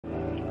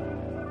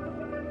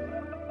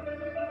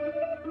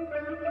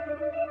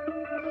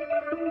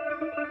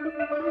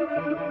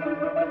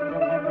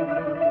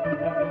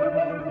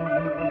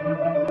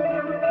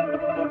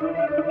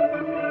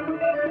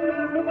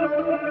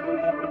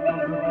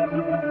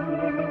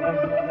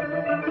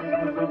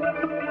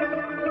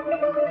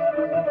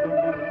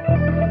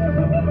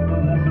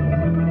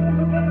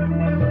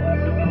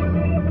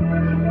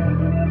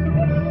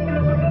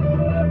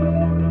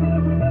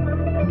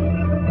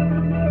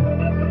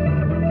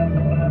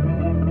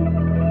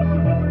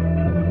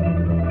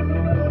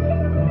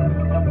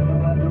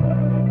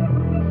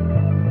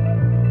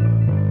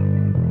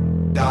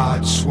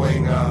Dodge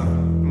Swinger,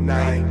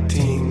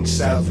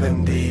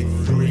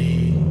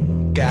 1973,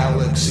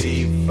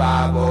 Galaxy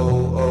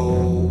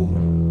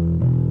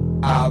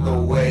 500, out the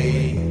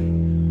way,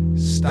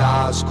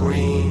 stars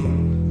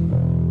green,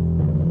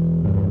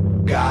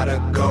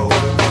 gotta go.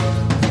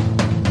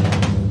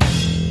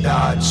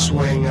 Dodge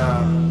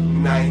Swinger,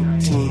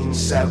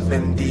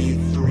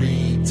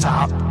 1973,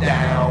 top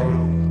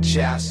down,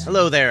 chest.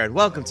 Hello there, and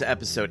welcome to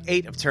episode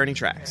 8 of Turning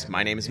Tracks.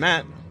 My name is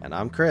Matt. And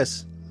I'm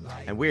Chris.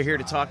 And we're here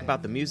to talk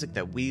about the music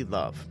that we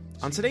love.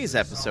 On today's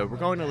episode, we're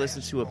going to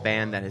listen to a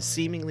band that has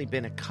seemingly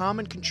been a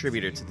common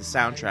contributor to the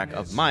soundtrack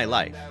of my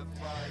life.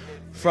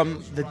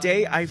 From the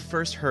day I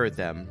first heard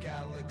them,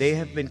 they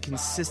have been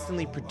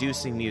consistently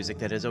producing music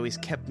that has always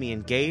kept me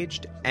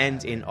engaged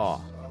and in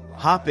awe.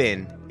 Hop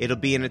in, it'll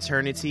be an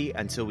eternity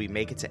until we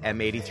make it to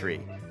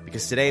M83,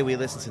 because today we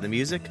listen to the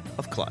music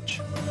of Clutch.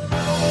 Whenever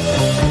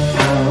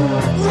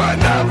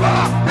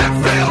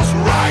it feels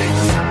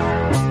right.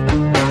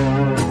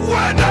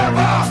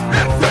 Whenever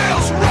it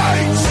feels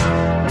right.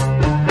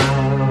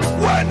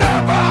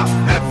 Whenever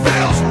it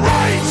feels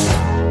right.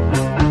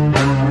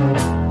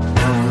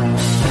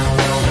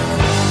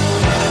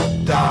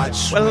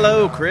 Dodge. Well,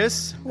 hello,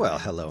 Chris. Well,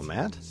 hello,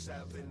 Matt.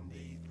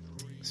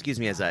 Excuse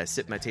me as I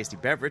sip my tasty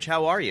beverage.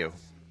 How are you?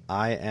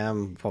 I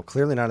am, well,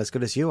 clearly not as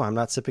good as you. I'm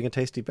not sipping a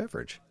tasty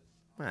beverage.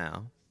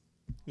 Well,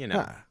 you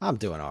know. I'm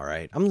doing all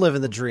right. I'm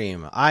living the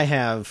dream. I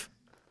have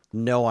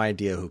no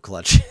idea who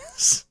Clutch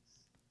is.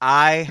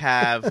 I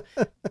have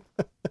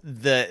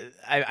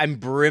I'm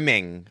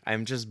brimming.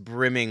 I'm just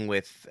brimming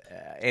with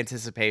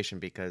anticipation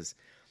because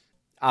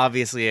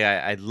obviously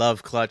I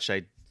love Clutch.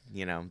 I,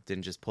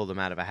 didn't just pull them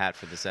out of a hat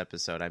for this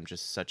episode. I'm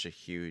just such a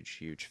huge,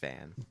 huge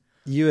fan.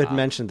 You had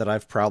mentioned that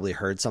I've probably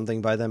heard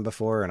something by them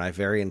before, and I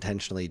very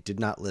intentionally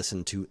did not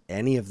listen to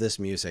any of this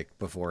music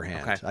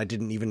beforehand. Okay. I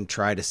didn't even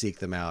try to seek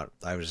them out.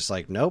 I was just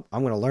like, nope,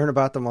 I'm going to learn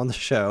about them on the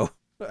show.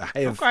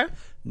 I have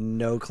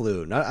no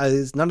clue.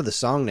 None of the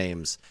song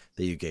names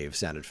that you gave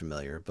sounded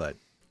familiar, but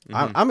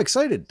I'm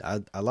excited.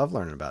 I love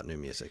learning about new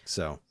music.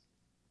 So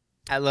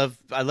I love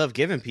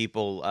giving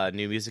people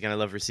new music, and I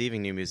love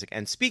receiving new music.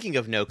 And speaking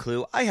of no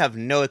clue, I have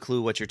no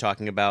clue what you're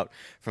talking about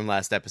from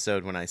last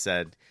episode when I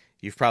said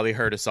you've probably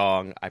heard a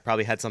song. I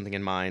probably had something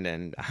in mind,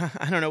 and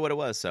I don't know what it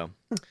was. So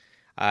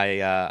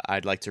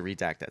I'd like to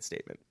redact that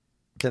statement.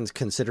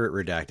 Consider it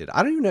redacted.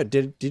 I don't even know.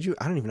 Did you?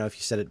 I don't even know if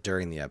you said it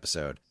during the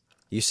episode.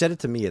 You said it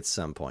to me at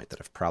some point that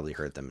I've probably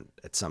heard them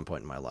at some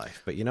point in my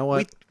life. But you know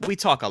what? We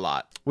talk a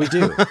lot. We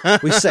do.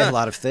 We say a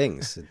lot of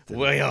things.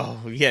 Well,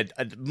 yeah,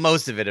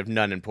 most of it of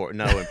no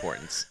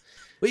importance.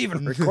 We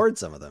even record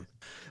some of them.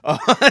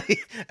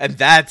 And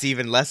that's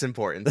even less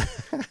important.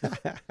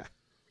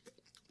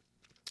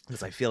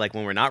 Because I feel like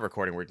when we're not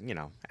recording, we're,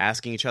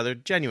 asking each other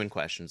genuine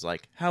questions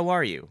like, how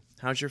are you?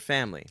 How's your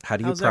family? How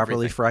do you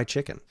properly fry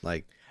chicken?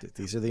 Like,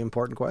 these are the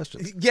important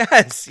questions.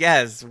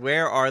 Yes.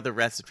 Where are the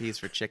recipes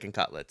for chicken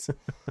cutlets?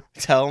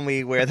 Tell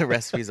me where the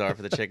recipes are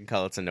for the chicken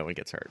cutlets and no one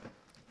gets hurt.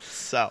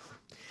 So,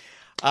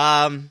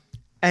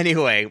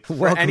 anyway,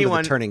 welcome to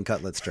the Turning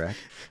Cutlets track.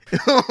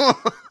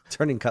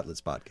 Turning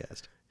Cutlets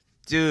podcast.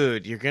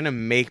 Dude, you're going to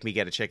make me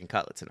get a chicken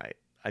cutlet tonight.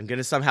 I'm going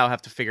to somehow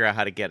have to figure out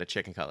how to get a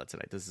chicken cutlet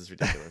tonight. This is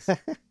ridiculous.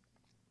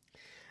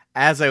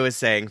 As I was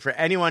saying, for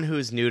anyone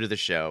who's new to the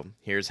show,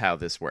 here's how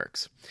this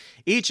works.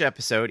 Each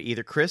episode,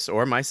 either Chris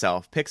or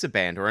myself picks a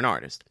band or an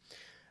artist.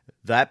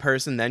 That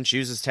person then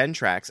chooses 10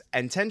 tracks,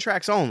 and 10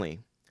 tracks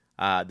only,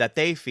 that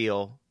they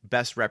feel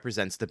best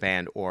represents the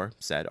band or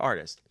said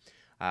artist.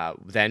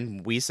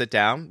 Then we sit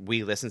down,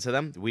 we listen to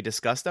them, we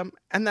discuss them,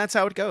 and that's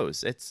how it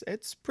goes.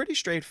 It's pretty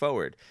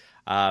straightforward.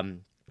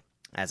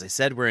 As I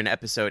said, we're in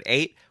episode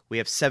 8. We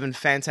have 7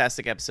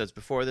 fantastic episodes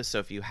before this, so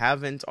if you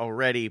haven't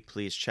already,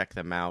 please check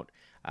them out.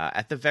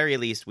 At the very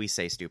least, we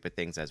say stupid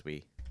things, as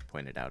we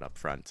pointed out up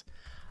front.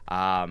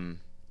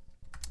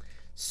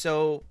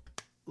 So,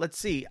 let's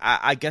see.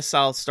 I guess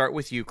I'll start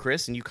with you,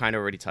 Chris, and you kind of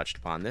already touched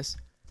upon this.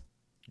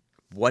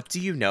 What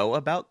do you know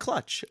about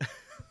Clutch?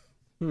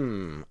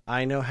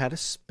 I know how to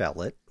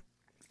spell it.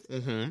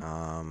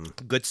 Mm-hmm.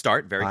 Good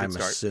start. Very good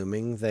start. I'm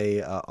assuming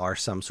they are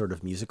some sort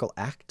of musical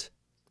act.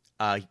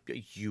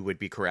 You would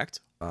be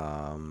correct.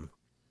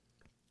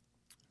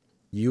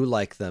 You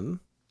like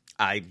them.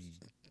 I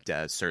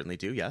certainly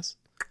do, yes.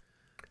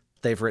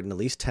 They've written at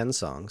least 10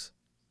 songs.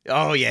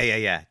 Oh,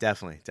 yeah.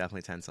 Definitely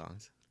 10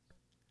 songs.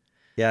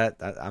 Yeah,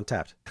 I'm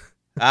tapped.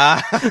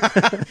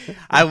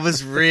 I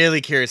was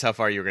really curious how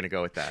far you were going to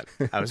go with that.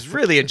 I was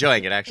really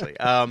enjoying it, actually.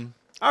 All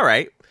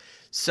right.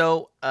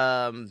 So,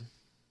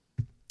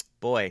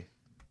 boy,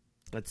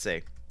 let's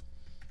see.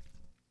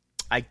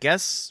 I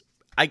guess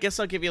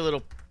I'll give you a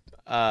little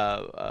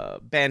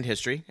band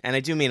history, and I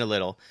do mean a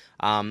little.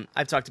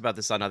 I've talked about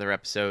this on other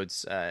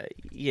episodes.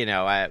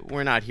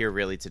 We're not here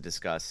really to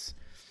discuss,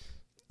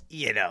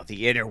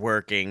 the inner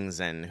workings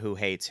and who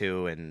hates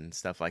who and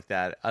stuff like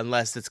that,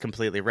 unless it's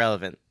completely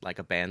relevant, like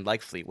a band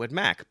like Fleetwood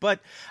Mac.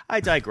 But I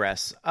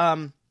digress.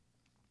 I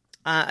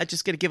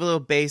just got to give you a little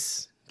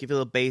bass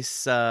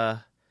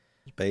information.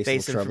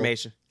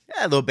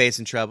 Yeah, a little bass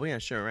and treble. Yeah,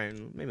 sure, right.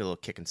 Maybe a little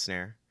kick and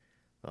snare.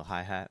 little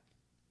hi-hat.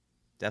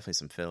 Definitely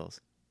some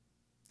fills.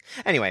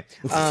 Anyway,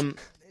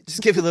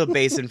 just give you a little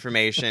base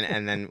information,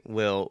 and then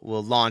we'll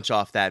launch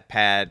off that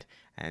pad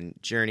and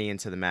journey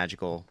into the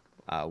magical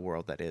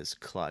world that is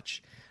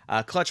Clutch.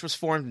 Clutch was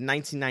formed in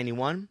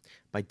 1991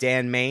 by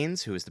Dan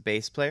Maines, who is the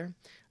bass player,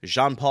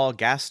 Jean-Paul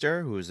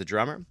Gaster, who is the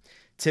drummer,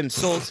 Tim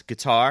Solt,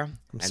 guitar,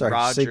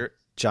 Roger...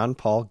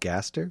 John-Paul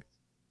Gaster?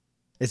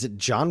 Is it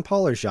John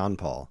Paul or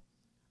Jean-Paul?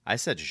 I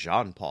said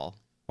Jean-Paul.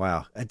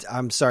 Wow.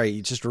 I'm sorry,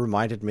 you just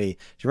reminded me. Do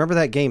you remember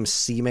that game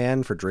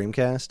Seaman for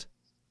Dreamcast?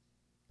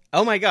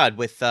 Oh my god,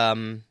 with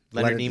Leonard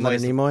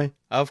Nimoy?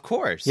 Of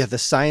course. Yeah, the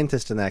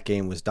scientist in that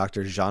game was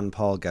Dr.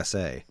 Jean-Paul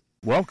Gasset.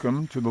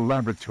 Welcome to the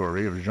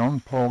laboratory of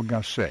Jean-Paul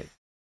Gasset.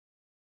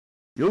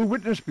 You'll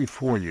witness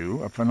before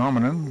you a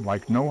phenomenon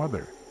like no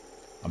other.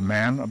 A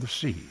man of the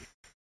sea.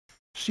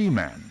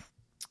 Seaman.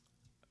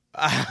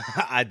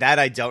 That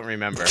I don't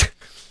remember.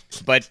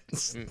 But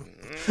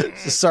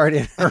sorry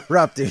to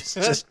interrupt. It's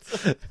just,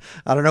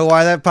 I don't know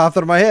why that popped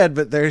out of my head,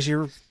 but there's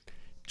your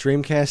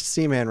Dreamcast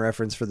Seaman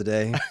reference for the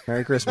day.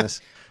 Merry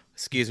Christmas.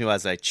 Excuse me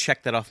as I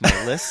check that off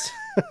my list.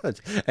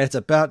 It's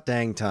about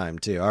dang time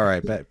too. All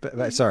right,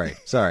 sorry.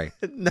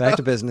 No. Back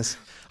to business.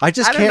 I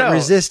can't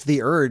resist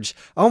the urge.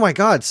 Oh my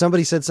God,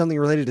 somebody said something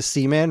related to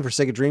Seaman for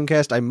Sega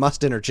Dreamcast. I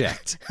must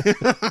interject.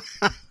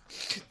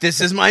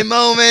 This is my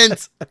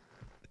moment.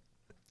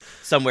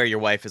 Somewhere your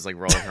wife is like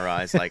rolling her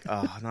eyes like,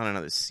 oh, not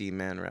another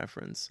Seaman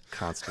reference.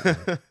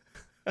 Constantly.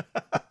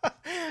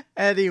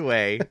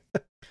 Anyway,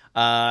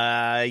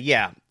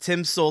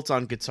 Tim Solt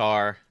on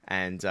guitar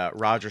and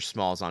Roger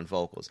Smalls on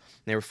vocals.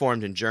 They were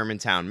formed in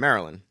Germantown,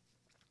 Maryland.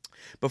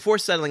 Before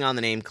settling on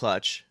the name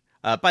Clutch,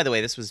 by the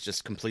way, this was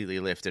just completely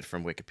lifted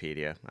from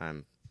Wikipedia.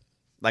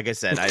 Like I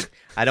said,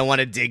 I don't want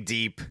to dig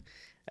deep,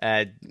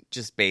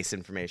 just base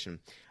information.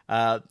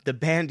 The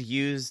band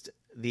used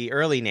the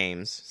early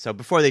names, so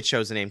before they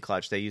chose the name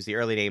Clutch, they used the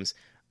early names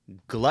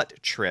Glut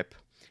Trip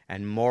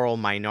and Moral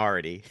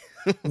Minority.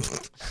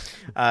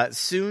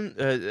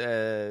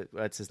 Soon,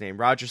 what's his name?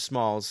 Roger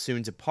Smalls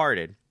soon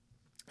departed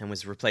and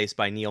was replaced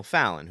by Neil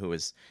Fallon, who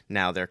is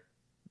now their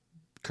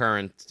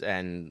current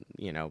and,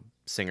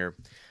 singer.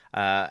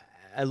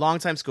 A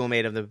longtime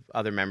schoolmate of the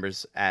other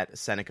members at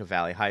Seneca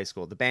Valley High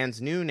School. The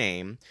band's new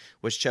name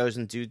was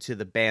chosen due to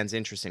the band's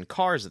interest in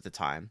cars at the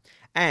time,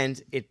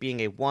 and it being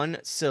a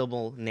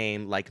one-syllable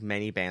name like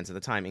many bands at the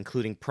time,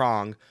 including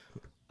Prong,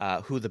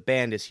 who the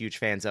band is huge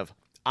fans of.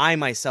 I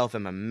myself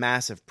am a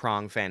massive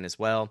Prong fan as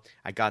well.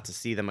 I got to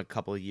see them a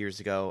couple of years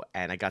ago,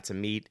 and I got to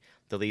meet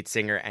the lead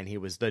singer, and he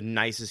was the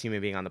nicest human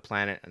being on the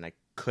planet, and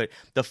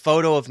the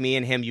photo of me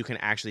and him, you can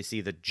actually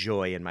see the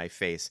joy in my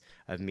face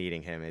of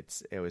meeting him.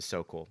 It was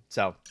so cool.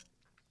 So,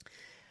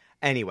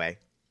 anyway.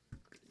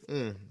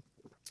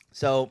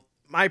 So,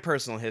 my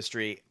personal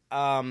history.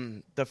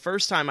 The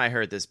first time I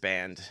heard this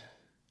band,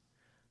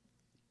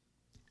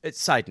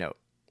 it's side note.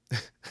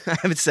 I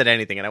haven't said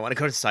anything, and I want to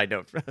go to side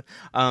note.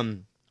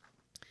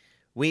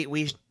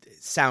 We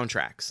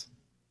soundtracks,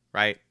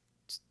 right?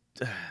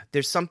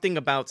 There's something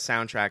about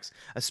soundtracks,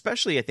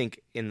 especially I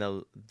think in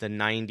the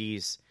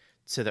 90s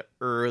to the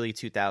early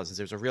 2000s.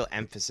 There's a real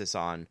emphasis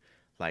on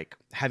like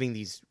having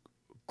these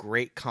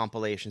great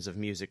compilations of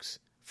musics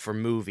for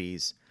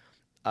movies.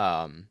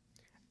 And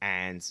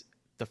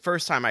the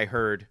first time I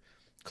heard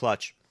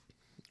Clutch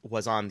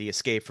was on the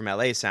Escape from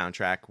LA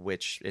soundtrack,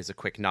 which is a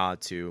quick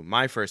nod to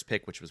my first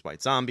pick, which was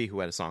White Zombie, who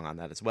had a song on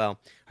that as well.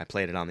 I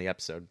played it on the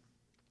episode.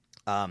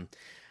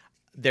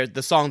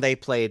 The song they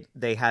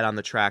had on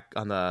the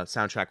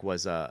soundtrack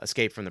was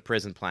Escape from the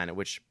Prison Planet,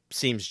 which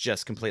seems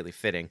just completely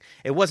fitting.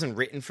 It wasn't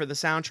written for the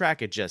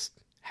soundtrack. It just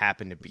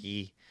happened to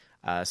be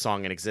a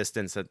song in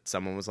existence that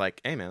someone was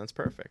like, hey man, that's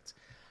perfect.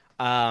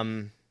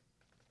 The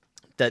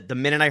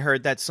minute I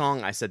heard that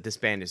song, I said, this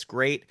band is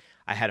great.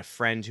 I had a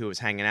friend who I was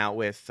hanging out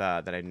with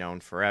that I'd known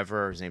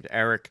forever. His name's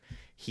Eric.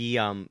 He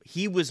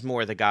was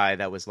more the guy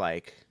that was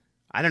like,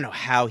 I don't know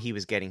how he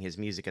was getting his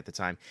music at the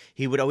time.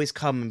 He would always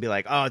come and be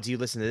like, oh, do you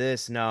listen to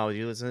this? No, do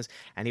you listen to this?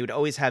 And he would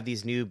always have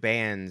these new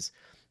bands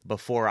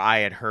before I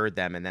had heard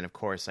them. And then, of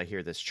course, I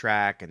hear this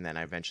track, and then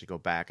I eventually go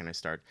back and I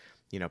start,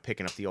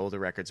 picking up the older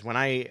records. When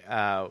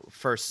I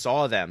first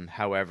saw them,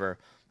 however,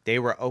 they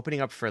were opening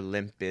up for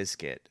Limp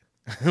Bizkit,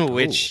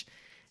 which... Ooh.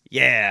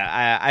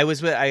 Yeah,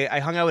 I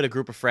hung out with a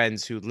group of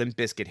friends who Limp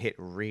Bizkit hit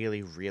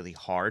really, really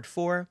hard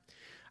for.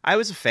 I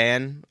was a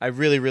fan. I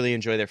really, really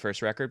enjoyed their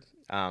first record.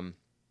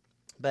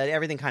 But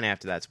everything kind of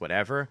after that's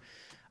whatever.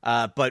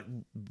 But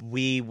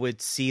we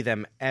would see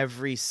them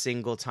every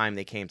single time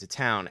they came to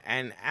town.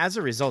 And as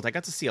a result, I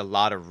got to see a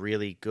lot of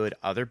really good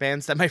other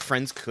bands that my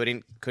friends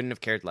couldn't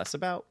have cared less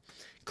about.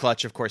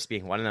 Clutch, of course,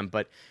 being one of them.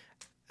 But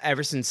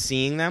ever since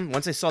seeing them,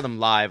 once I saw them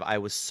live, I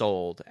was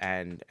sold.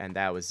 And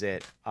that was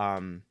it.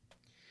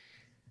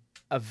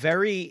 A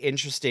very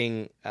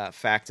interesting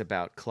fact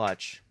about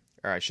Clutch,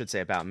 or I should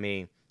say about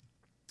me,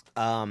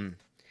 I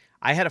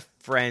had a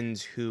friend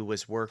who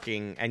was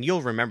working, and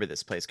you'll remember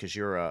this place because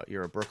you're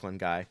a Brooklyn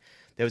guy.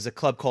 There was a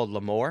club called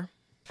L'Amour.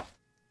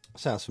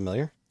 Sounds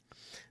familiar.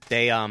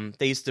 They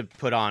used to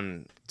put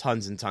on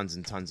tons and tons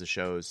and tons of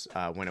shows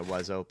when it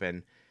was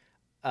open.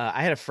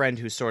 I had a friend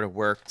who sort of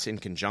worked in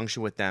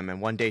conjunction with them,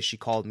 and one day she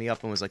called me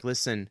up and was like,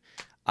 "Listen,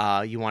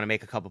 you want to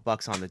make a couple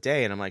bucks on the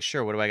day?" And I'm like,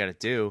 "Sure. What do I got to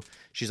do?"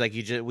 She's like,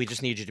 "We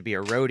just need you to be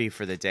a roadie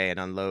for the day and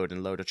unload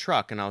and load a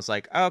truck." And I was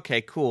like,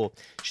 "Okay, cool."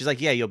 She's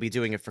like, "Yeah, you'll be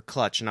doing it for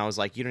Clutch." And I was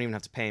like, "You don't even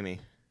have to pay me."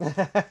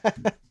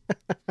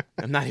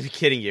 I'm not even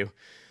kidding you.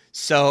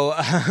 So,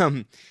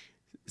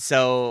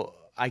 so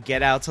I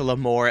get out to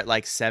Lemoore at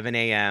like 7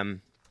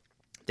 a.m.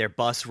 Their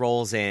bus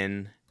rolls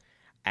in,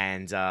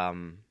 and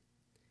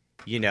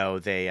you know,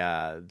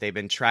 they've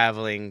been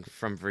traveling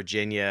from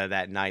Virginia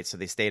that night, so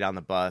they stayed on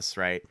the bus,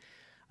 right?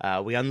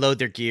 We unload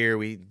their gear.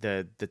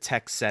 The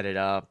tech set it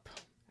up,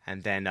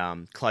 and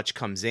then Clutch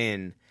comes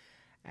in.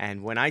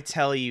 And when I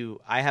tell you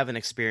I have an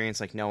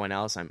experience like no one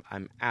else,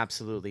 I'm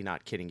absolutely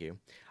not kidding you.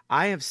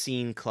 I have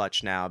seen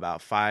Clutch now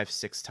about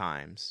 5-6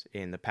 times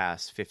in the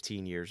past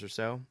 15 years or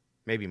so,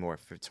 maybe more,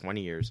 for 20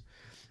 years.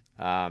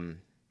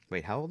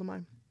 Wait, how old am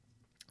I?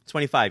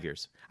 25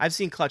 years. I've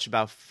seen Clutch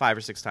about 5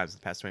 or 6 times in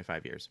the past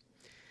 25 years.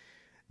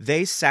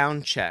 They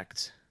sound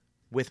checked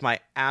with my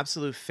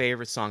absolute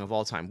favorite song of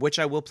all time, which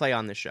I will play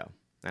on this show,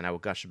 and I will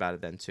gush about it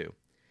then too.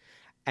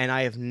 And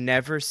I have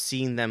never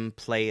seen them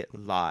play it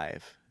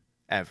live,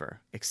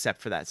 ever,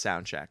 except for that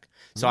sound check.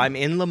 So I'm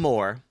in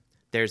Lemoore.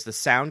 There's the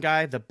sound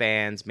guy, the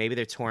bands, maybe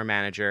their tour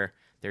manager,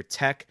 their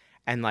tech,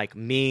 and like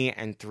me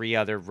and 3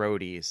 other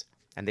roadies.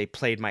 And they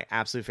played my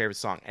absolute favorite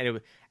song.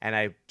 And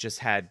I just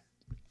had,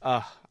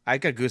 I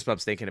got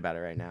goosebumps thinking about it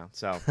right now.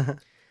 So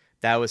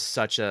that was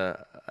such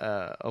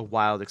a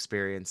wild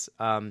experience.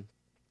 And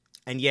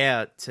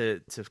yeah,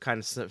 to kind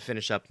of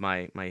finish up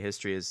my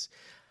history is,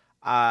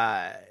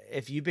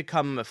 if you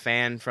become a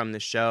fan from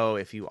the show,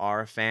 if you are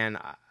a fan,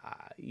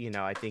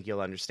 I think you'll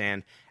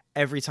understand.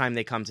 Every time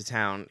they come to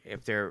town,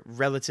 if they're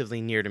relatively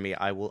near to me,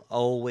 I will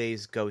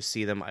always go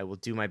see them. I will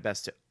do my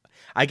best to.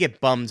 I get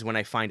bummed when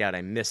I find out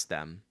I missed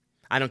them.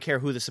 I don't care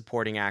who the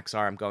supporting acts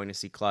are. I'm going to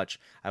see Clutch.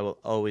 I will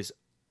always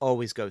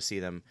go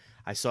see them.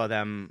 I saw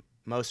them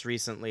most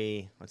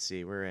recently. Let's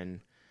see, we're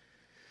in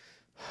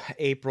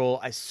April.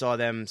 I saw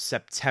them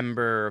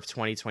September of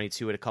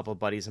 2022 at a couple of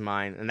buddies of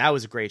mine, and that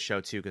was a great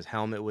show too because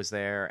Helmet was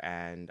there,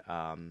 and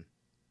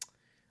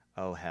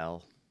oh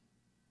hell.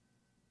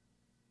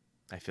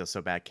 I feel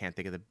so bad. Can't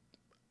think of the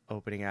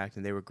opening act,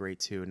 and they were great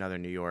too. Another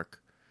New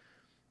York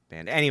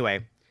band.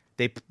 Anyway,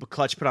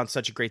 Clutch put on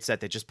such a great set.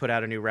 They just put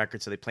out a new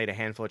record, so they played a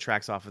handful of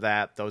tracks off of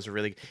that. Those are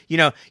really, you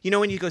know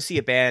when you go see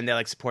a band, they're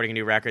like supporting a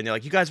new record, and they're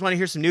like, "You guys want to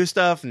hear some new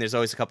stuff?" And there's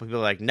always a couple of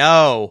people like,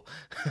 "No."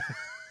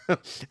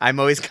 I'm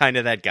always kind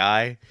of that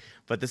guy.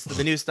 But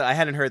the new stuff, I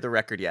hadn't heard the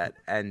record yet,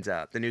 and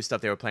the new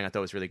stuff they were playing I thought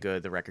was really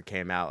good. The record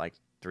came out like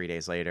 3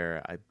 days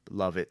later. I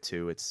love it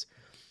too.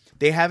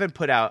 They haven't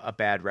put out a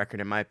bad record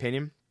in my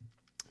opinion.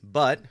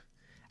 But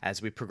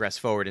as we progress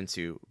forward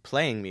into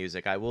playing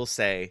music, I will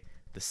say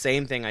the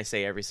same thing I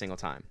say every single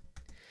time.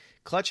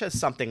 Clutch has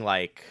something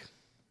like,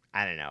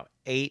 I don't know,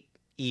 8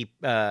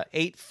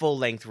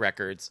 full-length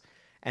records,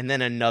 and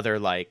then another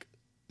like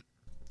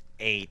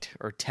 8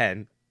 or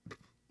 10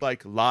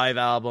 like live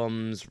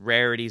albums,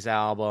 rarities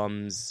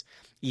albums,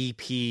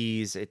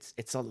 EPs.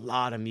 It's a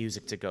lot of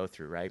music to go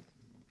through, right?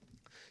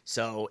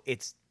 So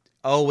it's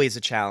always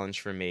a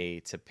challenge for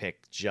me to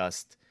pick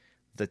just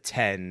the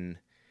 10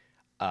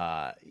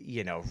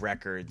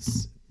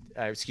 records,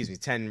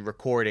 10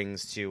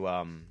 recordings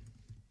to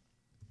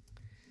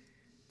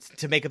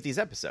make up these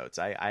episodes.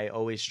 I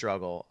always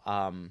struggle.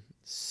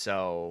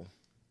 So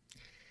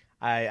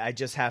I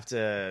just have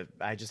to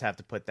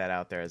put that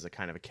out there as a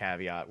kind of a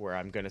caveat where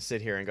I'm going to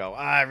sit here and go,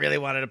 I really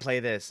wanted to play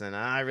this and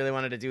I really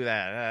wanted to do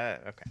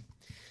that. Okay.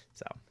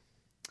 So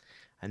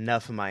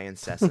enough of my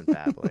incessant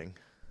babbling.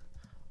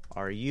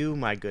 Are you,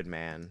 my good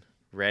man,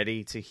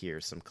 ready to hear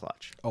some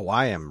Clutch? Oh,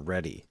 I am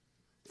ready.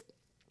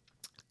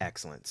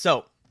 Excellent.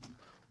 So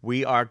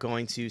we are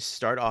going to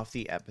start off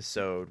the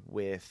episode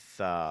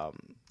with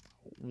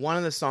one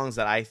of the songs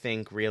that I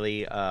think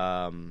really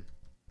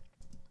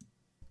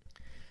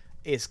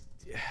is,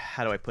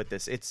 how do I put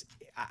this?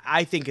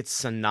 I think it's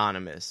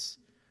synonymous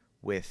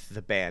with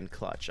the band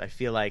Clutch. I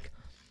feel like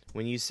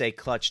when you say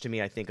Clutch to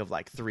me, I think of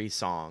like 3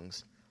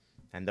 songs,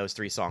 and those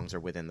 3 songs are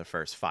within the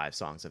first 5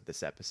 songs of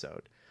this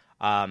episode.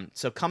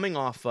 So coming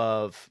off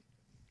of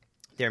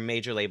their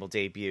major label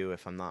debut,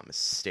 if I'm not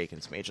mistaken,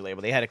 it's major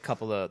label. They had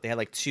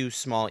like 2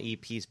 small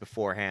EPs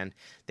beforehand.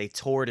 They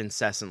toured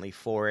incessantly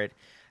for it,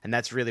 and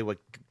that's really what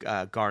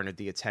garnered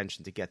the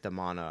attention to get them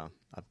on a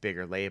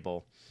bigger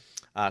label.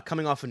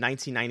 Coming off of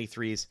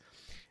 1993's,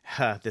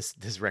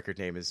 this record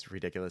name is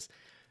ridiculous.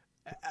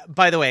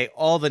 By the way,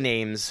 all the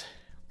names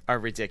are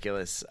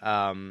ridiculous.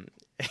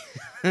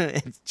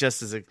 It's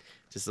just a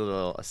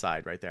little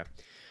aside right there.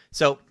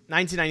 So,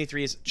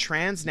 1993's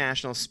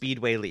Transnational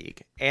Speedway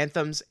League,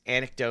 Anthems,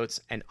 Anecdotes,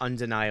 and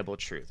Undeniable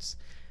Truths.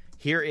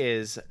 Here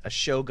is a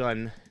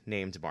Shogun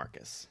named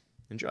Marcus.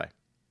 Enjoy.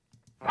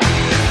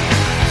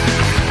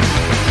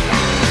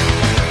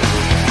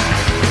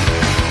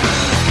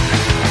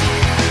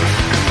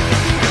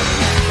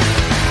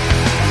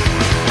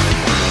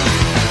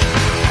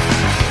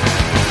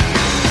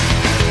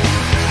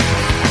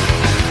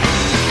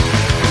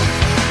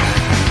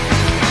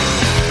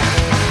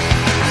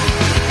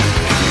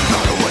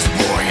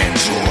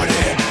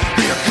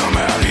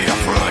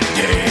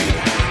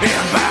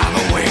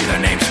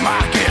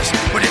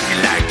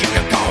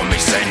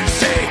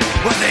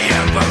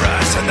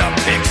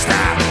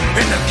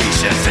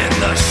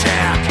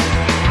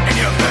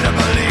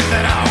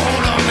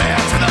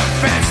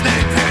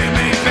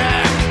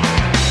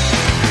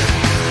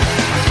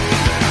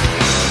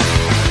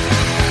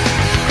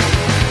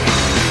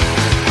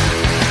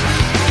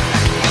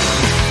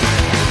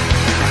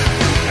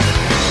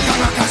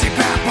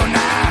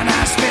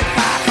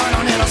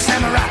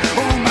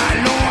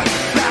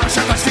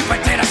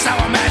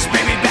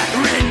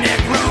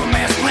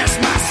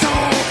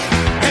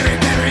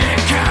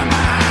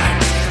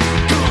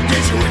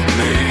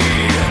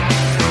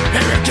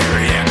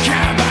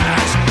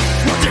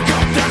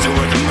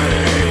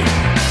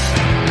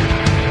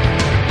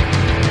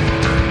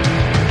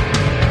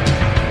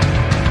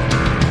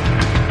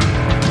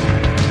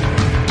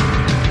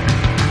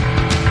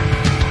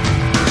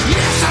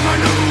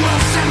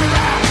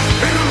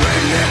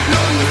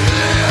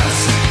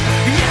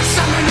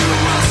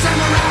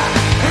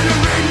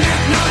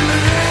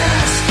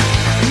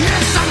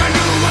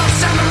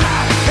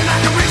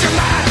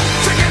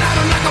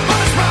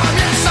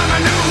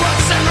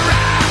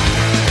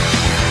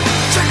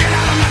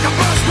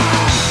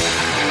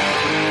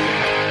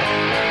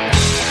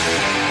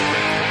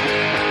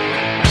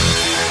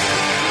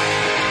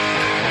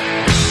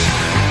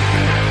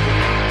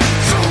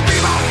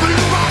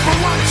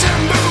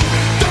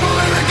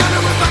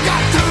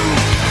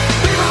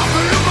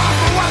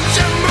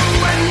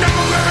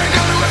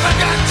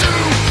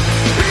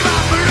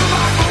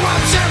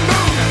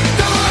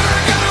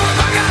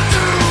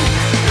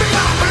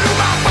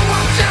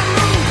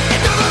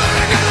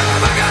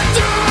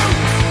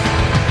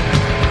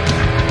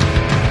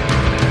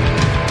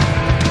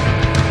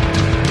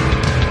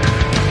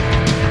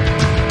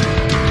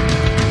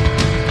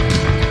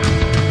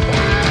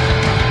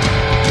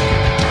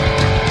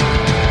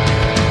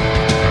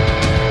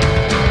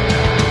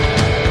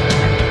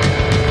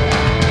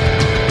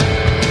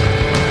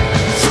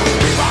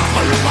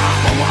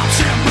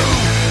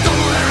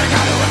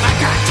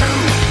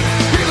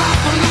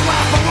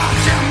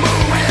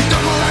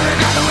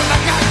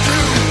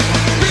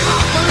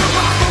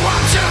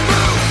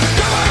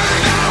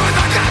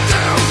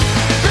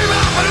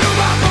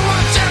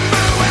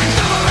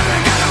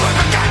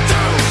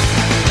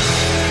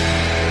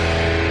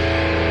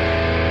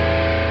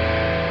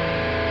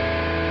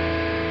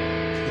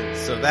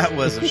 that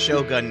was a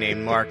Shogun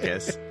named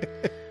Marcus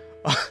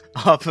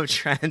off of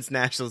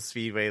Transnational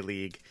Speedway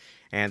League,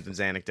 Anthems,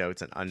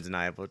 Anecdotes, and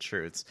Undeniable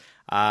Truths.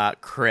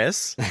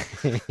 Chris,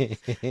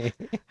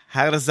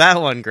 how does that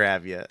one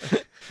grab you?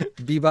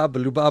 Bebop,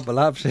 baloo-bop,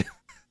 balop.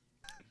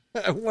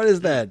 What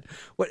is that?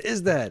 What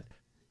is that?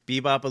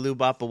 Bebop, baloo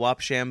bop,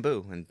 wop,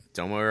 shamboo, and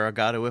don't worry, I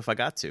got to if I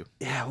got to.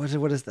 Yeah,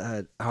 what is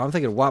that? Oh, I'm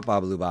thinking wop,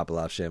 baloo, bop,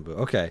 balop, shampoo.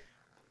 Okay.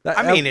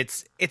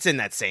 It's in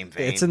that same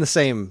vein. It's in the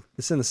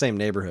same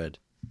neighborhood.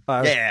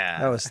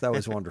 Yeah, that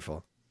was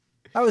wonderful.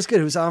 That was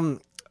good. It was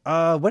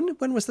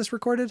when was this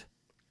recorded?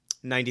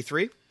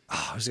 93.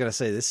 Oh, I was gonna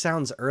say this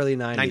sounds early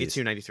 90s.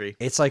 92, 93.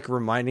 It's like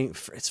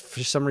it's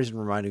for some reason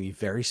reminding me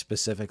very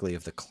specifically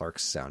of the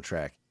Clerks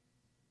soundtrack.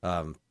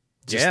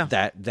 Just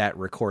that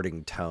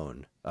recording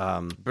tone.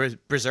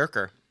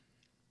 Berserker.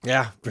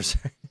 Yeah,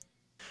 Berserker.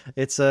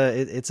 It's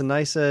a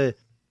nice.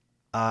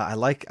 I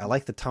like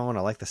the tone.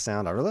 I like the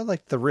sound. I really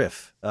like the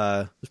riff. It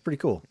was pretty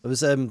cool. It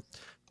was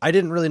I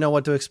didn't really know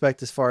what to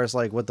expect as far as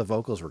like what the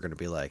vocals were going to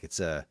be like. It's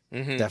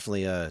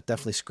definitely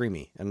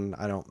screamy, and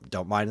I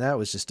don't mind that. It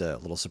was just a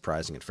little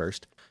surprising at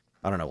first.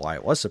 I don't know why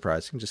it was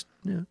surprising. Just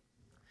yeah.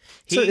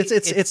 So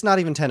it's not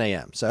even 10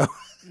 a.m. So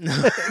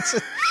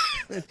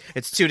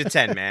it's 2 to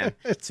 10, man.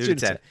 It's 2 to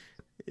 10.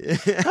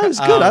 That was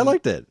good. I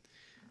liked it.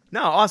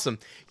 No, awesome.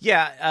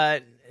 Yeah,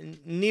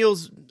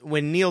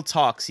 when Neil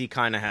talks, he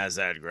kind of has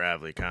that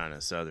gravelly kind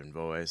of Southern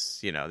voice.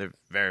 You know, they're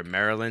very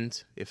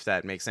Maryland, if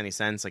that makes any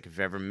sense. Like if you've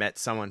ever met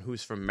someone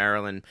who's from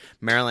Maryland,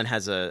 Maryland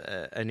has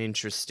an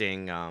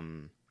interesting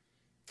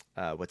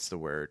what's the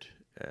word?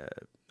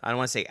 I don't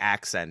want to say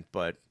accent,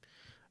 but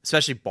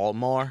especially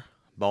Baltimore.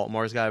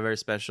 Baltimore's got a very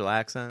special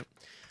accent.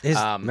 Is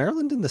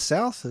Maryland in the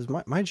South? Is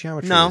my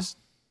geometry? No.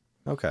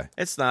 Okay.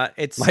 It's not.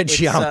 It's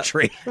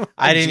geometry.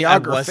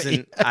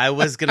 I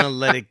was gonna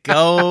let it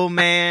go,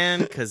 man,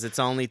 because it's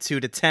only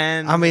 2 to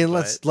 10. I mean,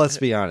 let's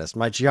be honest.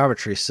 My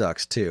geometry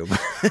sucks too.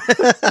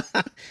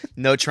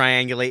 No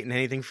triangulating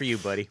anything for you,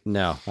 buddy.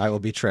 No, I will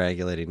be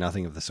triangulating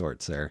nothing of the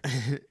sort, sir.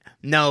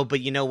 No, but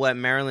you know what?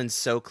 Maryland's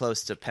so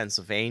close to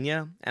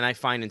Pennsylvania, and I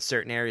find in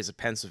certain areas of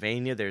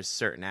Pennsylvania there's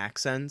certain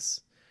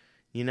accents.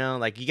 You know,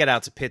 like you get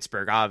out to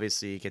Pittsburgh,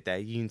 obviously you get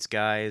that Yinz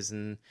guys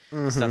and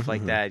stuff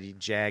like that, you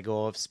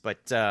jag-offs,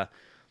 but there's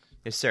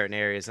certain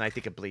areas, and I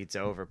think it bleeds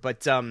over.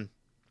 But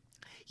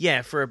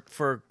yeah, for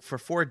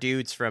 4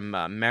 dudes from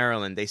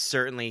Maryland, they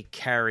certainly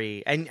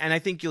carry, and I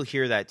think you'll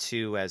hear that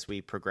too as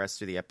we progress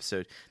through the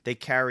episode. They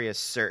carry a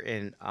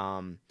certain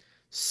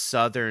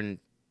Southern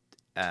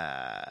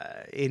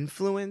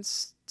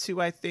influence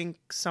to, I think,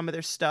 some of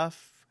their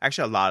stuff.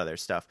 Actually, a lot of their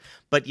stuff,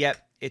 but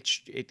yet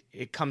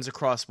it comes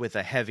across with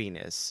a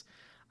heaviness.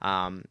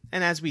 And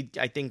as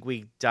I think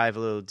we dive a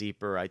little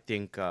deeper, I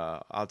think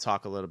I'll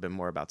talk a little bit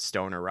more about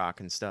stoner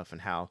rock and stuff and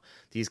how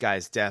these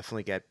guys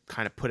definitely get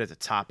kind of put at the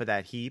top of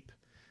that heap.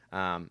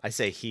 I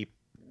say heap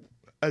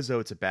as though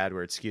it's a bad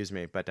word, excuse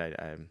me, but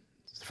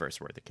it's the first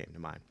word that came to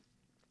mind.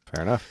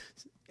 Fair enough.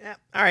 Yeah.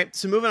 All right,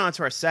 so moving on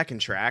to our second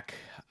track.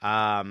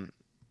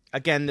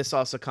 Again, this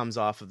also comes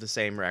off of the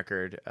same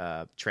record,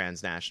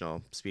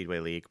 Transnational Speedway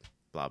League,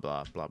 blah,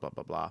 blah, blah, blah,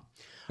 blah, blah.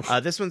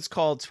 This one's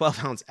called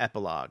 12 Ounce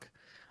Epilogue.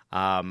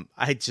 I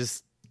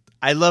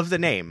love the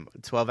name,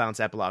 12 Ounce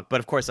Epilogue, but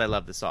of course I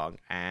love the song.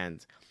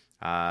 And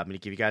I'm going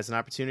to give you guys an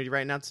opportunity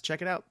right now to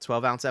check it out.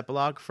 12 Ounce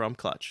Epilogue from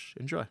Clutch.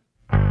 Enjoy.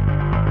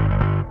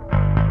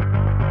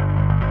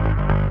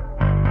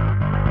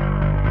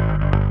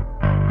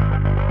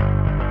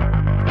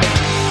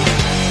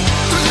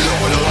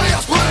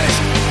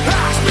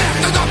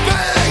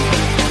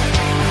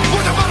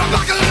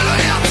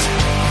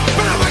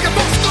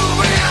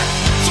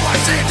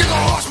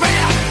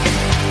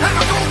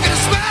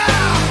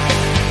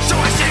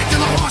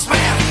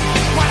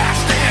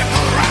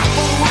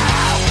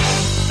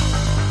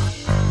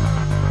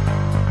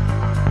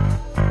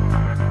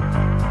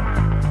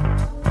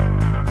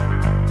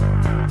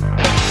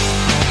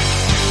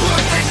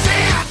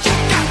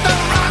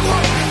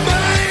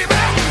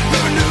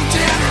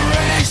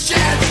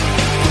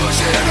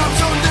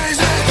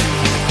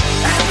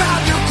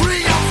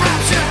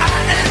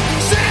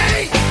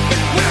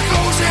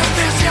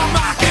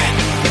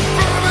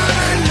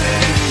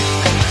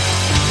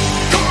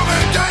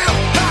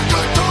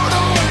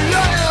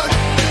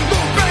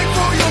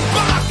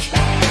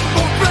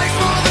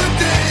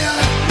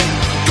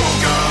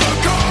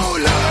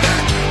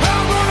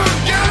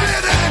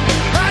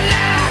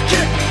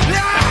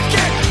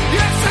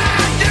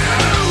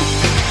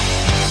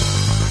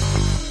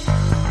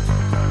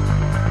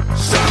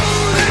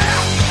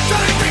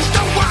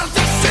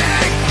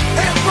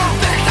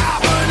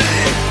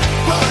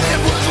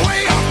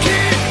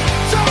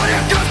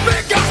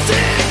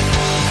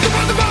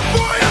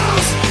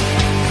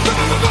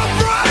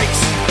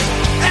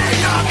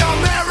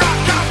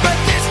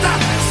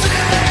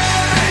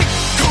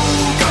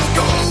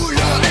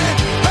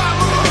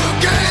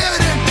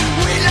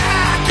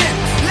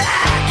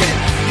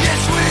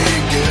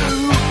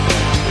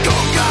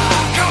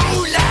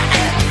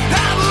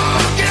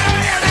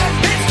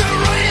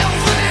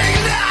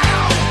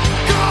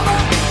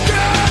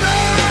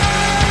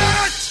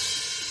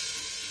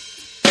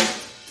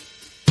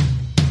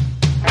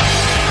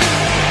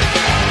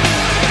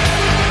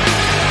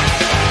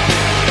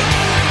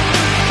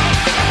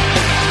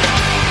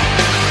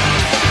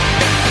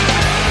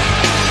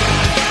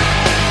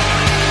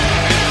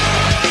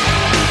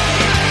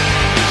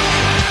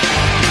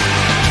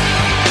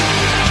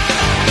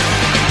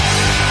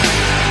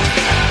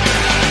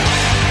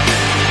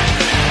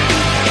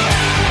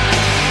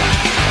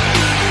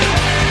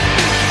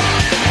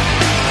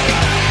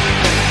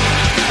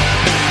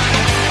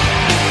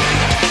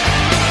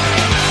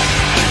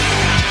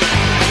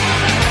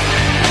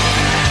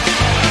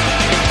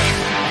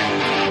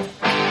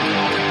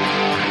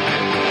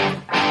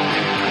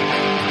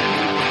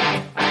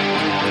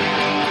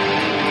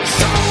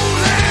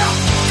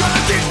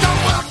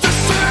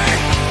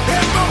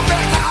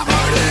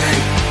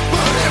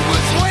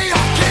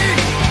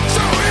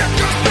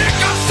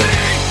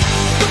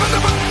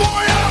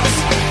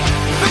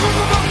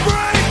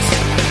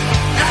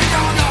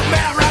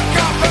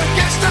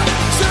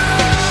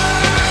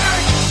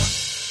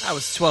 That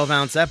was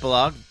 12-ounce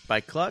epilogue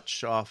by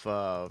Clutch off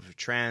of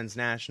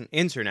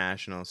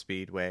International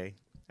Speedway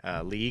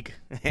League.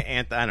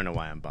 I don't know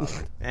why I'm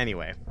bothered.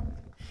 Anyway,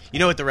 you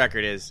know what the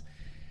record is.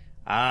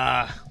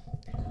 So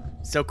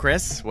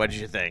Chris, what did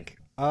you think?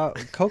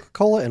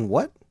 Coca-Cola and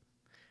what?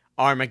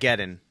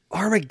 Armageddon.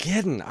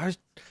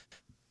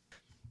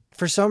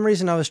 For some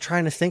reason, I was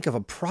trying to think of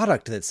a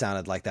product that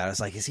sounded like that. I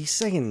was like, is he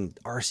saying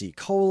RC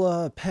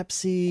Cola,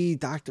 Pepsi,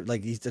 Dr.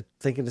 Like he's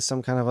thinking of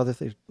some kind of other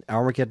thing.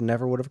 Armageddon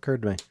never would have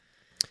occurred to me.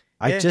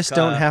 I just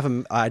don't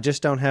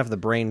have the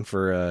brain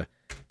for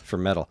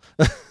metal.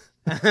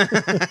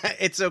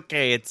 It's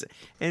okay.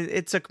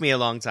 It took me a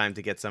long time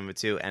to get some of it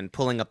too, and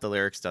pulling up the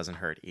lyrics doesn't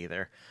hurt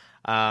either.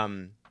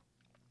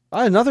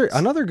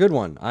 Another good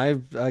one. I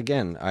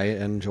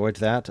enjoyed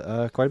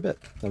that quite a bit.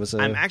 That was.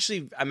 I'm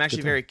actually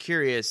very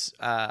curious.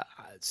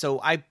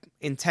 So I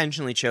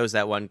intentionally chose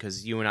that one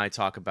because you and I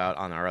talk about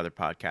on our other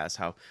podcast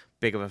how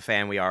big of a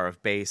fan we are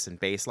of bass and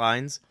bass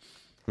lines.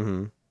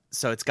 Mm-hmm.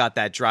 So it's got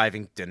that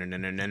driving.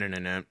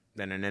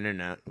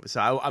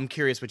 So I'm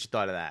curious what you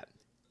thought of that.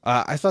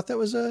 I thought that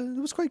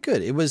was quite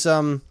good. It was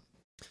let's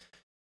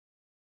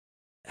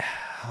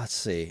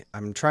see.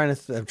 I'm trying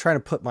to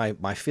put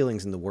my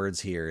feelings in the words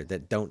here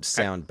that don't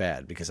sound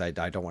bad because I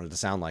don't want it to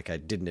sound like I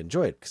didn't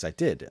enjoy it because I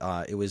did.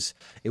 It was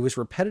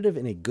repetitive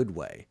in a good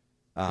way.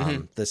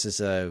 This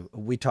is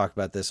we talk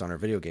about this on our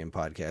video game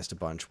podcast a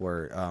bunch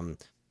where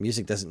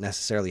music doesn't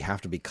necessarily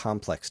have to be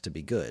complex to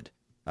be good.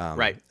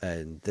 Right.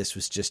 And this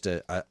was just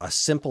a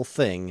simple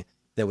thing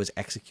that was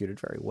executed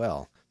very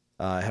well.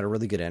 It had a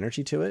really good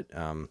energy to it.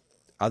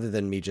 Other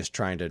than me just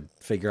trying to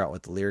figure out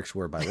what the lyrics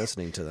were by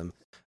listening to them.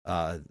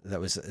 That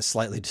was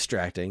slightly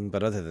distracting,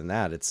 but other than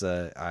that, it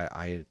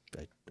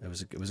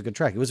was a good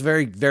track. It was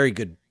very, very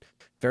good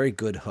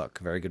hook,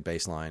 very good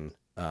bass line.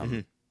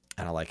 And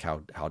I like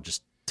how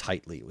just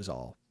tightly it was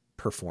all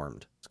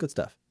performed. It's good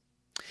stuff.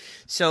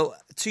 So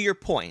to your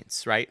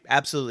points, right?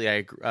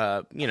 Absolutely.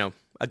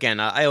 Again,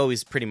 I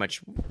always pretty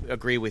much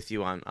agree with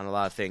you on a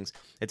lot of things.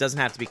 It doesn't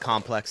have to be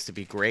complex to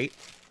be great.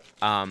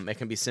 It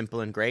can be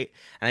simple and great.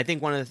 And I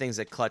think one of the things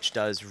that Clutch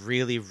does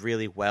really,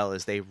 really well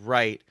is they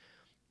write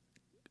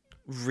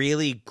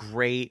really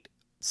great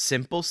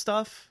simple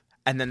stuff,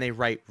 and then they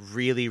write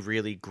really,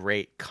 really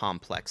great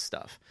complex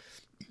stuff.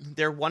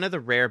 They're one of the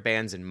rare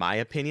bands, in my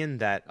opinion,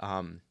 that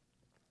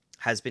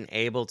has been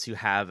able to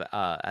have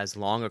as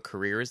long a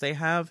career as they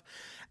have,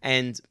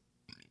 and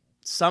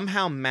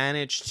somehow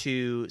managed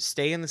to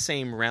stay in the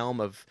same realm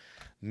of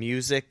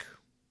music,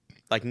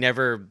 like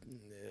never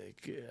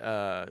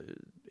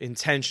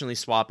intentionally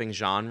swapping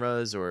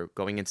genres or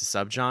going into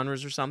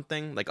subgenres or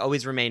something, like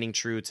always remaining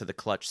true to the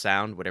Clutch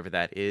sound, whatever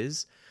that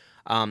is,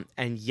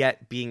 and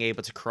yet being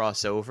able to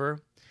cross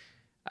over,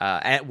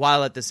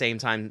 while at the same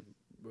time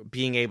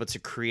being able to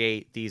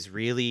create these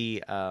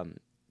really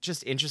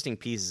just interesting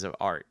pieces of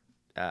art.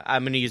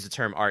 I'm going to use the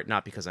term art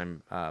not because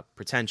I'm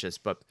pretentious,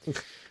 but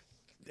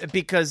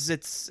because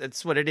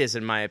it's what it is,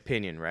 in my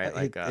opinion, right?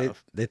 Like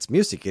it's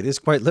music. It is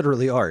quite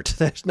literally art.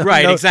 There's no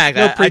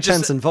exactly. No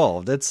pretense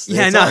involved. It's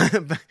art.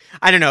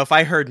 I don't know if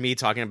I heard me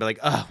talking, I'd be like,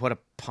 oh, what a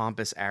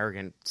pompous,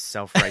 arrogant,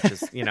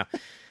 self-righteous.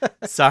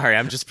 Sorry,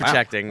 I'm just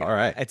projecting. Wow. All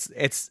right,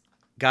 it's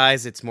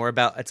guys. It's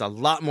a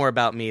lot more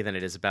about me than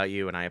it is about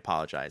you, and I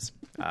apologize.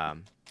 I'll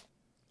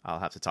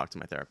have to talk to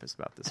my therapist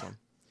about this one.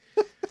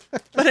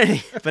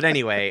 But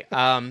anyway,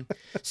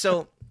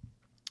 so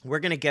we're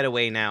gonna get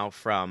away now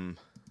from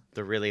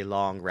the really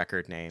long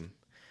record name,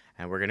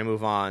 and we're gonna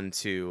move on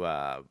to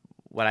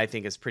what I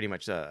think is pretty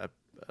much a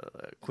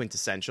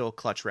quintessential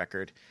Clutch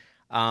record.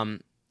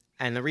 And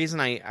the reason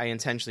I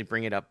intentionally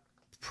bring it up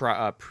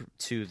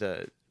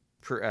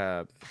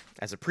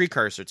as a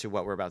precursor to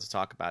what we're about to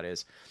talk about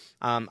is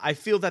I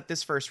feel that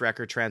this first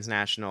record,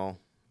 Transnational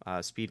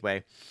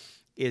Speedway,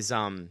 is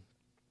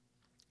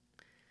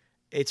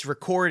its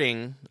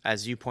recording,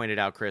 as you pointed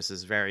out, Chris,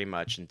 is very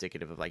much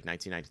indicative of like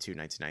 1992,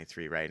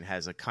 1993, right? And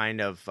has a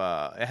kind of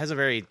it has a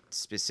very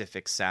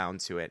specific sound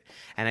to it.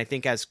 And I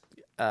think as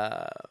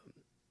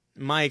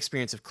my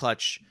experience of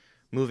Clutch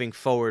moving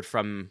forward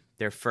from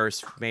their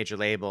first major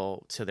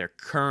label to their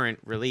current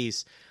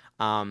release,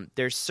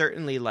 there's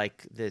certainly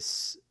like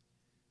this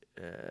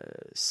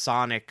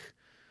sonic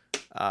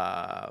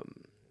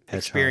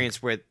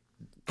experience where.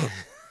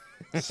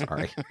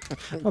 Sorry.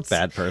 I'm a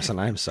bad person.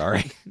 I'm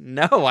sorry.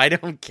 No, I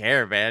don't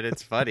care, man.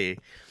 It's funny.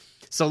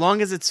 So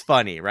long as it's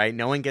funny, right?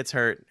 No one gets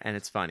hurt and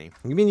it's funny.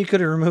 You mean you could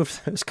have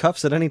removed those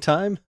cuffs at any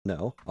time?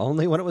 No,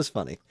 only when it was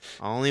funny.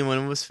 Only when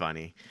it was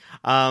funny.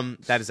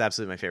 That is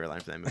absolutely my favorite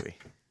line for that movie.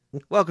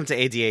 Welcome to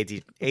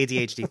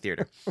ADHD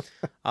Theater.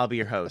 I'll be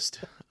your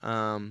host.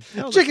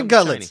 Chicken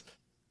cutlets.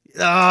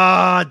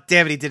 Oh,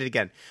 damn it. He did it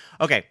again.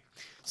 Okay.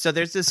 So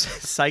there's this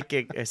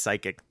psychic.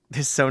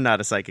 This is so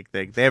not a psychic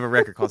thing. They have a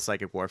record called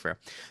Psychic Warfare.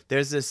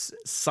 There's this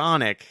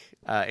sonic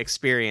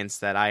experience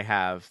that I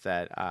have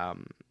that,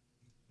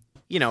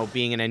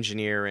 being an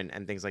engineer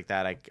and things like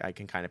that, I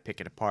can kind of pick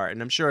it apart.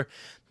 And I'm sure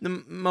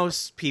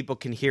most people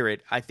can hear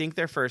it. I think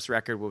their first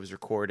record was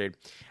recorded,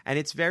 and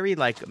it's very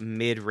like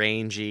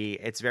mid-rangey.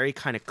 It's very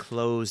kind of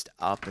closed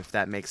up, if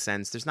that makes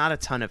sense. There's not a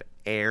ton of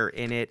air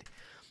in it,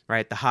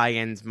 right? The high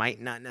ends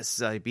might not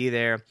necessarily be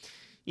there.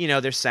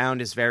 Their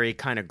sound is very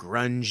kind of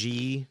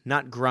grungy,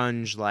 not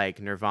grunge like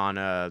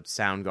Nirvana,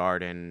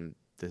 Soundgarden,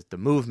 the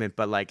movement,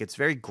 but like it's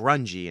very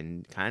grungy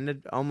and kind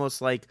of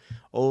almost like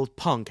old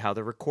punk, how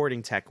the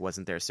recording tech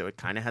wasn't there, so it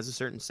kind of has a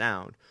certain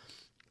sound.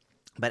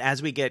 But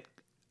as we get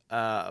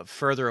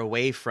further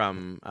away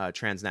from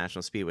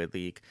Transnational Speedway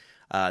League,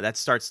 that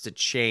starts to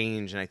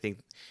change, and I think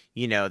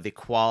the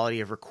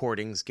quality of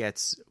recordings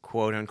gets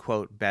quote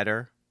unquote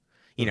better.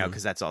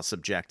 Because that's all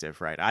subjective,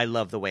 right? I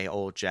love the way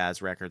old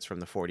jazz records from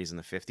the 40s and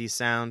the 50s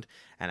sound,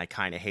 and I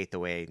kind of hate the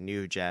way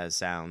new jazz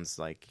sounds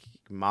like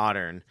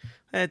modern.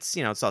 It's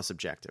all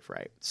subjective,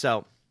 right?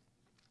 So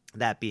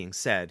that being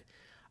said,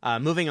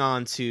 moving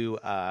on to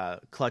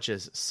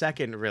Clutch's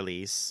second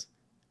release,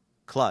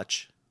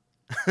 Clutch.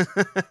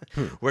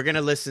 We're going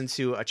to listen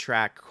to a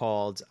track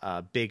called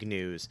Big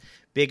News.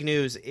 Big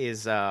News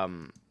is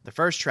the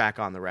first track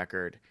on the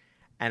record,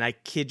 and I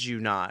kid you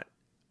not,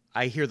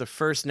 I hear the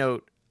first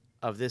note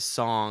of this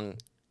song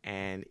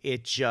and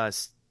it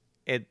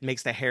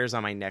makes the hairs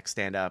on my neck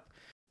stand up.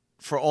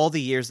 For all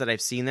the years that I've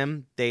seen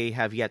them, they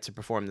have yet to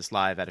perform this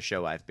live at a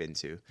show I've been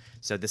to.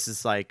 So this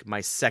is like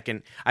my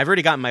second. I've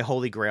already gotten my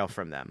holy grail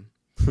from them.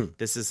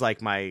 This is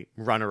like my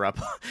runner-up,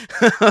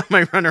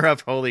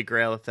 holy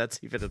grail, if that's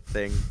even a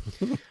thing.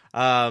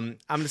 I'm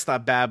going to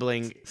stop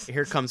babbling.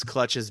 Here comes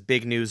Clutch's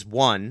Big News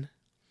 1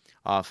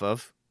 off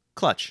of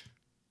Clutch.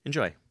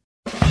 Enjoy.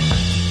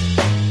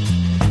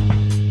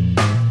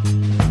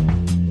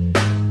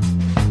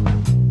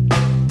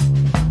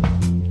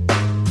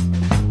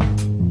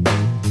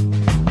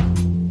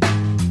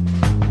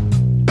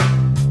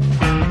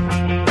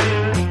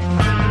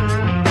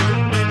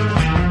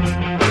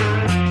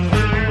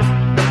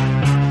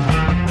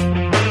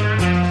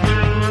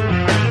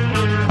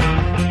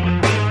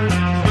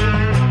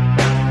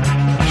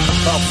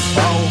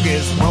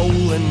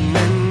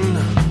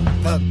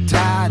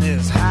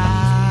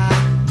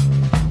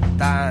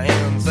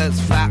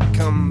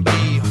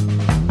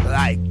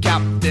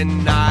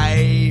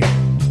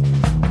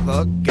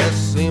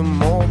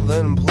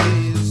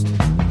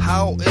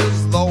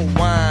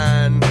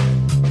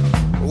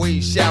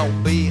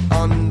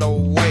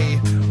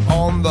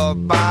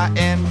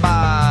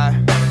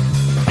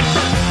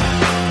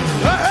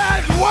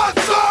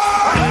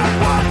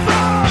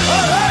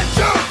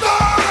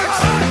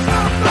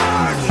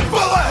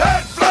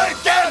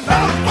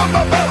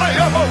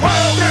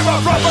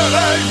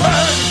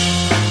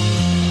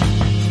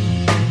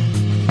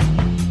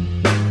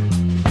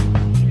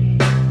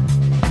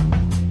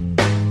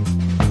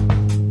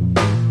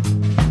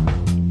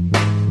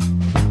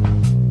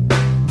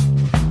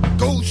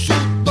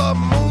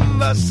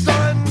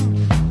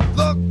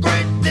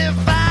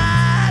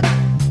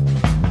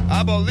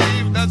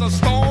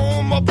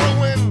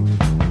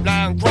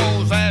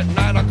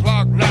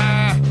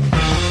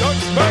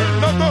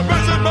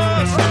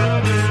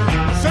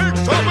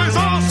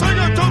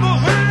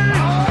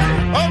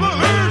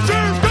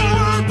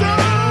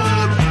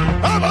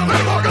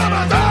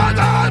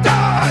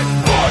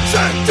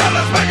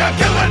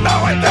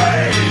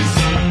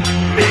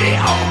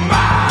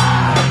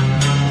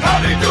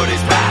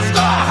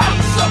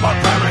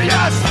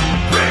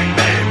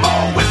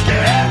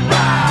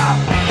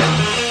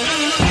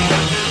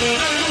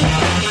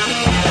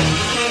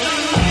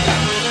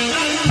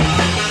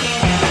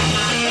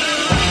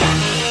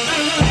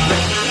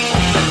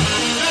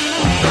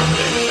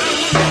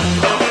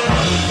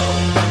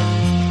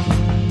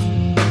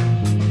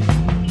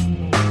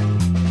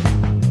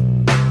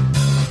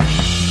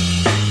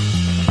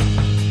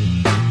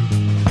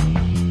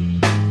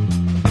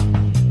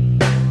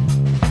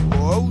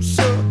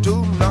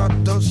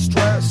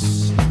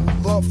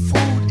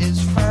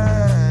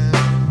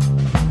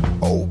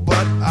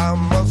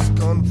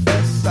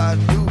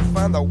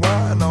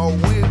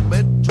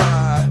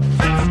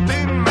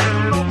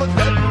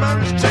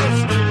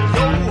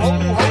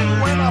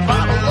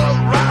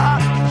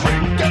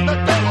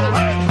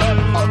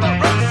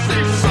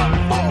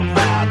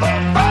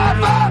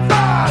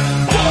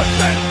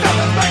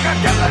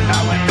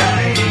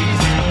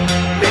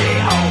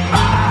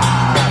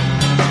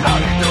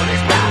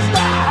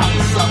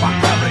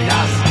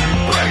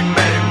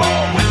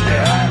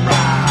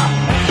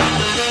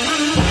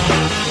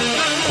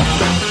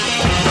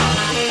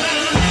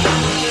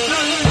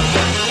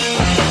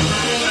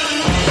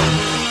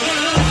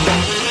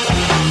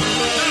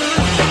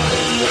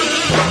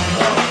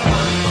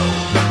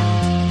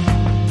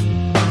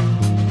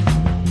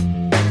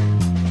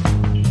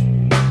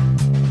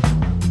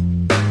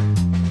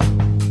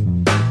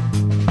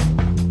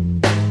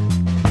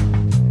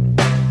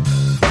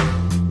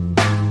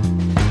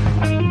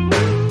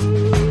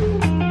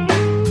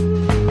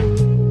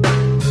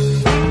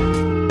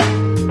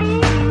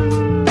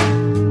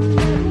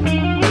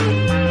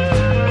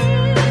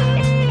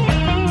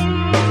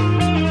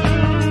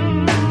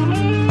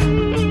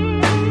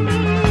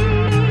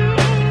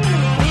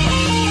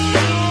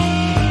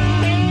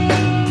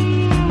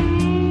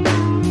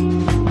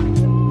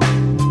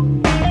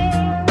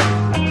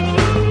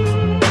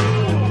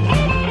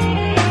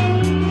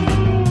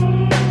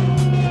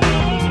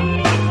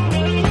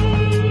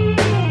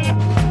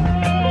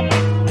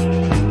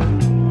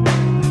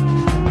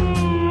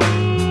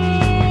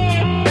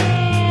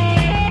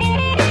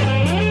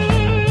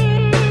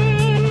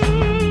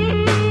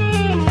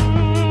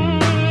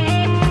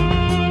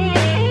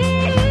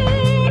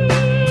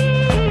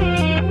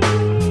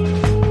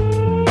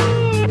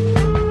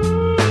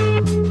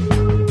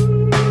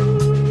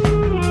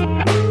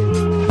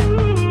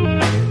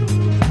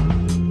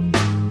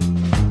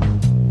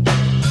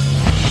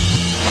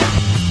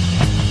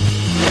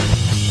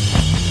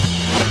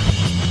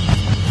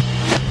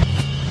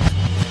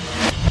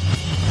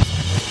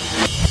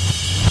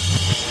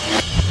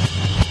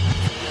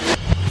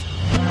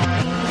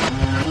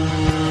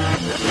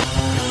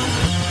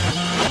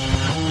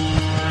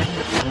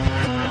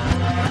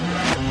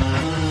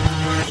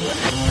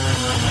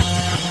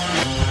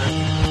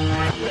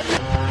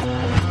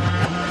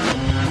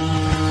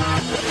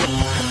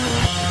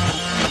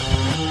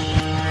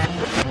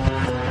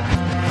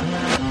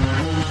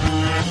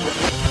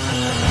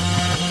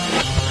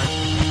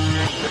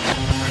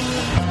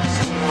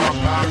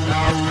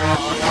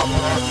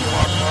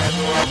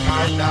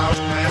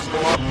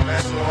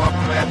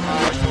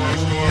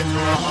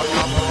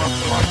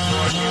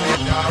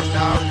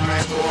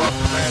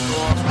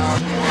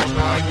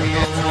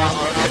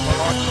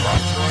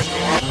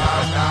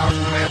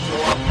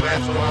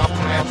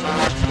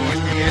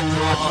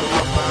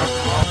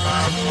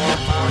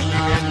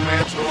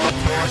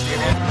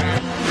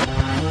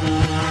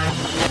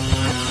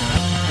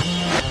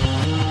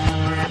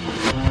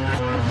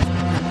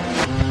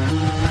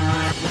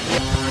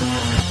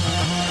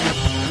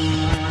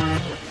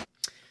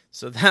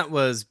 So that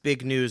was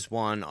Big News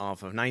 1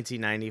 off of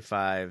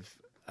 1995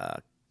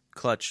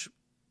 Clutch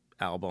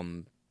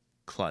album,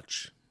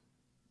 Clutch.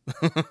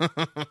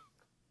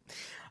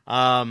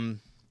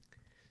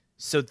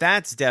 So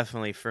that's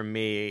definitely, for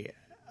me,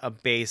 a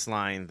bass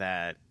line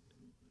that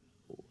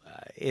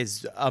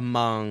is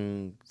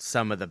among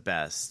some of the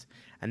best.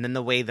 And then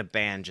the way the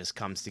band just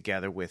comes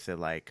together with it,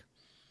 like,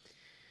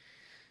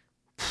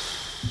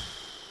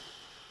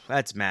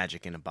 that's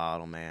magic in a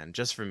bottle, man.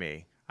 Just for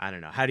me. I don't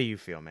know. How do you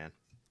feel, man?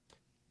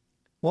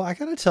 Well, I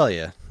gotta tell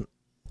you,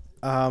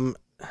 our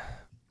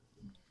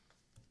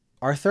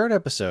third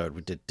episode,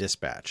 we did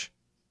Dispatch,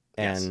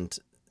 and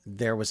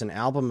there was an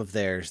album of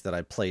theirs that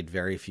I played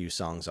very few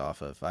songs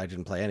off of. I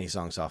didn't play any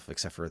songs off of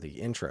except for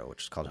the intro,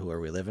 which is called Who Are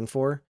We Living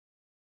For?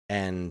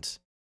 And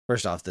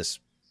first off, this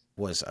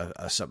was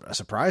a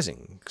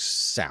surprising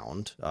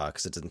sound,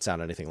 because it didn't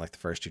sound anything like the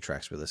first two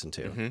tracks we listened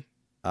to.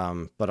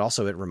 Mm-hmm. But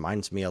also it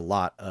reminds me a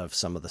lot of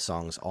some of the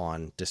songs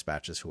on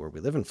Dispatch's Who Are We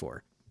Living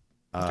For?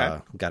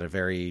 Got a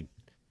very...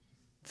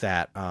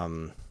 that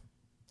the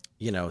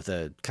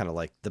kind of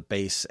like the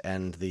bass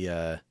and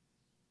the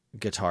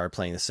guitar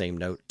playing the same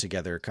note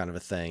together kind of a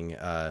thing.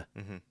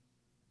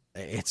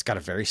 It's got a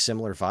very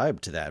similar vibe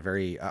to that,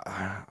 very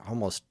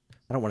almost,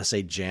 I don't want to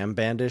say jam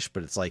bandish,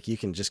 but it's like you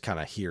can just kind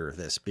of hear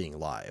this being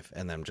live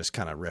and them just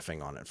kind of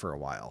riffing on it for a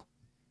while.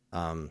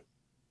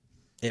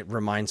 It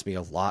reminds me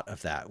a lot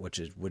of that,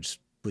 which was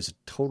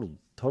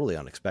totally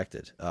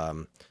unexpected.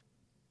 I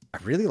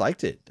really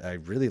liked it. I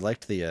really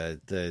liked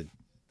the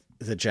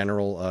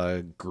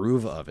general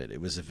groove of it.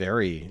 It was a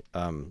very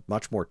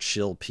much more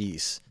chill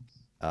piece.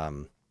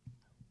 The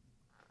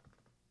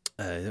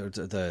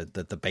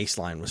bass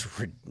line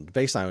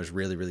was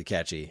really, really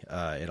catchy.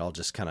 It all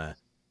just kind of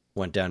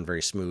went down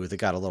very smooth. It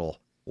got a little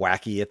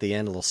wacky at the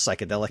end, a little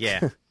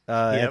psychedelic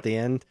at the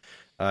end.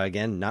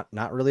 Again,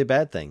 not really a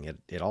bad thing.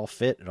 It all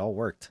fit. It all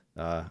worked.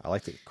 I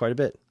liked it quite a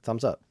bit.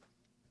 Thumbs up.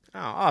 Oh,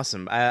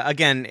 awesome.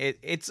 Again,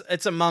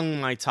 it's among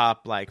my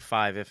top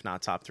 5, if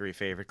not top 3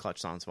 favorite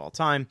Clutch songs of all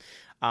time.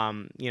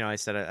 I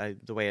said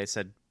the way I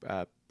said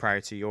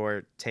prior to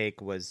your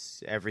take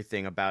was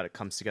everything about it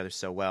comes together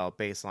so well.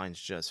 Bass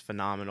line's just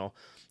phenomenal.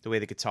 The way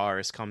the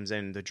guitarist comes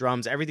in, the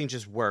drums, everything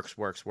just works.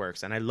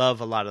 And I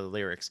love a lot of the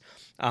lyrics.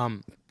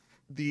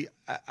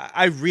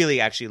 I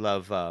really actually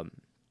love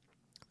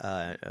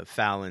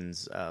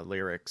Fallon's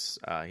lyrics.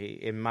 He,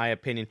 in my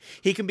opinion,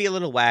 he can be a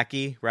little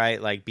wacky,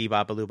 right? Like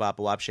bebop, baloo, bop,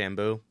 wop,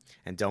 shamboo,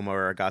 and domo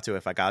arigato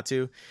if I got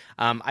to.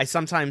 I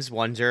sometimes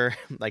wonder,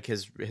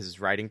 his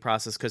writing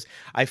process, because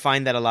I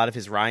find that a lot of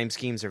his rhyme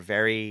schemes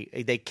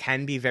they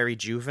can be very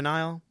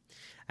juvenile.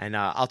 And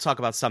I'll talk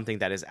about something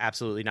that is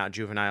absolutely not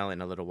juvenile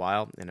in a little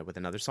while, with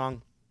another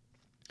song.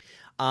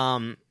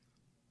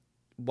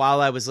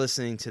 While I was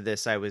listening to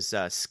this, I was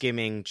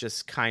skimming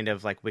just kind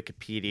of like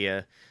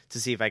Wikipedia to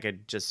see if I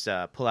could just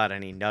pull out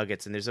any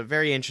nuggets. And there's a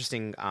very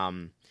interesting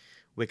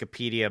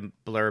Wikipedia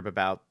blurb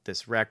about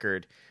this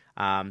record.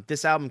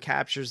 This album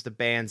captures the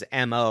band's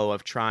MO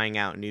of trying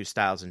out new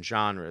styles and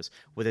genres,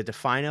 with a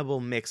definable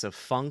mix of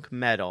funk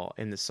metal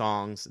in the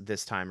songs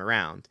this time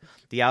around.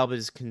 The album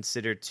is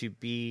considered to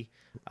be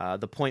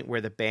the point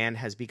where the band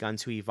has begun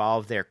to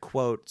evolve their,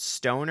 quote,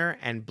 stoner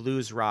and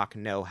blues rock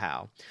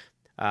know-how.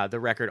 The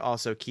record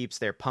also keeps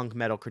their punk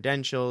metal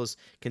credentials,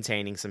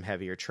 containing some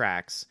heavier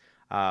tracks.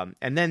 And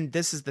then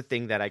this is the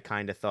thing that I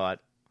kind of thought,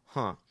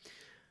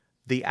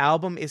 The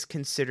album is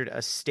considered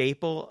a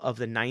staple of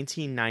the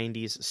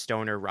 1990s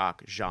stoner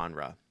rock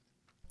genre,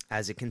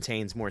 as it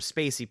contains more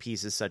spacey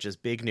pieces such as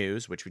Big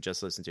News, which we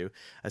just listened to,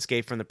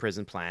 Escape from the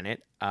Prison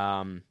Planet.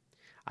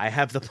 I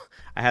have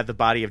the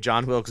body of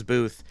John Wilkes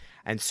Booth,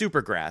 and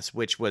Supergrass,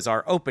 which was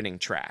our opening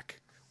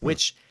track,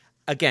 which,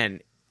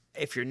 again,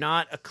 if you're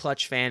not a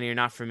Clutch fan and you're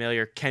not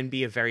familiar, can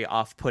be a very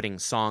off-putting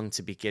song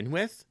to begin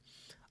with,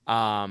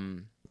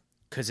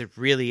 because it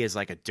really is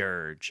like a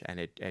dirge, and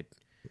it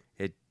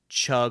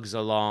chugs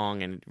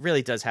along, and it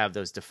really does have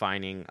those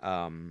defining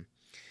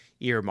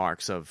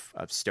earmarks of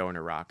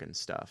stoner rock and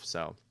stuff.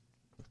 So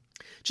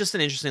just an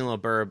interesting little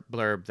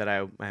blurb that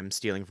I'm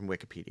stealing from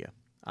Wikipedia.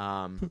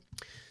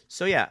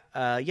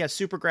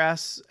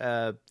 Supergrass,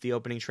 the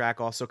opening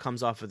track, also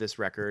comes off of this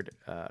record,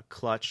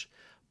 Clutch,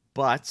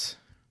 but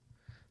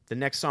the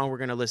next song we're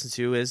going to listen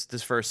to is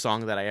this first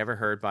song that I ever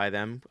heard by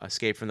them,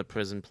 Escape from the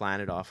Prison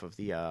Planet, off of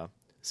the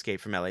Escape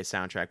from LA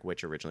soundtrack,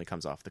 which originally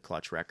comes off the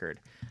Clutch record.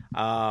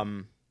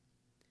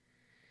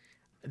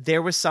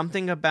 There was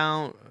something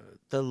about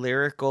the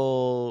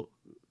lyrical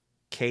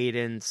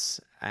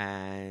cadence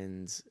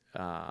and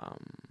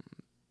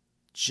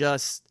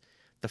just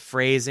the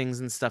phrasings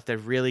and stuff that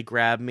really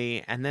grabbed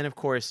me. And then, of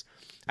course,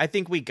 I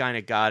think we kind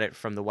of got it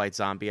from the White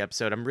Zombie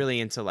episode. I'm really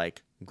into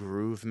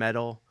groove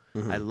metal.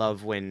 Mm-hmm. I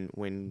love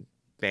when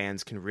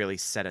bands can really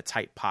set a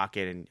tight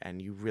pocket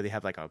and you really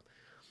have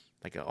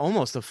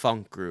almost a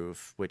funk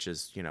groove, which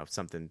is,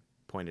 something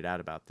pointed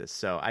out about this.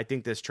 So I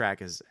think this track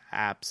is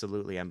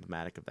absolutely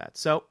emblematic of that.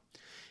 So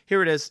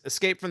here it is,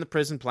 Escape from the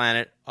Prison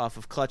Planet, off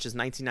of Clutch's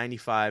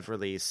 1995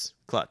 release,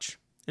 Clutch.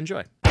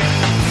 Enjoy.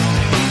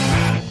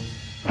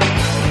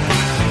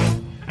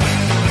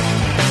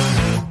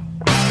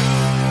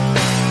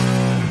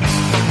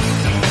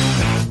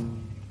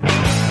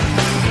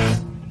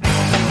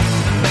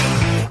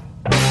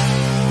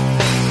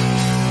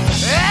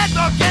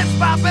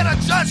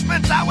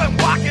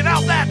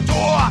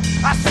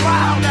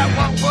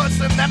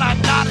 and then I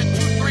nodded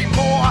 2, 3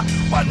 more.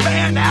 One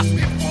man asked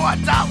me for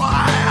 $1.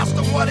 I asked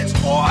him what it's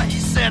for. He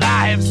said,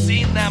 I have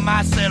seen them.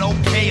 I said,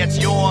 okay, it's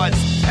yours.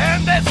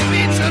 And that's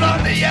featured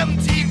on the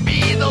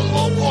MTV. The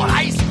local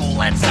high school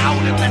lets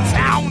out and the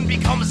town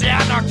becomes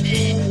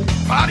anarchy.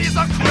 Bodies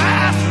are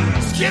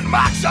crashed, skid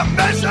marks are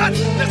measured.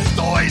 There's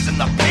stories in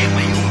the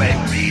paper, you may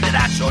read it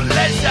at your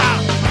leisure.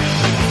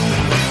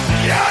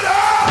 Get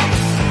up!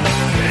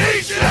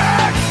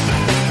 Eject!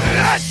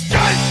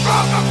 Escape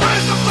from the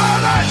prison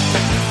planet!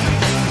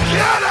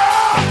 Get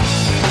up!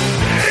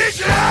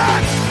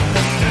 Eject!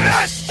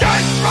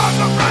 Escape from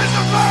the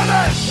prison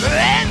planet!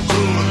 And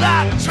to the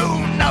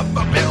tune of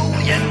 $1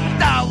 billion,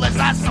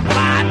 I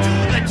supply to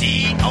the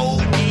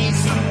DOE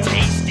some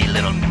tasty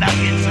little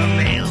nuggets of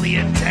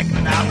alien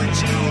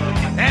technology.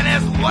 And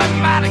as one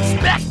might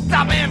expect,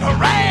 I've been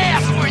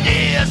harassed for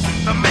years.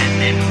 The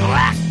men in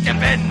black have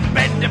been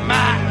bending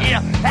my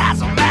ear.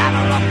 As a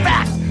matter of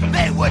fact,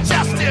 they were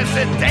just here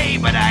today,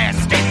 but I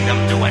escaped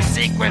them through a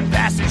secret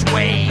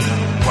passageway.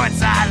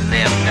 Once I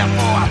lived there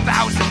for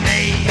 1,000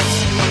 days.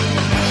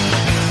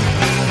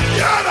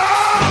 Get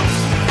up!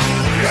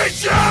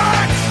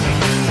 Eject!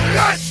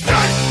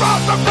 Escape from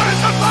the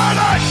prison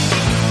planet!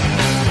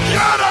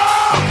 Get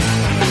up!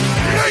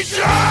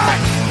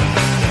 Eject!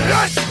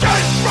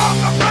 Escape from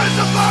the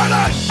prison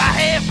planet! I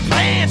have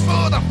plans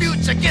for the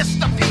future, guess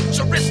the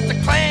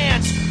futuristic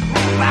plans.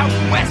 Move out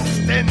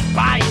west and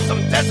buy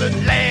some desert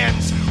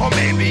lands. Or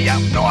maybe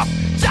up north,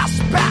 just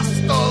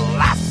past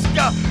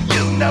Alaska.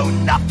 You know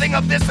nothing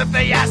of this if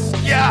they ask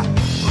ya.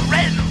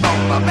 Red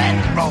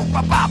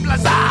Rover, Bob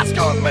Lazar's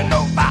coming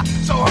over.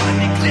 So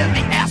honey, clear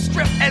the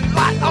airstrip and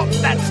light up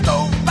that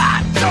stove.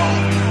 By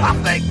Jove, I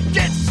think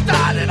it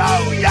started,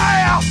 oh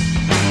yeah.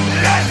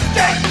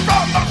 Escape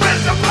from the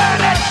prison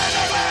planet.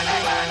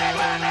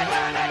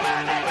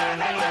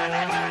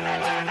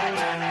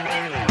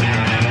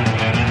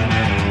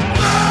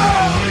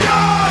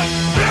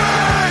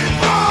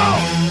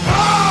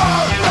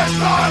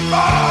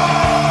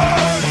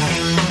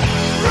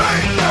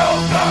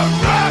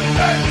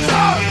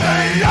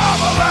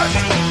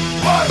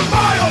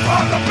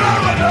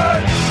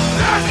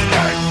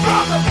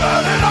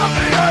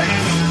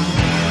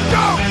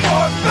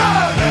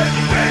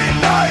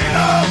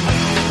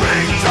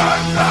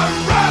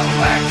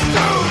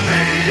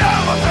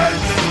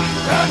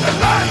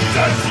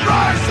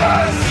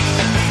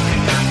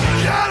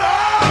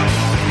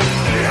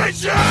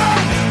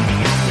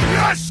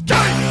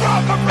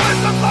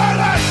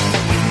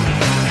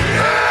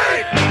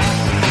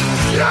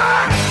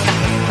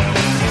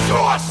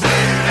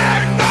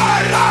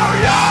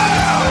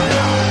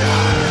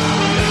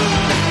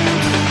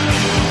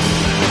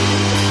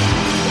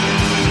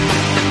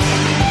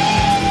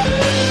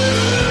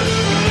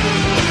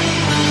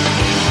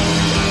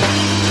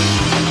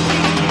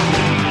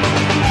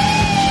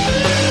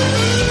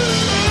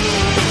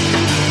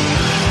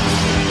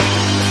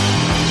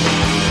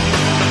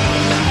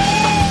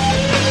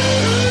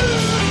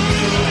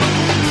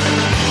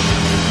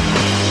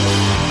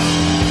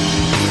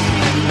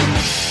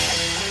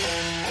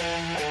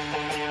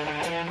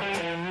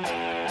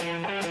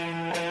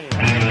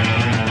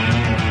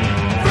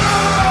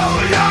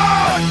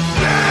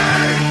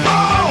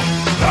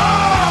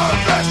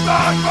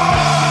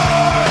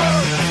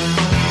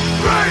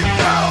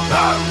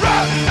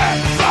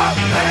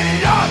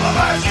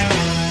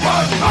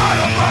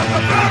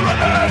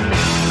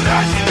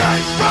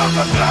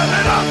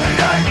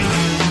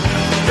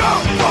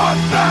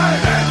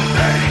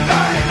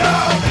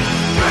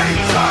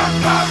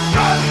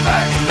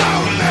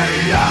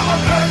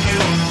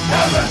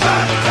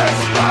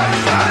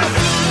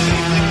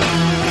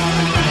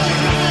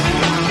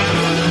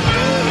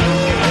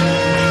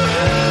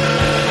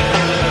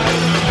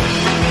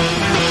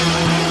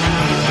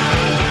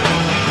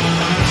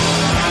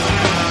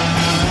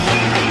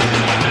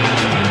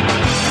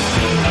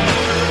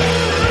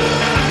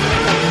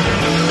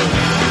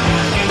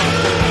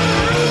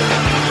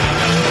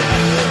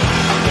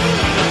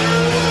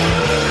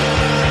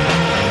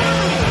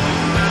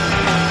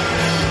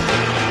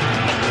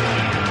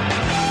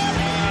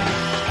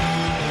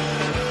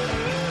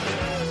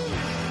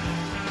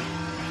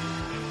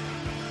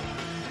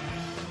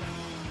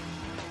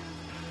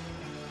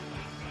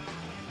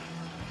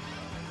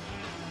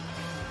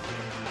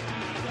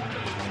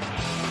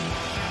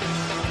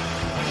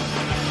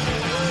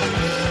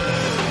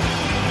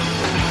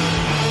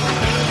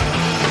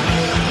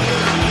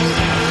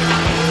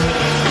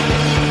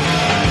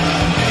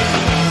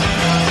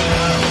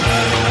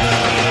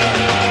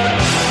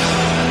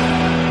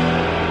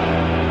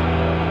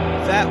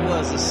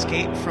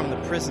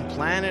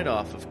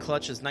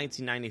 Clutch's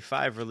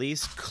 1995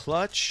 release.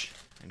 Clutch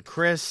and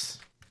Chris,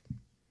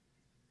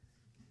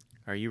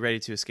 are you ready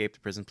to escape the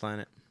prison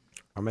planet?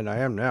 I mean, I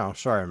am now.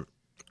 Sorry.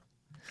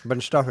 I've been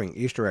stuffing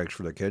Easter eggs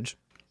for the kids.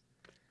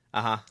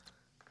 Uh-huh.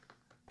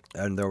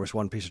 And there was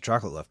one piece of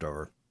chocolate left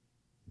over.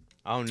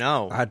 Oh,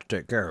 no. I had to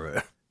take care of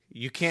it.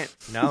 You can't.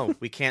 No,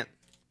 we can't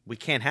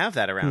have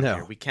that around No.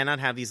 here. We cannot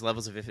have these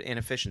levels of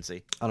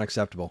inefficiency.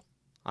 Unacceptable.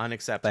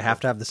 Unacceptable. They have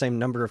to have the same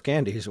number of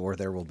candies or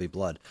there will be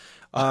blood.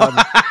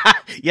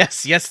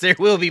 Yes, there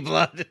will be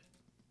blood.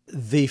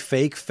 The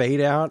fake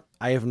fade out,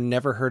 I have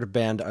never heard a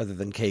band other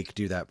than Cake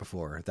do that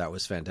before. That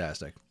was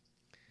fantastic.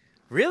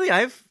 Really?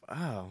 I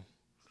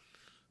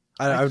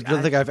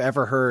don't think I've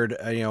ever heard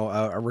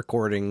a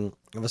recording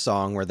of a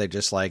song where they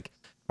just like,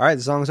 all right,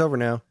 the song's over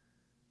now.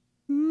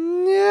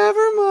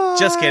 Never mind.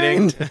 Just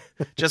kidding.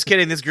 Just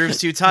kidding. This groove's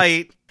too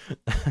tight.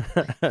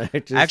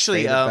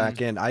 Actually,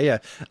 back in.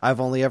 I've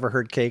only ever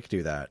heard Cake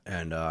do that,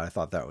 and I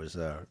thought that was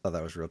a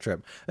real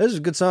trip. This was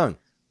a good song.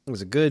 It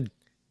was a good,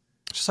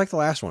 just like the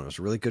last one. It was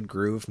a really good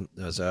groove.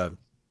 It was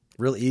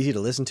real easy to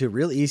listen to.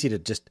 Real easy to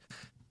just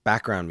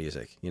background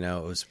music. It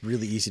was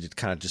really easy to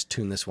kind of just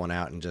tune this one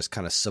out and just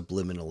kind of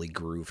subliminally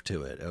groove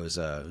to it. It was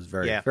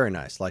very very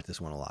nice. Liked this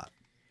one a lot.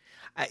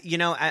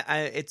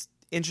 It's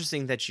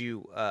interesting that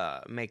you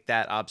make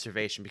that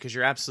observation because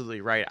you're absolutely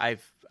right.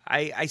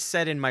 I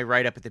said in my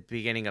write-up at the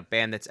beginning, a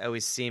band that's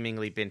always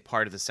seemingly been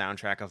part of the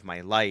soundtrack of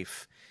my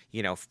life,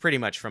 pretty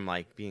much from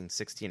like being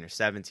 16 or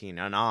 17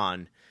 and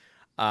on.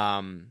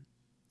 And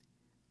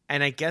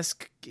I guess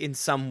in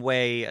some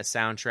way a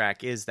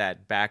soundtrack is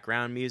that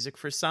background music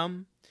for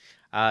some.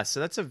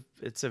 So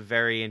it's a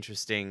very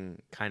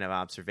interesting kind of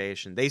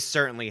observation. They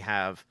certainly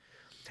have,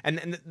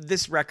 and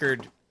this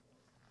record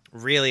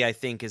really, I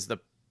think, is the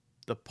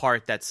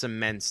part that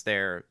cements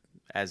their,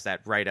 as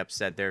that write-up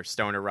said, their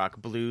stoner rock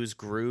blues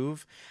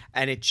groove,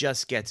 and it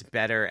just gets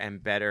better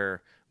and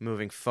better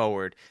moving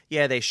forward.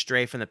 Yeah, they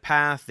stray from the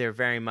path. They're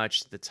very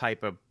much the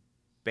type of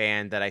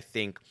band that I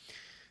think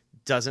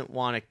doesn't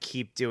want to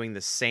keep doing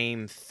the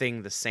same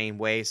thing the same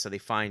way, so they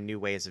find new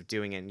ways of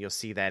doing it, and you'll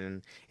see that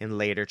in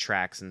later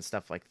tracks and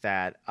stuff like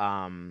that.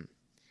 I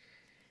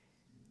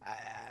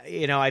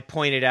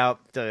pointed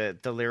out the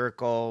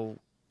lyrical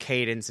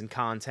cadence and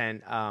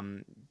content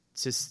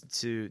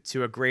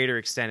to a greater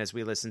extent as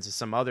we listen to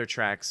some other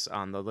tracks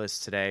on the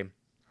list today.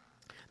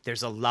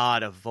 There's a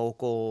lot of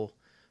vocal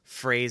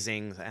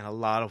phrasing and a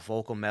lot of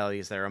vocal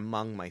melodies that are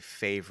among my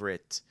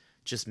favorite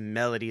just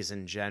melodies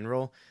in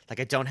general. Like,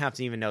 I don't have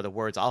to even know the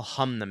words. I'll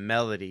hum the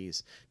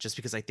melodies just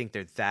because I think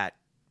they're that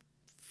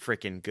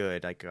freaking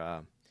good. Like,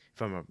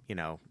 if I'm,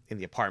 in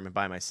the apartment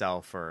by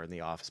myself or in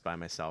the office by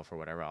myself or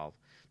whatever, I'll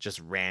just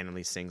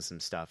randomly sing some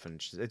stuff,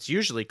 and it's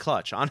usually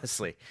clutch,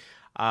 honestly.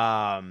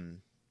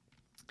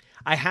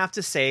 I have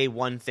to say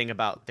one thing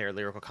about their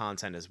lyrical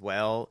content as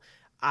well.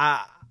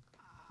 I'm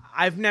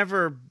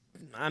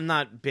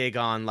not big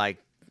on like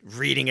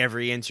reading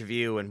every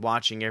interview and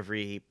watching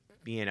every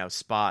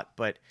spot,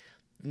 but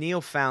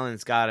Neil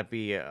Fallon's got to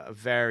be a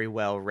very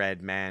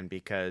well-read man,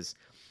 because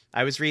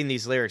I was reading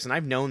these lyrics, and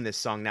I've known this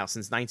song now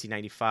since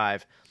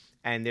 1995,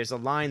 and there's a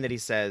line that he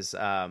says,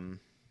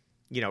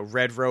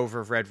 Red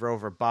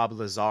Rover, Bob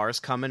Lazar's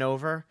coming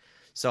over,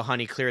 so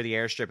honey, clear the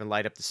airstrip and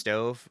light up the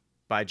stove.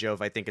 By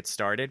Jove, I think it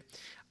started.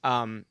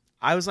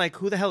 I was like,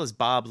 who the hell is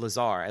Bob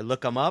Lazar? I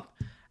look him up,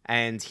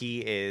 and he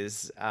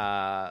is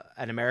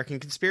an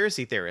American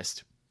conspiracy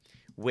theorist,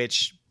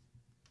 which,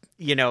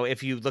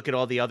 if you look at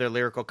all the other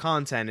lyrical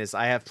content, is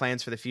I have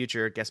plans for the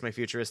future, guess my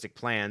futuristic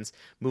plans,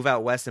 move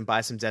out west and buy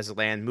some desert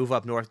land, move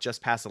up north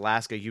just past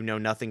Alaska, you know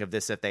nothing of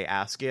this if they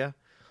ask you.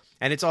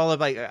 And it's all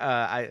about,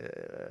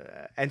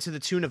 and to the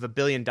tune of $1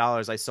 billion,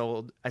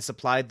 I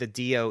supplied the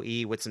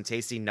DOE with some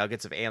tasty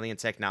nuggets of alien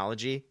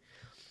technology.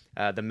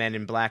 The Men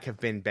in Black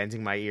have been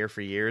bending my ear for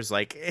years.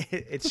 Like,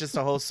 it's just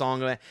a whole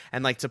song,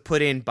 and like to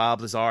put in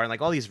Bob Lazar and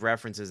like all these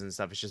references and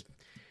stuff, it's just,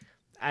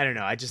 I don't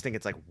know. I just think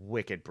it's like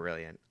wicked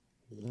brilliant.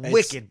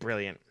 Wicked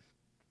brilliant.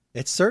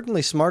 It's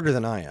certainly smarter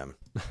than I am.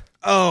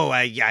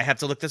 I have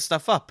to look this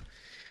stuff up.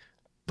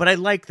 But I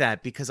like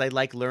that because I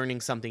like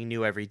learning something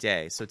new every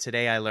day. So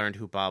today I learned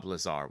who Bob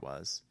Lazar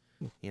was.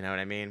 You know what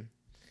I mean?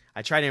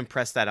 I try to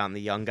impress that on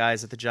the young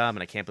guys at the job,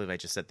 and I can't believe I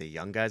just said the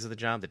young guys at the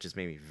job. That just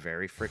made me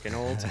very freaking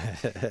old.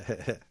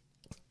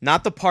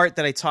 Not the part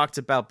that I talked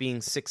about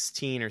being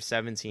 16 or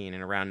 17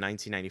 and around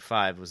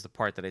 1995 was the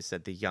part that I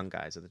said the young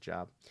guys at the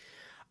job.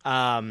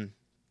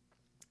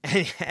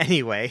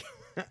 Anyway,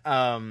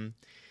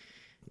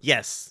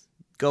 yes,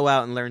 go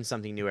out and learn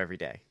something new every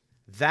day.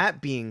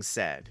 That being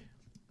said,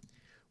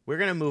 we're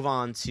going to move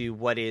on to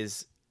what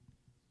is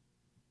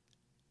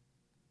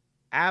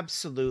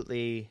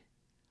absolutely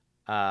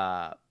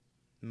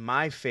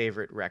my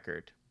favorite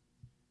record.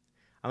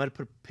 I'm going to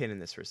put a pin in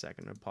this for a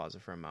second and pause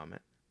it for a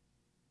moment.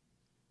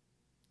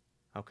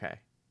 Okay.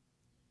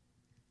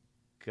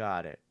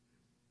 Got it.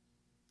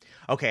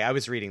 Okay, I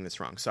was reading this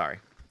wrong. Sorry.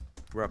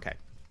 We're okay.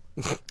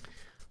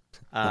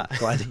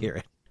 Glad to hear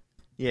it.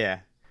 Yeah.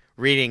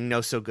 Reading, no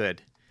so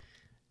good.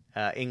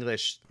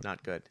 English,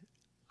 not good.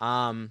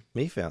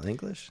 Me fail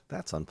English?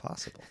 That's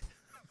impossible.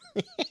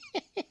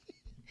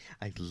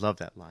 I love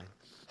that line.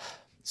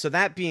 So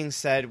that being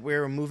said,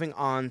 we're moving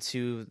on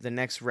to the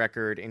next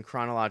record in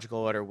chronological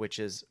order, which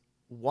is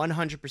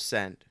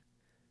 100%,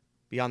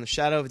 beyond the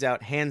shadow of a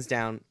doubt, hands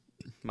down,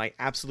 my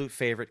absolute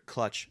favorite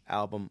Clutch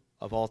album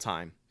of all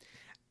time.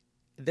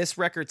 This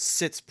record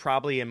sits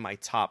probably in my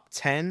top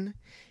 10,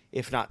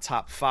 if not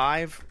top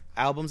 5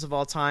 albums of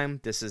all time,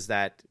 this is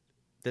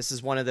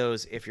one of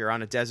those, if you're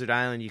on a desert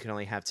island, you can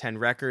only have 10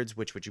 records.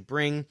 Which would you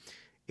bring?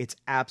 It's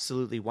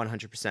absolutely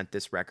 100%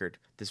 this record.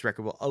 This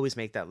record will always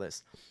make that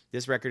list.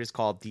 This record is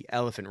called The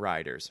Elephant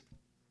Riders.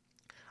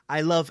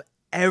 I love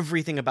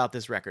everything about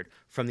this record,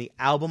 from the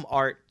album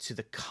art to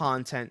the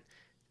content,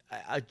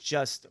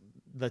 just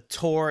the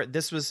tour.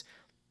 This was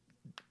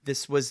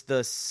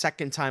the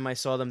second time I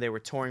saw them. They were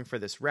touring for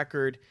this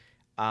record.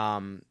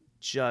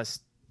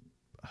 Just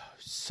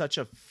such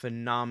a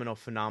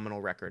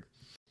phenomenal record.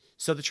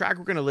 So the track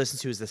we're going to listen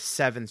to is the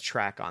 7th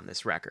track on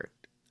this record.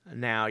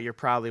 Now, you're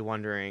probably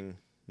wondering,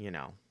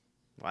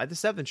 why the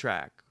 7th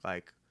track?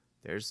 Like,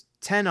 there's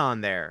 10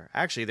 on there.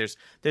 Actually, there's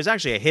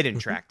actually a hidden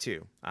track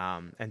too.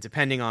 And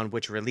depending on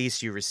which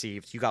release you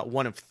received, you got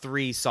one of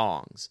 3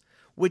 songs,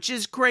 which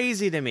is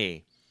crazy to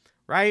me,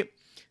 right?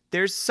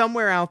 There's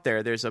somewhere out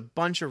there, there's a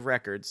bunch of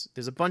records,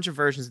 there's a bunch of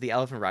versions of the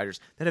Elephant Riders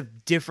that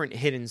have different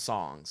hidden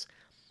songs.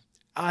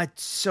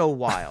 It's so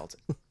wild.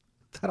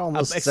 That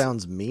almost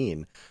sounds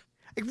mean.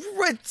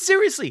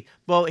 Seriously.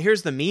 Well,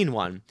 here's the mean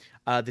one.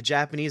 The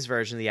Japanese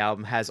version of the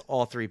album has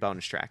all 3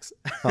 bonus tracks.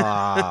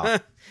 Yeah,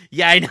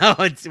 I know.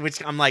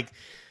 Which I'm like,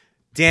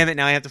 damn it,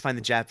 now I have to find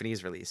the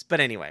Japanese release. But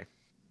anyway,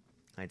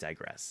 I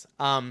digress.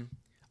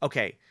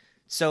 Okay,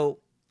 so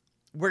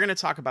we're going to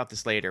talk about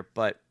this later,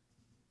 but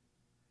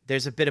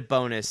there's a bit of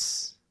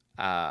bonus.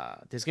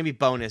 There's going to be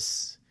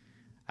bonus,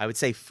 I would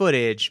say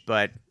footage,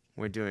 but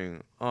we're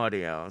doing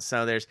audio.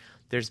 So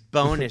there's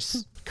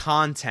bonus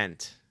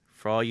content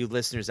for all you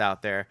listeners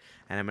out there,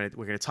 and we're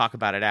going to talk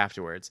about it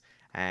afterwards,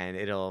 and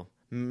it'll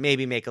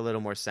maybe make a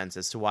little more sense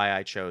as to why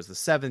I chose the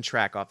 7th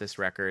track off this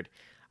record.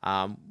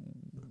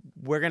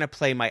 We're going to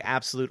play my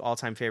absolute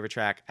all-time favorite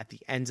track at the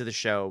end of the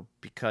show,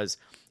 because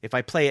if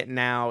I play it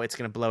now, it's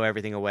going to blow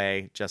everything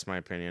away. Just my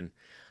opinion.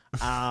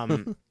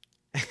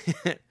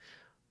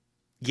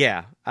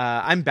 Yeah,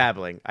 I'm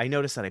babbling. I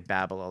notice that I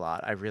babble a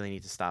lot. I really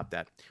need to stop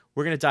that.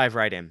 We're going to dive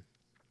right in.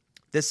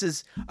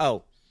 This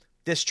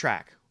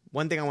track.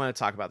 One thing I want to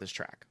talk about this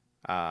track,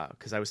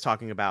 because I was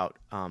talking about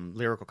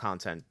lyrical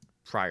content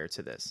prior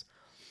to this.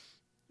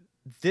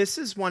 This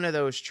is one of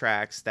those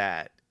tracks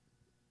that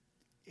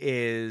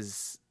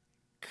is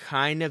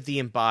kind of the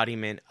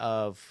embodiment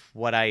of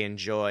what I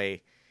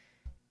enjoy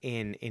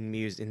in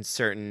music, in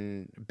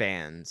certain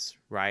bands,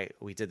 right?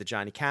 We did the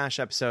Johnny Cash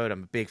episode.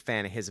 I'm a big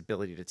fan of his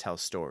ability to tell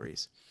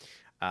stories.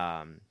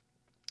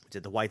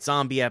 Did the White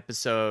Zombie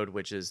episode,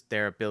 which is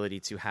their ability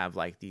to have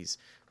like these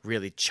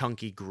really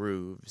chunky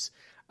grooves.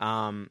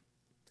 We're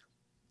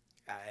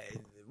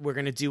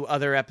going to do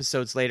other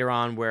episodes later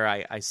on where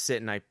I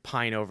sit and I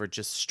pine over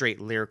just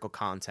straight lyrical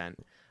content.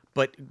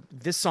 But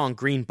this song,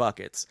 Green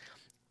Buckets,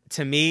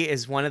 to me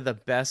is one of the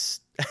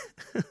best.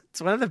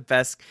 It's one of the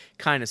best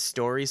kind of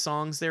story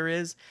songs there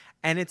is.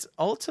 And it's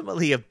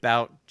ultimately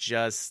about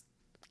just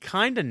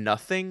kind of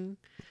nothing.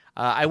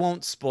 I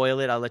won't spoil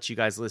it. I'll let you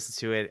guys listen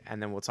to it,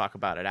 and then we'll talk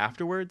about it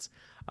afterwards.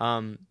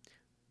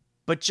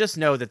 But just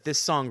know that this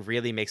song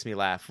really makes me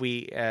laugh.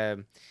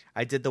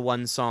 I did the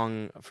one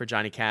song for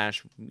Johnny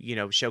Cash,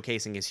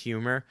 showcasing his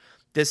humor.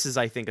 This is,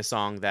 I think, a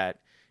song that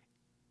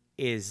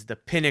is the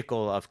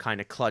pinnacle of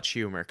kind of Clutch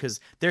humor, because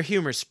their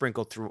humor is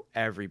sprinkled through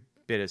every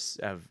bit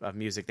of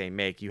music they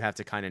make. You have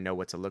to kind of know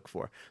what to look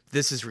for.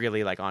 This is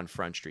really like on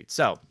Front Street.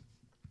 So,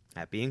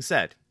 that being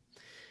said,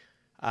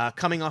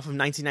 coming off of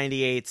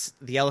 1998's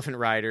The Elephant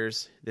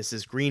Riders, this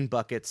is Green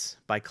Buckets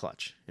by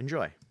Clutch.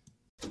 Enjoy.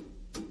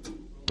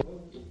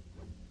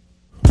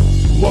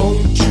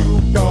 Won't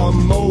you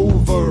come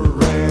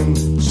over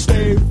and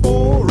stay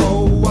for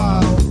a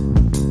while?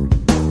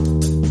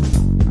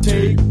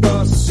 Take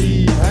a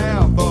seat,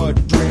 have a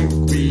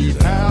drink, we'd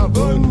have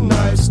a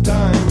nice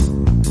time.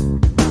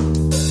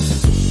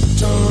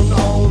 Turn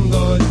on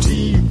the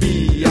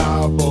TV,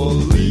 I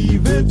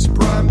believe it's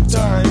prime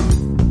time.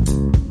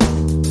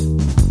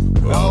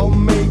 I'll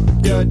make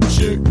a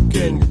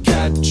chicken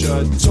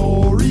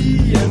cacciatore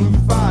in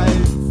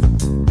 5.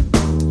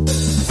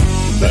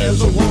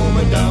 There's a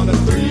woman down at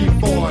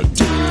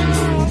 314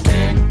 who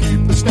can't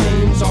keep the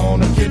stains on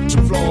the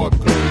kitchen floor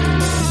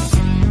clean.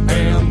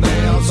 And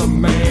there's a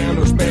man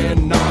who's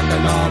been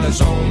knocking on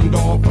his own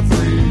door for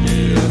 3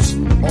 years.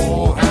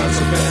 Or has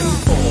it been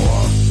 4?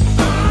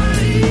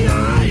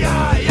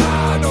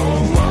 I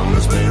don't want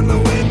to spend the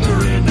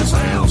winter in this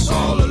house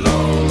all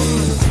alone.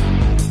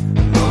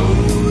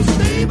 Those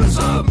neighbors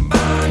of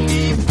mine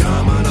keep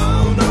coming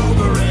on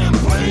over and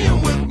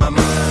playing with my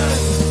mind.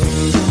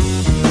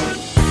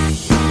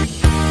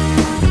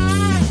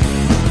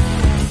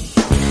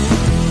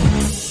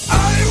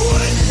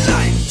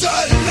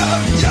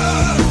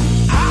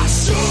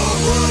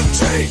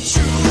 Treat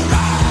you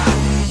right.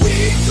 We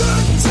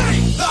could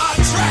take the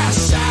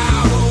trash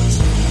out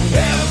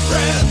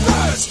every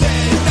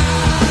Thursday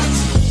night.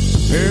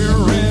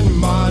 Here in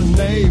my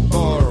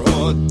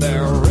neighborhood,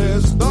 there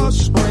is the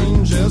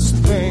strangest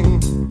thing.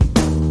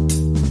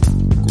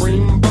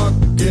 Green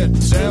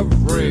buckets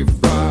every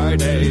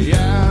Friday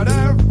at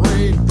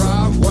every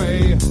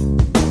driveway.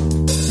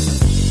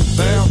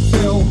 They're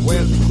filled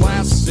with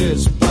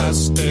glasses,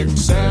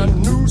 plastics, and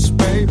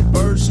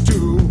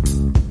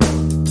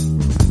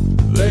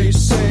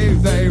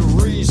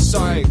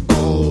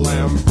recycle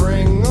and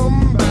bring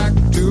them back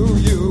to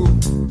you.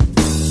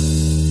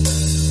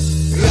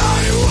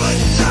 I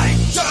would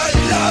like to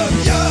love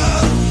you,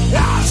 I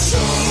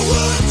sure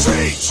would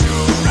treat you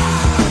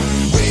right.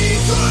 We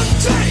could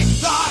take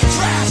the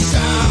trash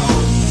out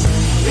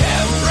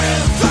every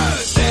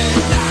Thursday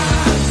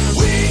night.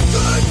 We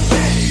could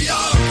be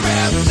a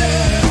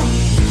family,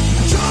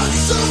 just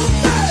so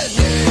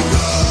many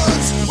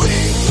goods. We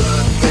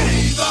could be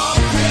the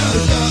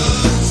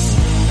pillars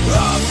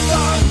of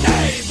the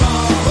neighborhood.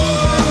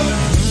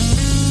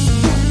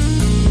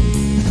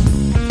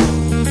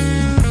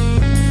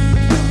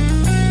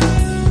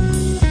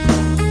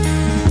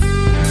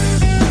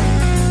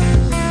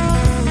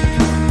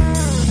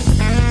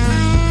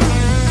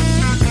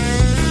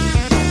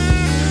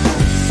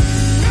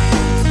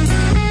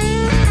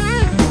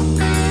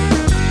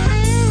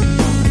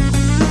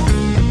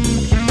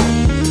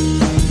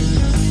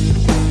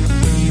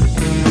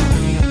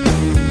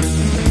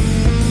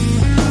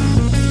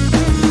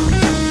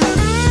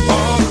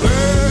 Oh,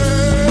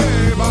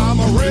 babe, I'm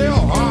a real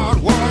hard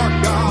worker.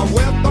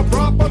 With the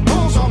proper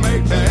tools, I'll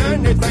make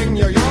anything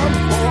you yearn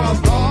for.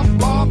 The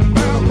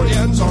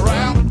barbarians are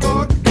at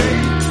the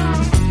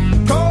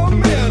gate.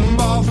 Come in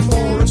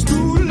before it's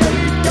too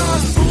late. Got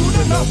food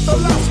enough to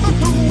last the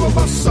two of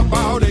us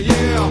about a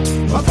year.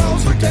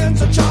 1,000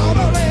 cans of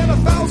chowder and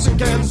 1,000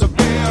 cans of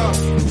beer.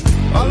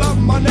 I love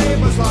my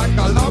neighbors like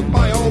I love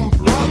my own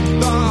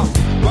brother.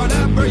 But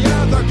every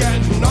year they're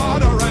getting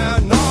odder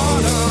and odder.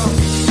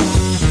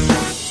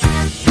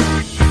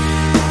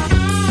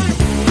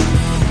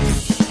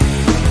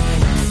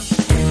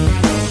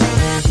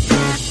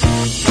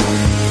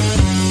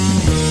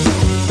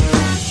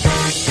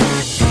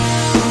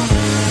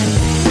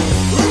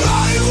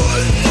 I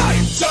would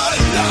like to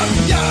love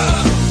you,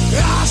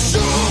 I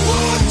sure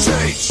would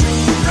treat you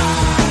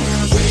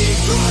right. We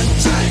could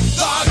take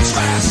the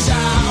trash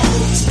out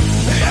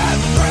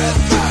every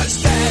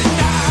Thursday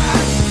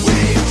night. We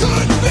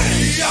could be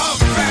a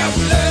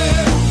family,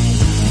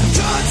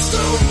 just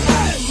so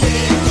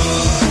many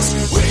goods.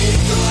 We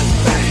could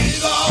be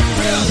the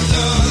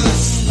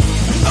pillars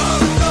of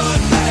the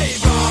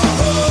neighborhood.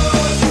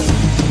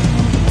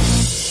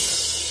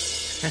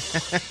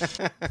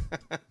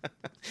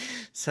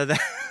 So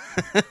that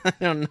I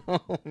don't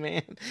know,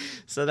 man.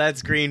 So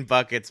that's Green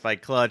Buckets by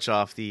Clutch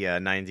off the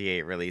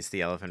 98 release,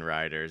 The Elephant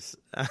Riders.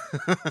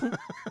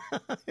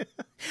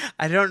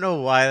 I don't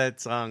know why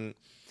that song,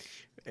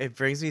 it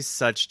brings me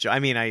such joy. I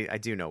mean, I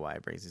do know why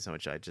it brings me so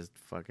much joy. I just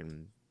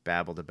fucking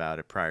babbled about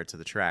it prior to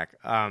the track.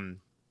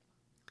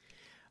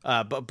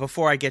 But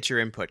before I get your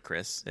input,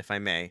 Chris, if I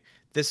may,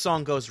 this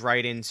song goes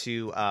right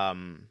into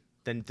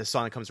then the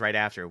song that comes right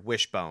after,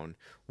 Wishbone,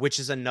 which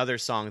is another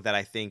song that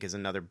I think is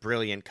another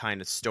brilliant kind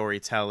of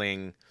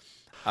storytelling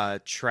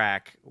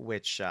track,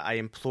 which I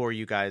implore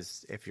you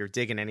guys, if you're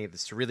digging any of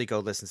this, to really go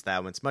listen to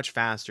that one. It's much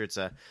faster. It's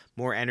a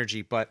more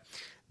energy, but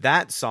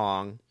that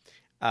song's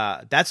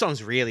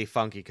really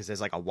funky because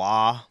there's like a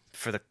wah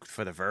for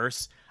the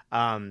verse.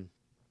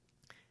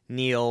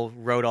 Neil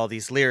wrote all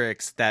these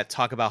lyrics that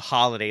talk about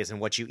holidays and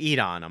what you eat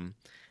on them.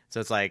 So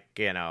it's like,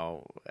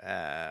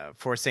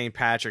 for St.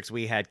 Patrick's,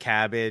 we had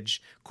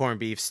cabbage, corned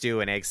beef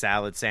stew, and egg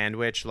salad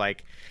sandwich.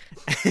 Like,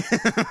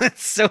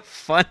 it's so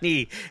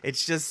funny.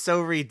 It's just so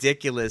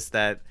ridiculous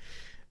that,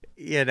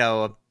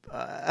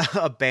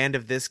 a band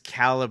of this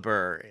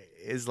caliber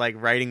is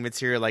like writing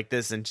material like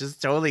this and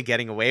just totally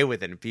getting away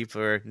with it. And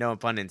people are, no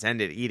pun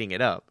intended, eating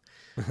it up.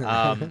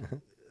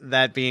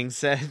 That being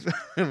said,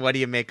 what do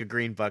you make of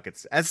Green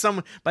Buckets? As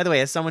someone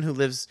who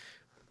lives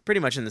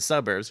pretty much in the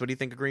suburbs, what do you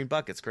think of Green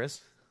Buckets,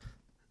 Chris?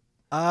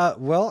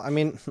 Well, I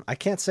mean, I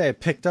can't say I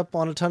picked up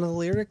on a ton of the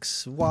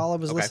lyrics while I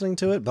was listening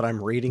to it, but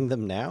I'm reading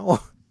them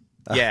now.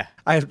 Yeah.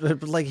 I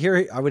would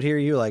hear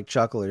you like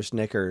chuckle or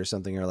snicker or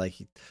something, or like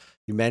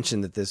you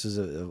mentioned that this was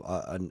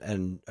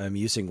an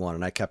amusing one,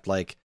 and I kept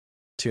like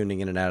tuning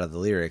in and out of the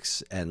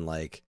lyrics, and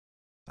like,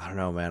 I don't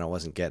know, man, I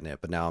wasn't getting it,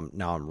 but now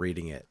I'm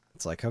reading it.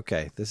 It's like,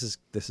 okay, this is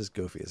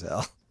goofy as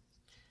hell.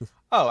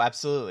 Oh,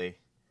 absolutely.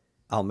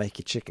 I'll make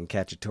you chicken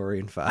cacciatore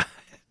in 5.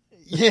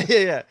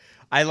 Yeah.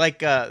 I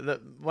like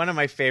one of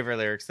my favorite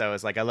lyrics though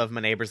is like, I love my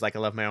neighbors like I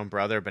love my own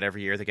brother, but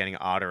every year they're getting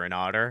odder and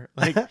odder.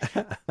 Like,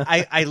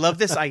 I love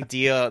this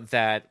idea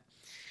that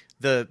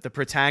the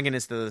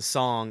protagonist of the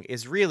song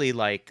is really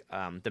like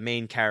the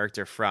main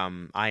character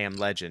from I Am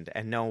Legend,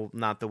 and no,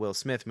 not the Will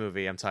Smith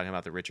movie. I'm talking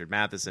about the Richard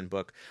Matheson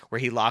book where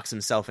he locks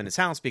himself in his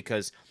house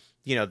because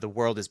the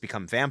world has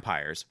become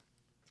vampires,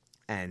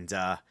 and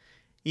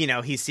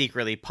he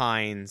secretly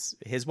pines.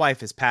 His wife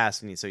has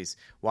passed, and so he's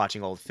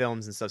watching old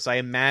films and stuff. So I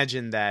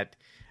imagine that,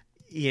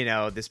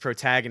 this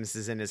protagonist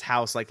is in his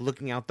house, like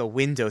looking out the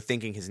window,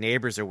 thinking his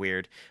neighbors are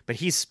weird, but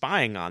he's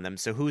spying on them.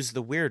 So who's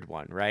the weird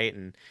one, right?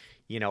 And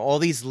all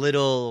these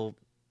little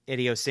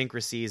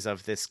idiosyncrasies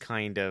of this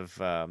kind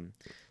of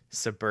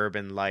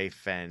suburban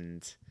life,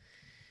 and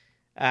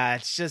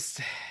it's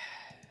just,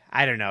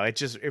 I don't know.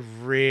 It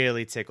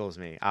really tickles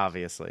me,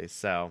 obviously.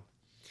 So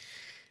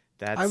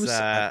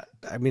That's.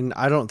 I mean,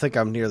 I don't think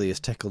I'm nearly as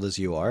tickled as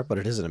you are, but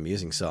it is an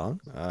amusing song.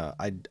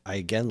 I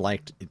again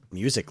liked it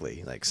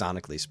musically, like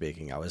sonically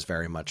speaking. I was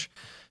very much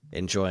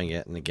enjoying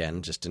it, and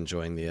again, just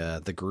enjoying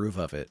the groove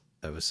of it.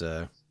 It was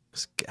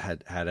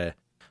had a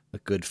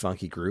good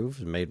funky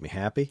groove. It made me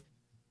happy.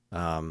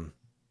 I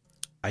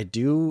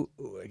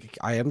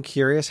am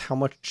curious how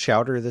much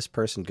chowder this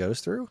person goes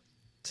through.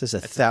 It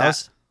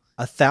says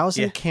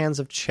 1,000 cans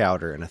of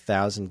chowder and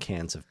 1,000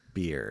 cans of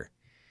beer.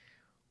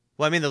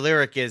 Well, I mean, the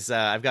lyric is,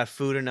 I've got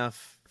food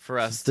enough for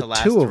us to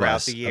last two of throughout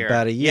us, the year.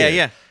 about a year.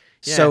 Yeah.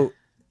 So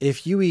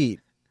if you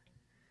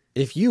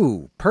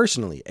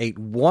personally ate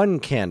 1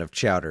 can of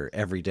chowder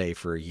every day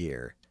for a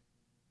year,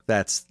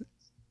 that's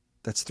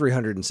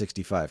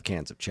 365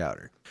 cans of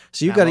chowder.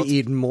 So you've got to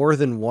eat more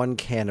than 1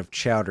 can of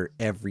chowder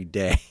every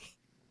day.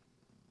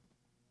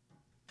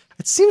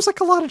 It seems like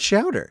a lot of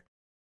chowder.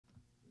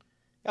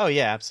 Oh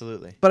yeah,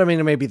 absolutely. But I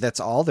mean, maybe that's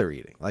all they're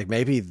eating. Like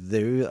maybe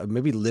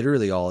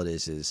literally all it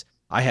is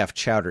I have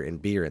chowder and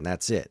beer and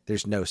that's it.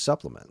 There's no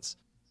supplements.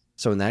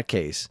 So in that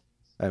case,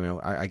 I mean,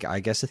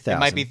 I guess 1,000. It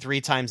might be 3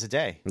 times a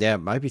day. Yeah, it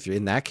might be 3.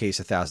 In that case,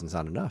 1,000's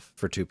not enough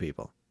for 2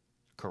 people.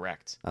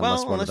 Correct.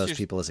 Unless one of those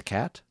people is a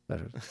cat.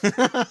 Do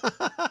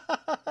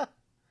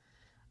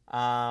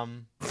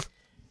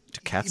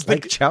cats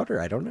like chowder?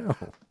 I don't know.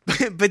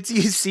 But do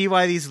you see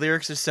why these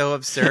lyrics are so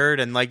absurd?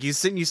 And like you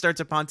sit and you start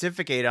to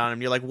pontificate on them.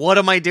 You're like, what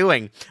am I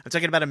doing? I'm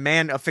talking about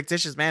a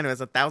fictitious man who has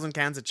 1,000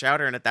 cans of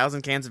chowder and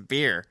 1,000 cans of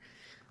beer.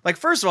 Like,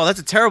 first of all, that's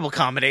a terrible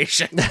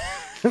combination.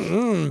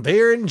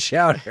 Beer and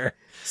chowder.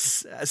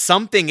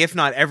 Something, if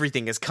not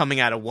everything, is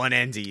coming out of one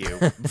end of you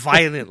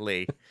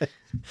violently.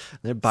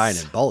 They're buying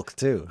in bulk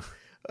too.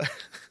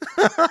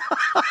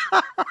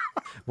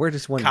 Where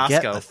does one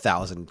get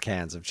 1,000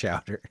 cans of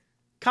chowder?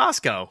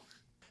 Costco,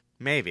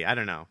 maybe. I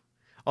don't know.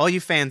 All you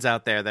fans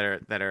out there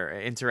that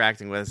are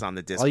interacting with us on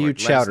the Discord, all you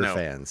chowder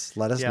fans,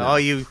 let us know.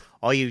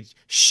 All you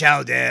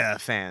chowder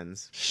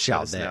fans,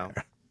 chowder.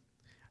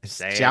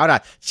 Say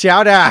chowder.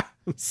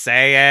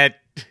 Say it,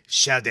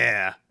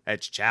 chowder.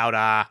 It's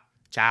chowder.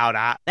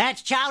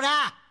 That's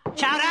chowder.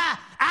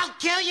 I'll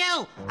kill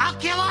you. I'll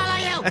kill all of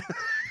you.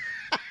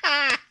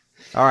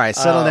 All right,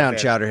 settle down,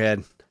 man.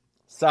 Chowderhead.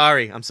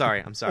 I'm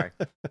sorry.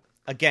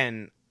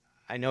 Again,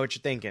 I know what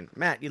you're thinking.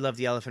 Matt, you love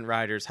the Elephant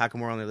Riders. How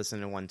come we're only listening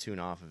to one tune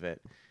off of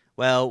it?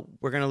 Well,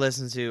 we're going to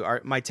listen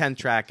to my 10th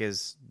track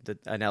is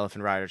an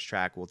Elephant Riders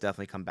track. We'll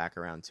definitely come back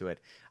around to it.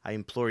 I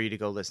implore you to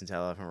go listen to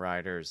Elephant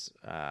Riders.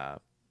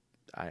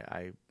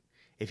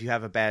 If you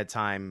have a bad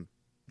time,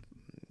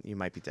 you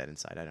might be dead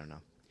inside. I don't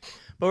know.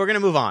 But we're going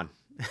to move on.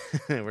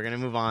 We're going to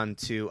move on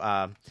to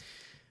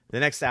the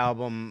next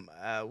album,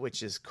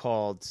 which is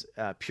called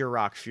Pure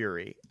Rock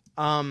Fury.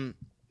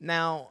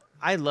 Now,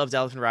 I loved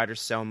Elephant Riders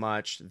so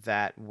much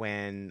that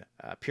when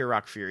Pure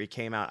Rock Fury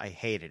came out, I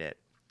hated it.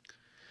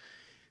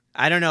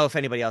 I don't know if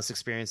anybody else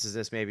experiences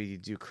this. Maybe you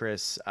do,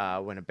 Chris.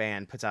 When a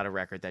band puts out a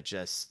record that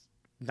just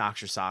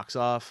knocks your socks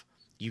off,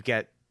 you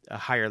get a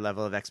higher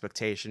level of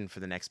expectation for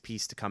the next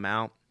piece to come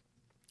out.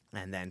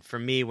 And then for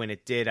me, when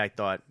it did, I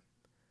thought,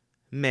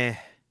 meh.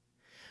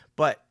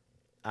 But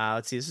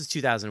let's see, this is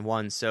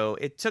 2001, so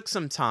it took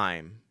some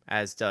time,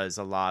 as does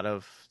a lot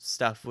of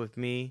stuff with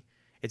me.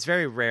 It's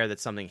very rare that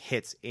something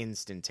hits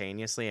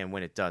instantaneously, and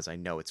when it does, I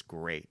know it's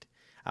great.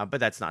 But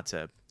that's not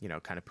to,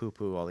 kind of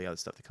poo-poo all the other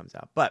stuff that comes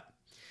out. But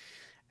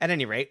at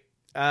any rate,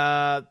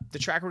 the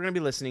track we're going to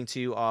be listening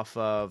to off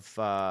of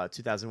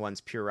 2001's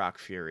Pure Rock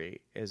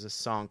Fury is a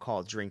song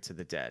called Drink to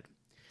the Dead.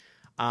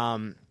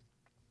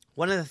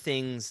 One of the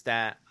things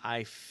that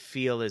I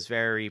feel is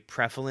very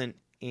prevalent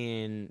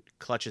in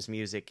Clutch's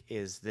music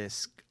is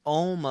this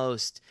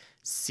almost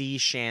sea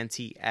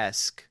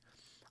shanty-esque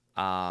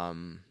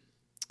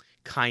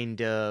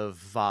kind of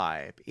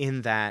vibe,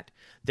 in that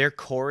their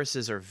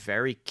choruses are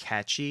very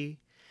catchy,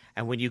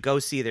 and when you go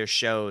see their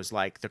shows,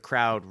 like, the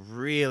crowd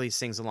really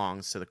sings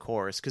along to the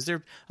chorus, because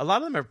a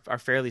lot of them are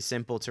fairly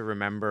simple to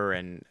remember,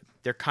 and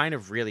they're kind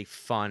of really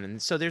fun.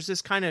 And so there's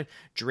this kind of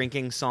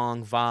drinking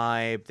song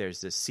vibe,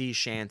 there's this sea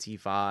shanty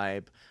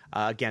vibe,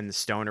 again, the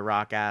stoner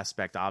rock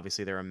aspect.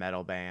 Obviously they're a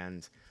metal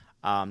band.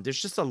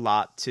 There's just a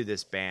lot to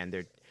this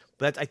band.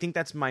 But I think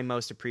that's my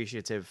most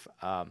appreciative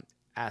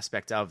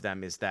aspect of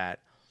them, is that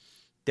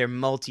they're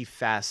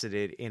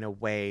multifaceted in a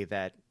way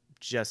that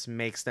just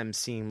makes them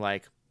seem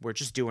like we're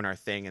just doing our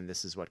thing and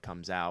this is what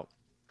comes out.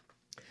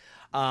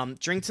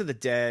 Drink to the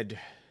Dead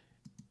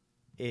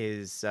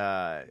is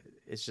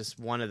just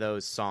one of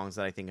those songs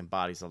that I think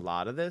embodies a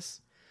lot of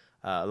this,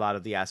 a lot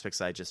of the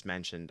aspects I just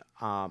mentioned.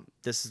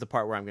 This is the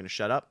part where I'm going to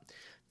shut up.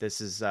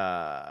 This is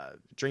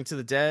Drink to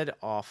the Dead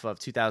off of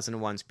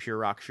 2001's Pure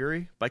Rock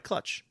Fury by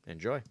Clutch.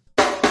 Enjoy.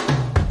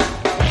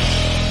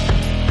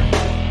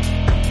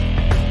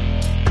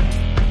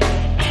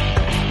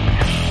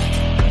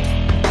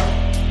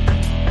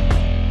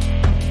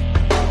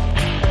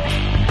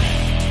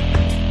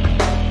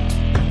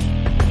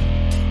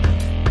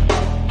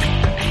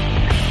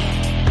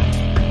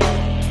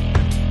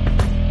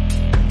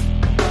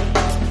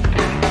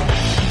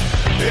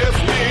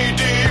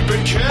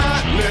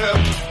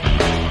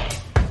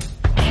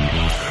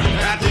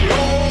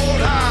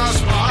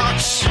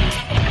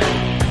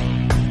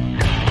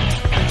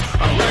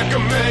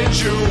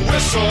 should you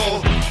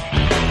whistle?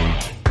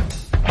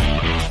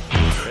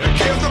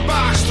 Give the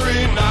box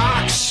 3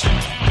 knocks.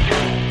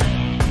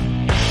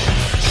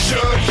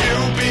 Should you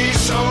be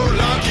so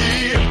lucky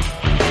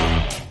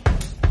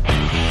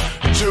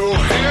to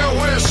hear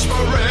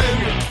whispering?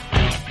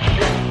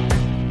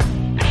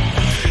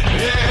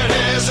 It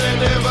is an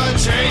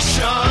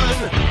invitation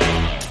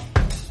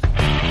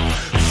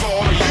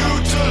for you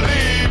to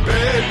leap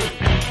in.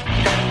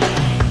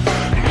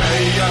 May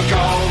you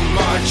go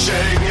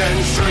marching in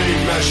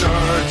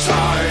 3-measure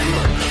time,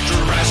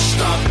 dressed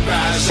up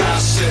as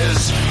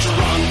asses,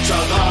 drunk to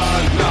the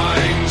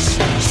nines,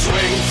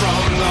 swing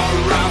from the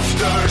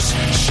rafters,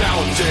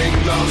 shouting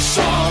those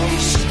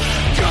songs,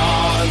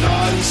 gone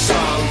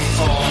unsung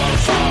for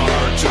far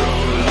too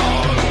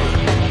long.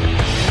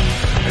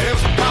 If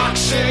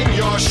boxing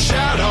your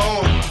shadow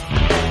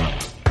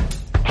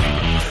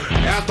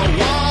at the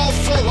wall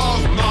full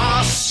of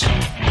moss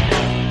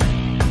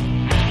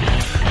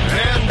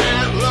and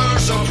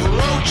antlers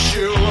approach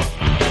you,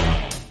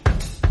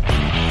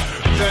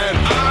 then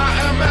I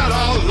am at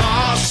a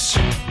loss.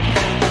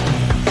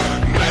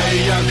 May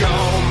you go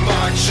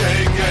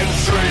marching in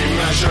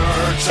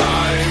 3-measure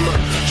time,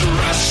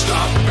 dressed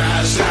up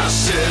as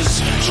asses,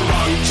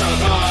 drunk to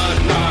the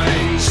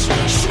nines,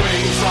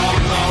 swing from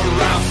the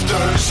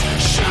rafters,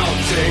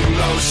 shouting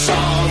those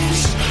songs,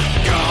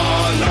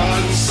 gone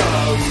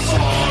unsung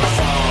for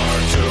far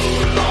too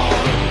long.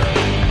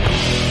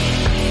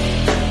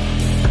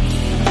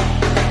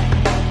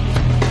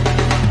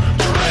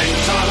 Drink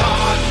to the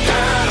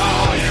dead,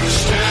 are you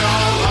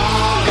still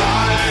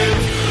alive?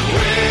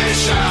 We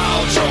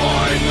shall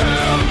join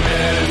them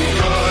in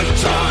good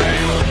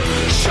time.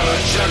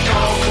 Should you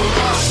go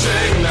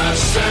crossing that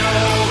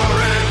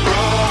silvery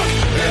brook,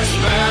 it's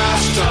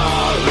best to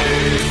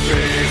leave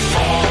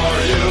before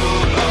you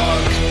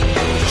look.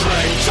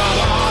 Drink to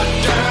the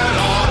dead,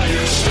 are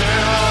you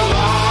still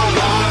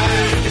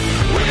alive?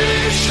 We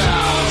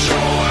shall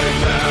join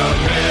them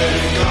in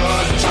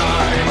good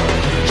time.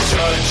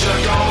 Should you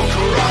go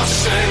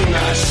crossing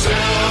that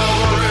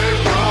silvery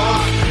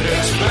brook,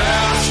 it's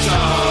best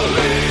to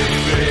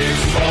leave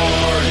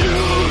before you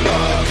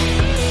look.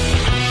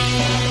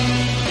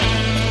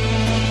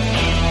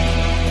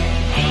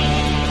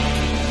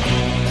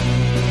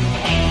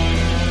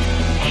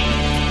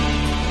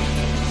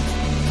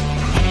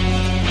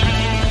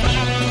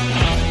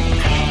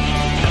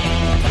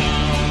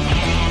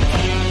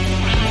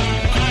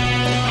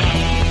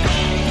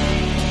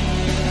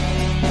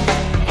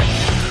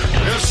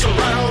 It's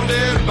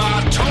surrounded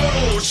by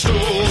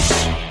toadstools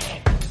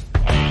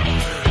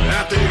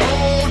at the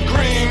old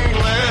green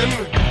glen.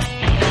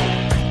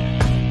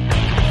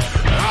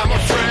 I'm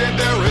afraid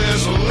there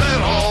is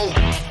little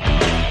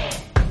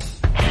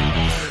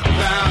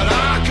that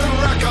I can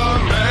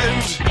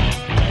recommend.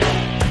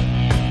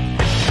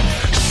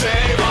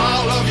 Save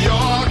all of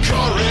your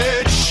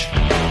courage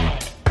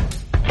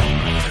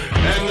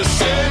and the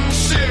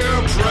sincere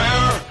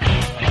prayer.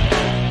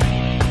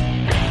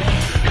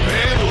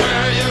 And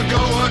where you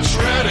go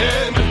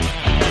a-treading,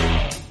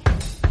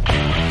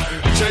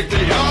 take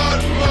the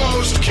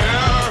utmost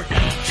care.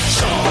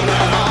 So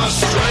let us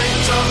drink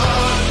to the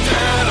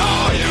dead,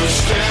 are you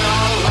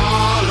still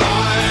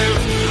alive?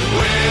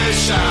 We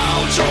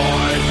shall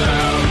join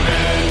them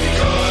in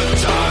good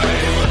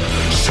time.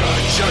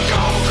 Should you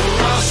go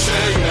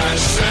crossing that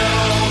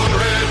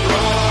silvery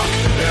brook,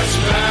 it's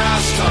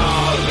best to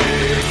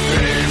leave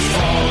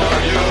before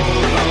you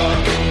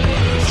look.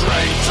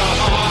 Drink to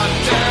the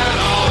dead,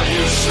 are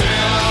you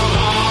still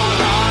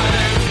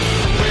alive?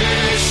 We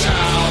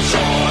shall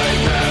join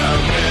them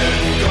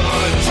in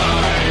good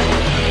time.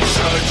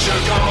 Should you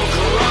go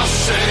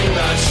crossing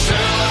that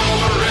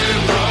silvery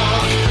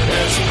brook,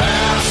 it's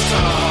best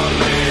to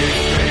leave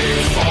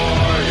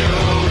before you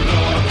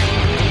look.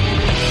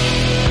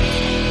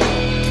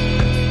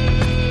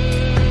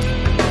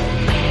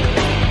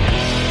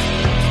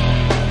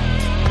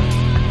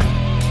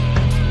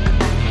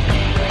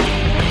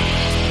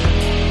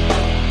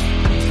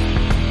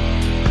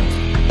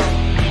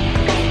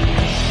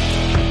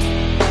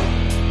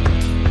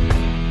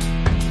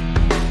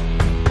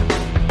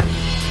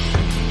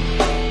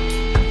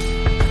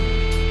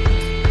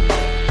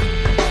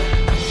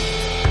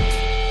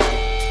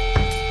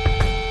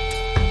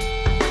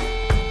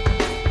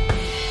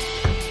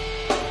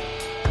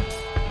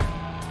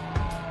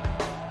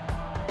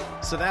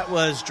 So that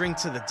was Drink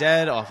to the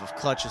Dead off of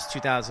Clutch's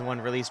 2001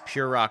 release,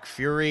 Pure Rock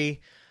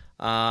Fury.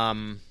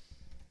 Yeah,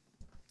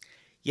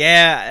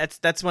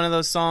 that's one of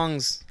those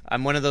songs.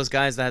 I'm one of those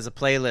guys that has a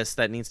playlist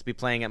that needs to be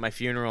playing at my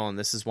funeral, and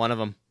this is one of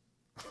them.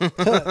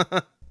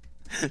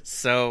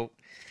 So,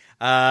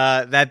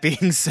 that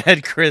being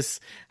said, Chris,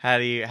 how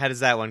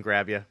does that one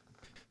grab you?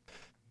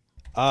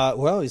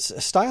 Well, it's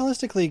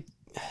stylistically,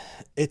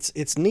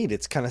 it's neat.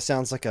 It kind of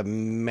sounds like a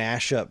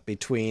mashup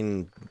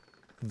between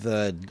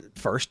the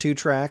first 2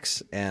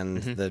 tracks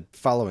and the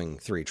following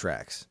 3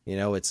 tracks. You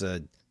know, it's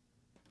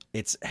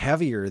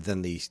heavier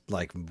than the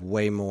like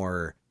way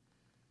more,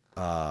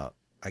 I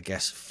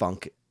guess,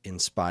 funk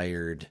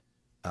inspired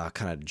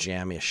kind of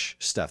jamish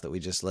stuff that we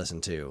just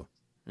listened to.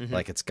 Mm-hmm.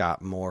 Like it's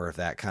got more of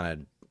that kind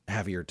of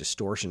heavier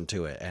distortion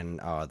to it, and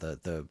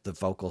the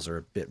vocals are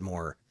a bit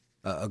more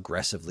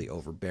aggressively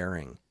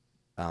overbearing.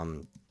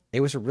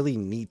 It was a really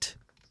neat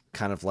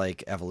kind of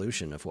like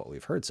evolution of what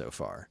we've heard so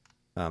far.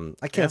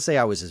 I can't say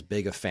I was as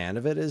big a fan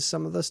of it as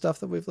some of the stuff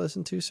that we've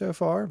listened to so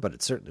far, but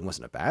it certainly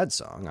wasn't a bad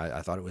song.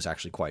 I thought it was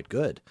actually quite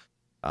good.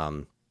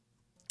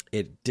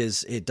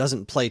 It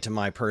doesn't play to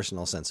my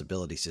personal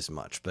sensibilities as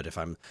much, but if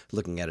I'm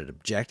looking at it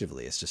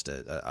objectively, it's just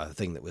a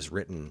thing that was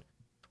written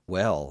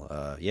well.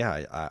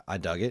 I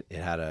dug it.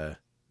 It had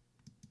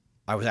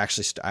I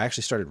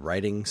actually started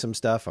writing some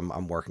stuff.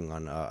 I'm working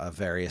on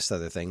various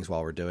other things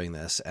while we're doing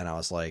this, and I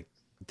was like,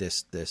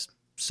 this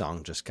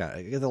song just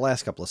kind of, the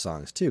last couple of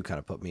songs too kind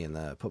of put me in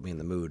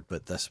the mood,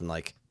 but this one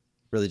like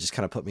really just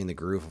kind of put me in the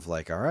groove of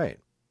like, all right,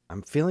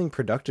 I'm feeling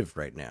productive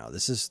right now.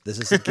 This is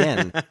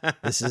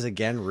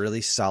again really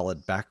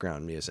solid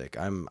background music.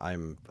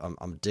 I'm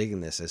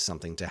digging this as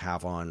something to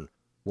have on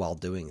while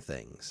doing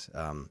things.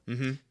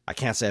 I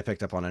can't say I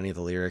picked up on any of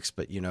the lyrics,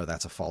 but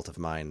that's a fault of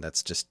mine.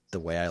 That's just the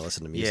way I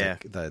listen to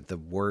music. Yeah. The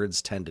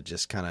words tend to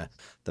just kind of,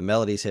 the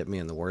melodies hit me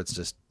and the words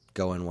just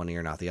go in one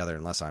ear, not the other,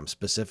 unless I'm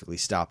specifically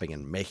stopping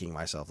and making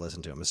myself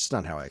listen to them. It's just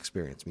not how I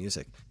experience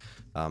music.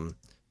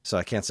 So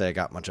I can't say I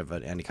got much of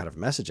any kind of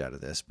message out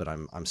of this, but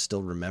I'm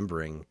still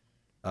remembering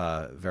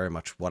very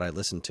much what I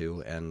listened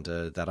to and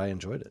that I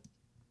enjoyed it.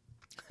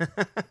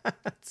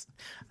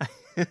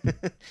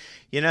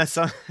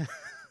 So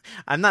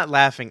I'm not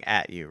laughing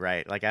at you,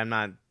 right? Like I'm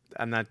not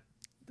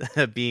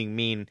being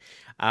mean.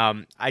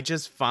 I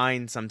just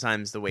find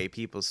sometimes the way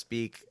people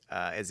speak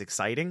is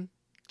exciting,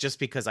 just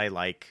because I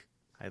like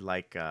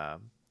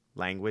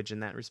language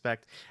in that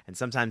respect. And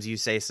sometimes you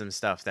say some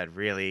stuff that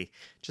really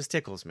just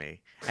tickles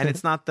me. And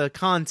it's not the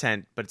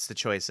content, but it's the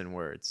choice in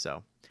words.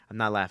 So I'm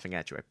not laughing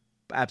at you. I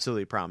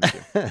absolutely promise you.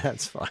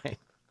 That's fine.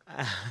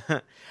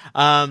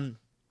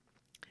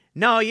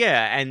 No,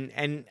 yeah.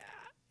 And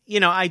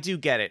I do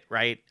get it,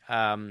 right?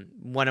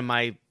 One of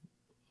my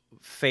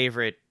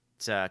favorite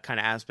kind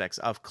of aspects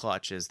of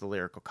Clutch is the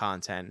lyrical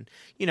content.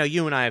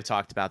 You and I have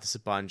talked about this a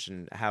bunch,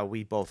 and how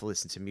we both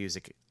listen to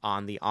music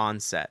on the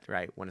onset,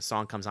 right? When a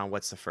song comes on,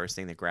 what's the first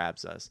thing that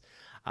grabs us?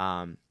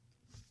 And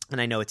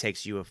I know it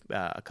takes you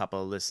a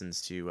couple of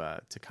listens to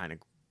kind of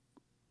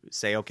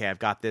say, okay, I've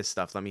got this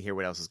stuff. Let me hear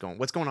what's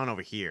going on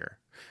over here,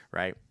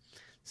 right?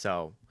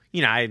 So,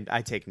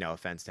 I take no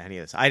offense to any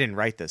of this. I didn't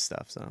write this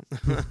stuff, so.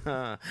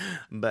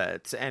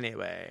 But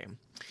anyway,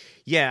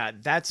 yeah,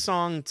 that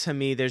song to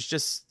me, there's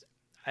just,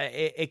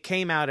 it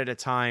came out at a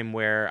time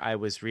where I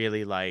was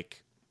really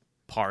like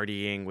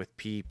partying with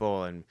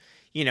people, and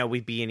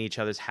we'd be in each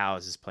other's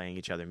houses playing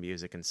each other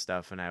music and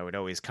stuff, and I would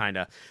always kind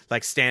of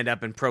like stand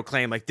up and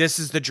proclaim like, this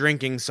is the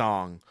drinking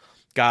song,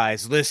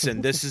 guys,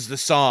 listen, this is the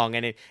song.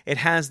 And it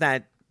has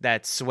that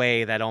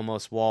sway, that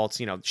almost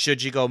waltz,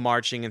 should you go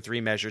marching in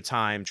 3-measure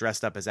time,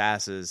 dressed up as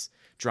asses,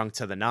 drunk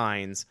to the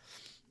nines,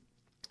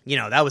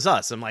 that was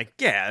us. I'm like,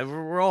 yeah,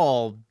 we're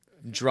all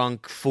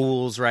drunk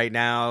fools right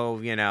now,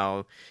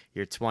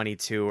 you're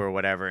 22 or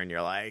whatever, and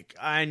you're like,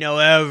 I know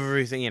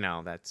everything,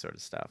 that sort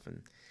of stuff.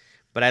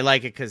 But I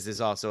like it because there's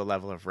also a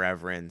level of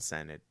reverence,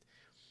 and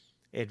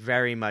it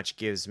very much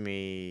gives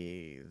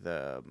me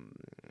the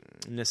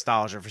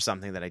nostalgia for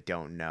something that I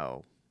don't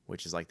know,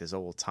 which is like this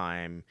old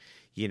time,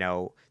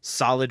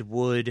 solid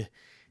wood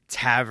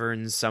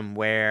tavern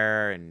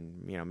somewhere,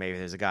 and maybe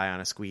there's a guy on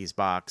a squeeze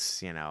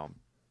box,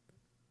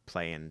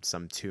 playing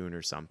some tune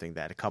or something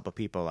that a couple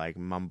people like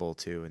mumble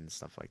to and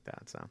stuff like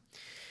that. So,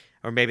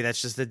 or maybe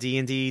that's just the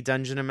D&D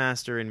Dungeon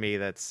Master in me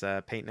that's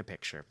painting a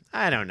picture.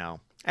 I don't know.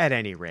 At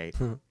any rate,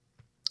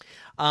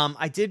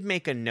 I did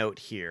make a note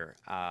here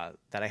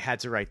that I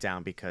had to write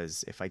down,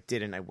 because if I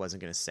didn't, I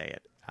wasn't going to say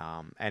it.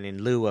 And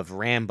in lieu of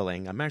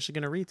rambling, I'm actually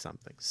going to read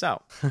something.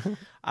 So,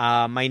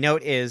 my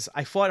note is,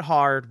 I fought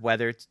hard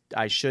whether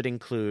I should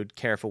include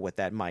Careful with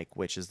That Mic,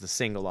 which is the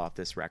single off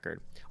this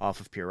record, off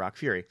of Pure Rock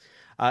Fury.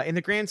 In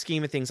the grand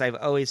scheme of things, I've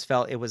always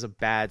felt it was a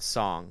bad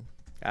song.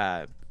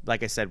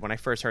 Like I said, when I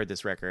first heard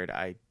this record,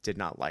 I did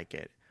not like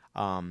it.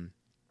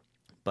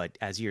 But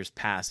as years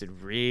passed, it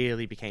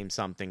really became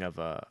something of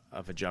a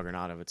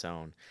juggernaut of its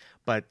own.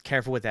 But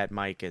Careful with That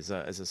Mic is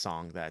a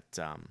song that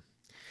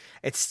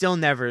it still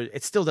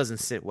doesn't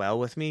sit well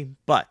with me.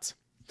 But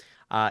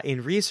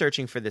in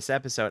researching for this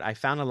episode, I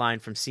found a line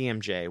from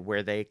CMJ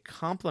where they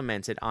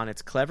complimented on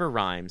its clever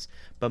rhymes,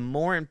 but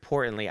more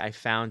importantly, I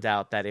found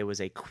out that it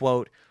was a,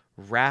 quote,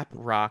 rap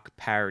rock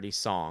parody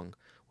song,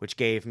 which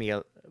gave me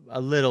a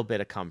little bit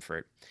of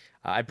comfort.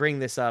 I bring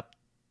this up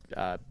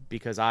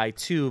because I,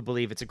 too,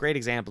 believe it's a great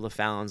example of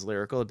Fallon's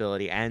lyrical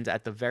ability, and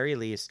at the very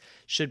least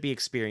should be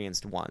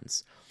experienced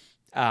once.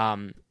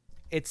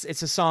 It's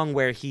a song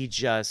where he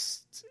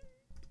just,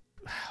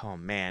 oh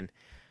man,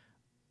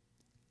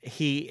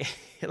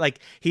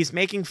 he's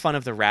making fun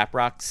of the rap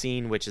rock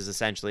scene, which is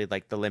essentially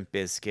like the Limp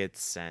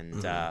Bizkits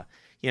and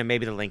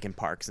maybe the Linkin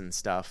Parks and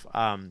stuff.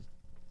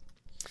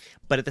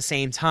 But at the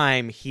same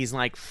time, he's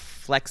like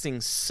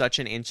flexing such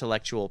an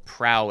intellectual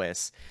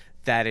prowess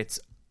that it's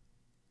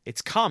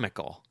It's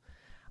comical.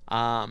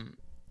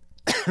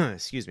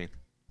 Excuse me.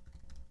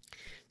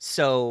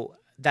 So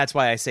that's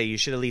why I say you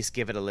should at least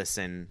give it a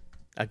listen.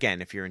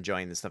 Again, if you're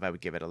enjoying this stuff, I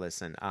would give it a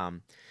listen.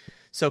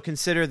 So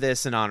consider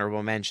this an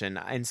honorable mention.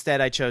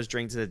 Instead, I chose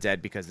Drink to the Dead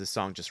because this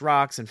song just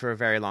rocks, and for a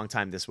very long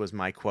time, this was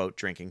my, quote,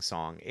 drinking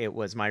song. It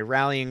was my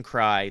rallying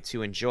cry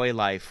to enjoy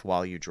life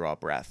while you draw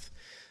breath.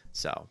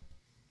 So,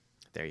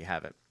 there you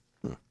have it.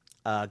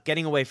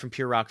 Getting away from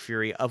Pure Rock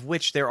Fury, of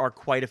which there are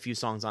quite a few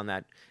songs on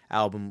that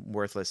album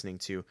worth listening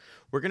to.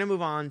 We're going to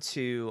move on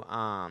to...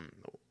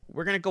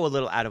 we're going to go a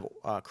little out of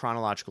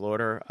chronological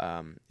order.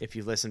 If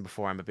you've listened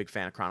before, I'm a big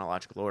fan of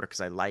chronological order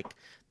because I like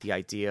the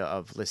idea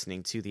of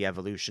listening to the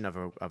evolution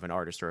of an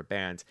artist or a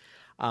band.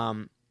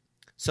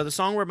 So the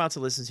song we're about to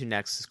listen to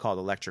next is called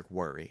Electric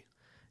Worry.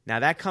 Now,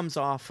 that comes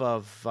off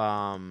of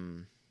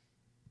From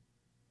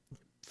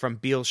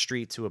Beale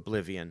Street to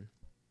Oblivion,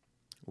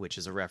 which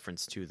is a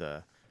reference to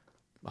the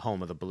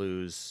home of the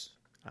blues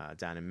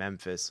down in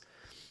Memphis.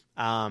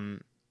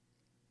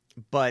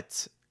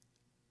 But...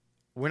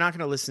 we're not going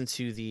to listen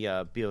to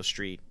the Beale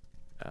Street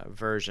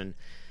version.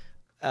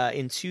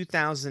 In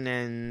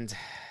 2000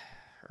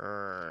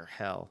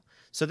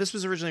 So this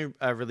was originally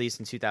released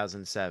in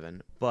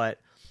 2007, but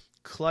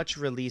Clutch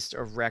released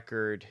a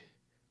record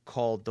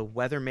called the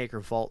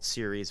Weathermaker Vault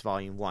Series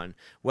Volume 1.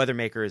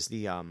 Weathermaker is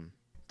the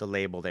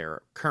label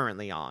they're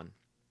currently on.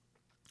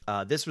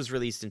 This was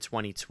released in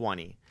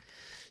 2020.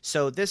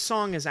 So this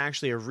song is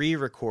actually a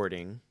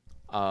re-recording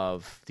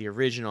of the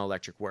original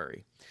Electric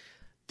Worry.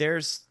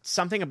 There's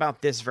something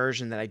about this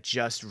version that I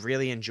just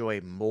really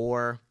enjoy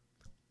more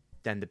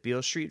than the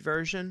Beale Street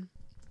version.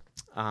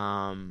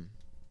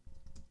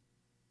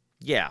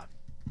 Yeah.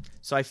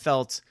 So I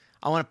felt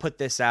I want to put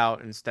this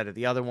out instead of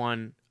the other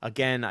one.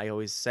 Again, I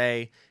always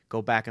say,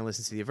 go back and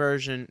listen to the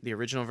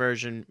original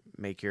version,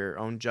 make your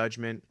own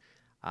judgment.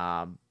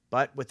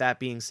 But with that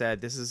being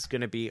said, this is going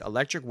to be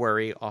Electric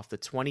Worry off the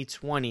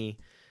 2020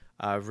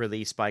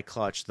 release by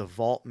Clutch, the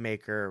Vault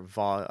Maker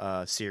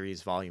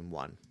Series Volume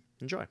 1.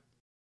 Enjoy.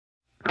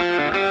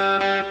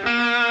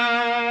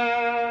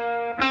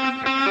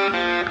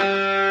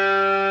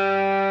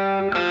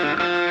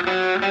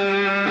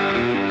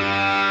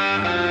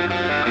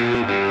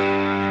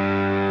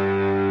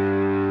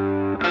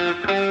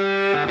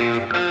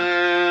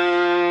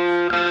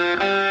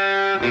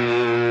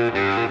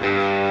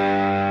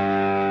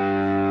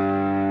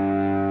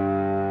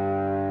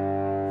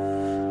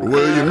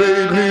 Well, you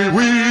made me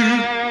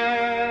weep,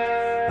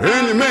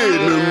 and you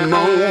made me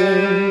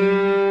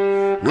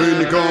moan, when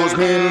you caused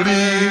me to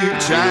leave,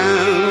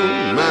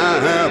 child, my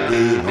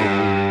happy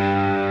home.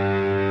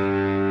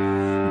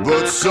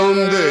 But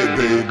someday,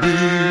 baby,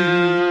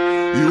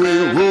 you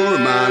ain't worry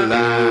my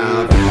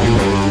life anymore.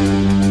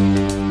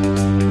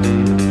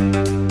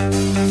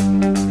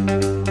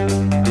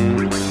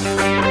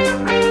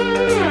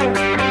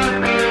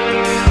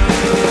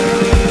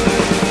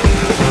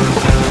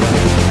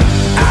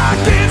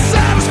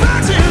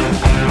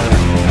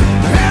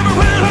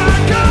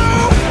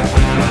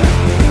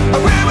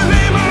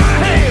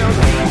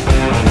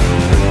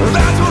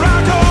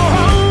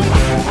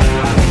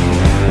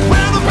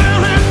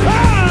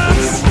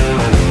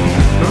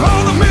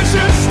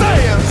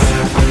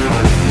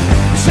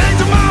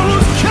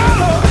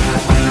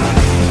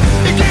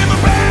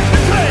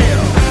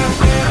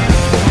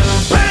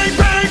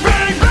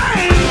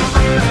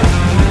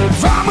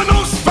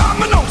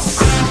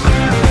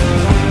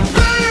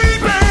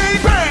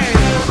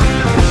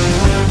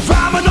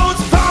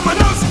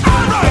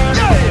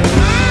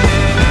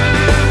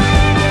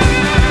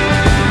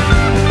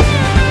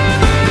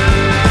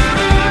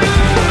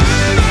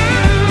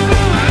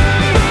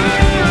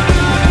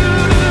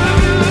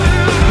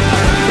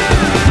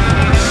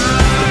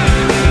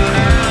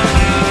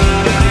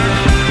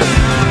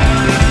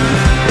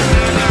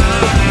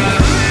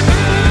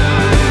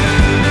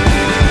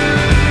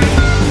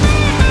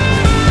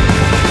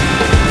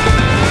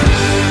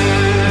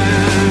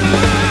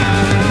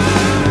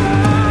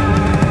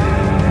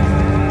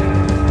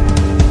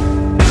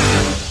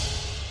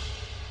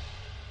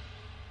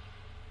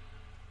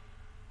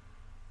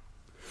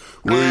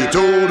 Well, you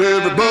told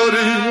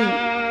everybody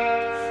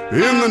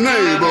in the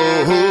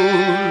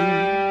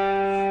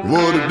neighborhood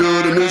what a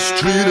dirty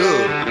mistreater,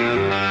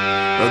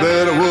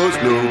 that I was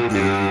no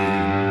good.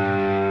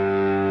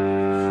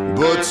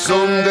 But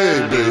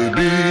someday,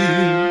 baby,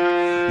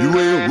 you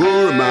ain't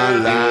worry my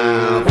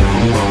life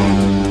alone.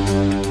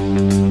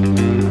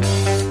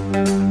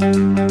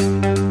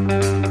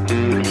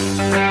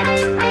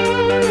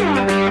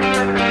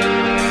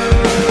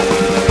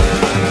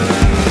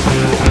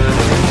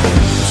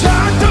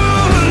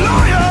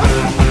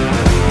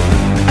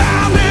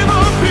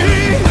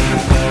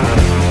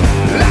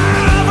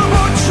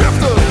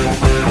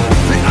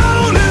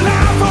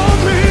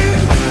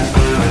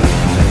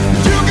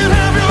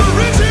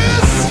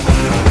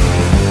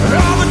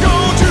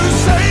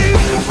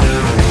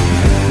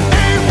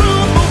 Ain't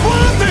room for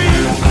one.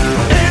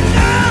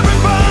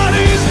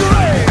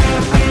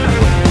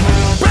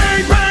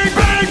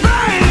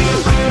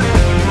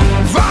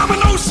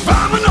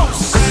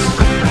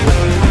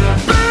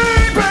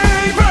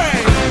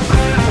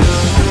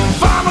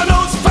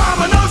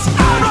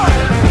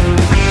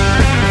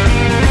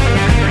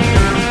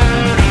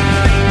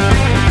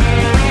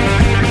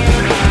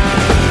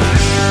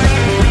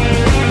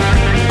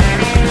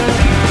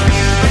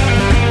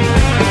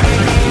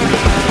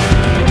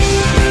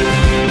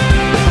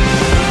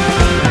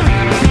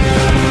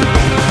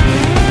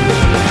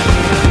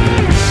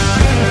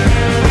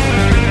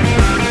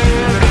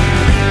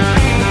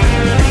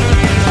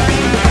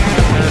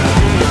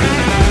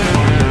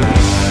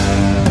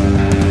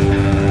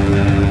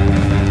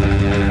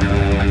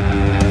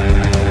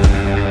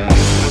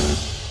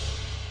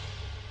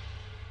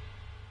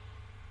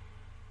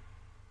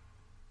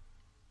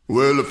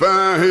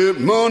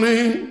 hit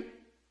money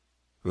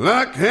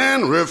like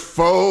Henry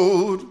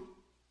Ford.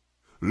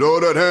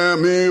 Lord, I'd have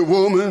me a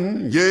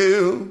woman,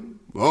 yeah,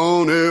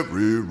 on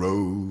every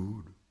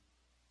road.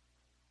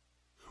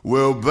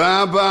 Well,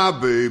 bye-bye,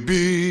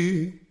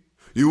 baby,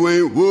 you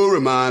ain't worry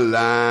my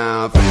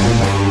life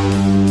anymore.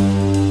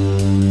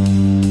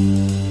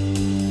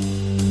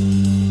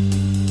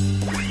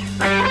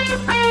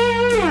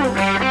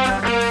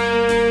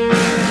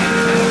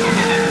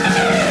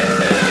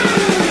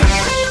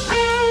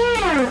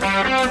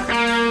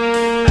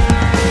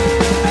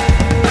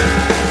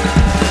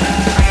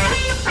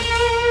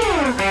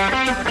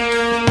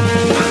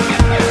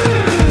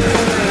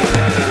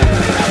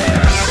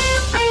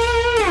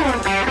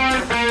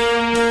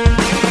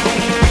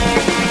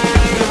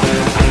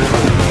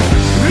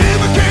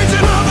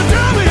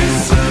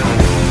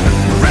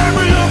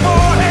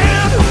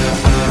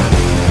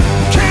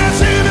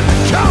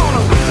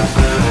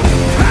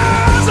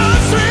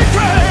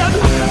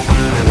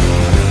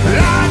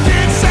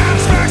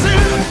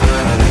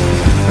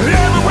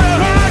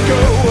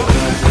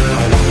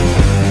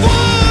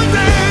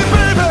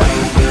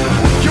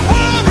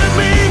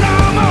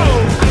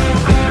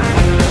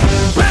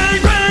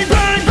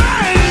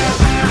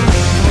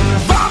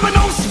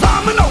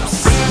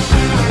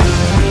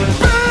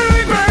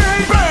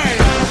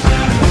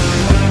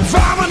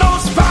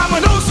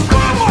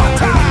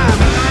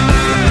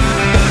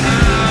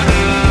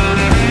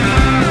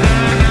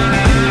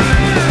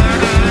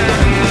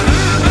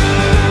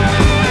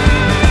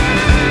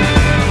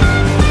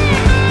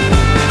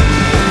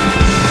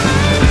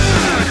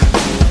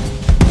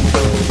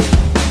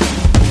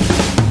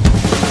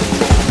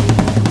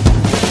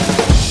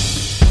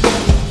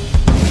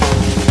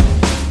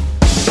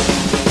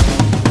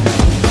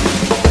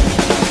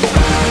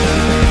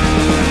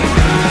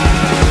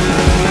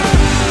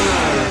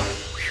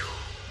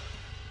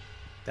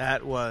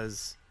 That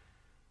was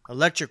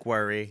Electric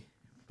Worry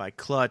by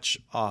Clutch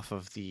off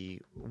of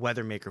the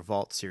Weathermaker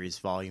Vault Series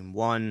Volume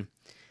 1.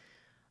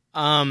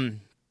 You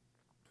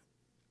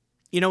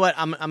know what?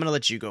 I'm going to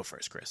let you go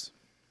first, Chris.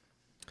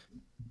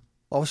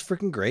 Well, it was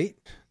freaking great.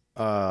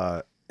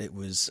 It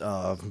was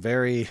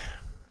very,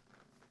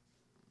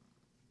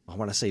 I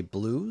want to say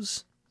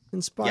blues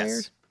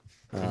inspired.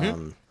 Yes.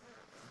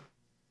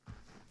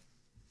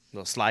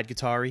 Little slide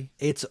guitar-y.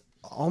 It's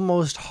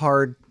almost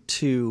hard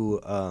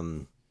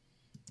to,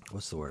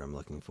 what's the word I'm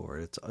looking for?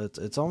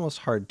 It's almost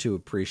hard to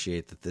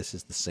appreciate that this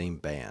is the same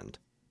band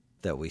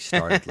that we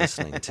started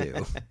listening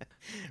to.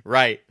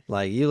 Right.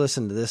 Like, you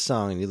listen to this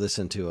song and you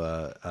listen to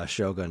a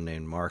Shogun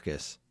named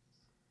Marcus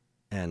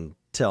and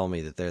tell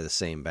me that they're the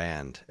same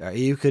band.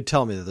 You could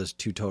tell me that there's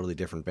two totally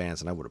different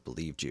bands and I would have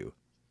believed you.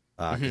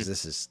 Because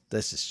this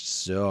is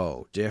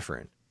so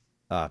different.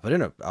 But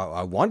in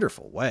a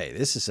wonderful way.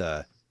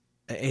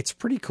 It's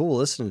pretty cool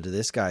listening to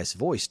this guy's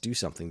voice do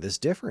something this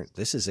different.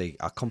 This is a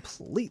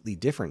completely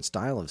different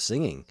style of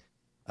singing.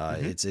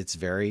 It's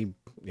very,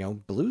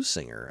 blues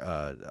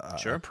singer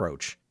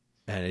approach.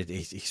 And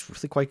he's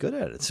really quite good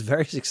at it. It's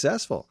very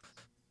successful.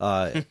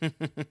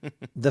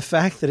 The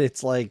fact that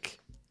it's like,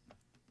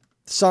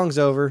 the song's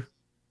over.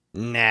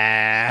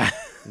 Nah.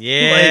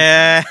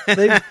 Yeah.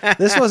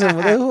 This wasn't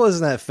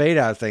that fade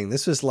out thing.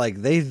 This was like,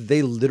 they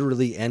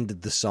literally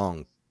ended the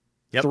song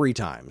 3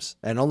 times,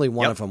 and only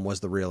one of them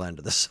was the real end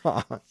of the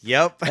song.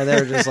 Yep. And they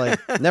were just like,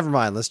 never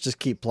mind, let's just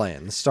keep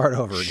playing. Let's start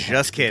over again.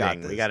 Just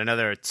kidding. We got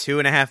another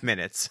 2.5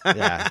 minutes.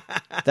 Yeah.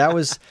 That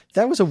was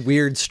a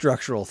weird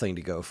structural thing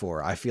to go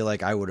for. I feel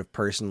like I would have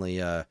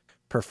personally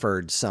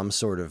preferred some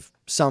sort of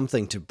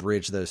something to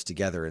bridge those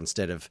together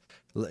instead of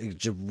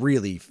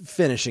really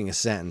finishing a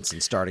sentence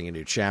and starting a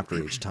new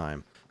chapter each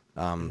time.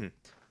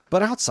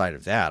 But outside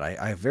of that,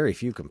 I have very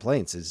few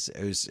complaints.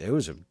 It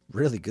was a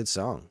really good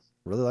song.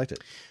 Really liked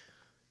it.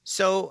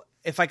 So,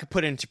 if I could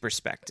put it into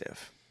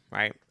perspective,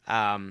 right?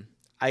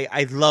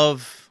 I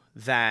love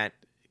that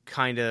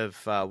kind of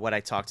what I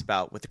talked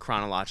about with the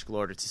chronological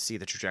order to see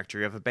the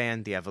trajectory of a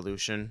band, the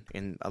evolution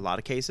in a lot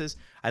of cases.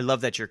 I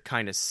love that you're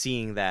kind of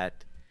seeing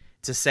that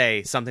to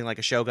say something like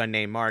a Shogun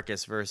named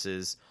Marcus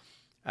versus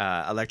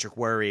Electric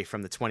Worry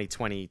from the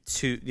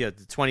 2022, the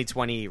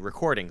 2020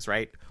 recordings,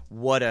 right?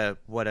 What a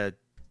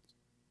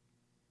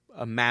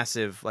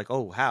massive, like,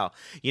 oh, how?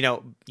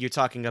 You're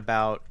talking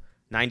about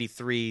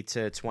 93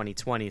 to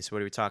 2020, so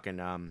what are we talking?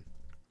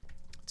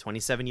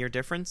 27-year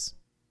difference,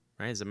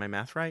 right? Is it my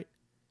math right?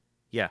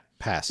 Yeah.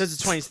 Past. So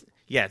it's a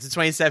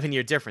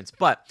 27-year difference,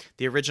 but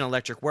the original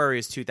Electric Worry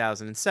is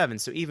 2007,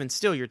 so even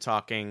still you're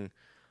talking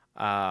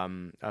a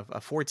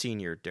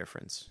 14-year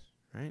difference,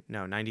 right?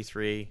 No,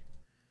 93,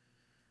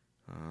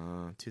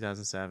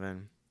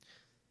 2007,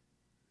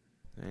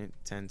 right?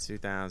 10,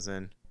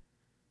 2000,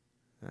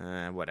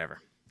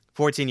 whatever.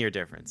 14-year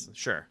difference.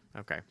 Sure.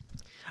 Okay.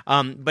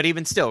 But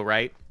even still,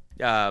 right,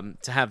 to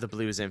have the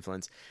blues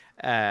influence,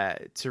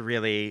 to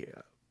really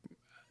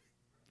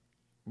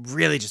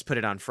just put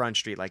it on Front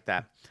Street like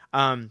that.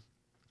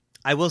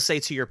 I will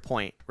say, to your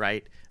point,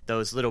 right,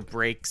 those little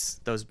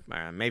breaks, those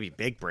maybe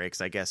big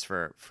breaks, I guess,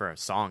 for a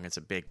song, it's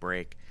a big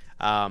break.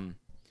 On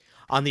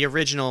on the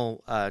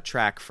original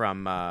track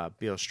from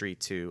Beale Street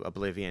to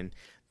Oblivion,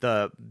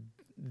 the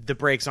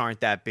breaks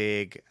aren't that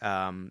big.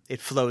 It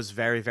flows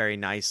very, very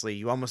nicely.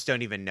 You almost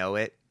don't even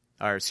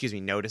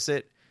notice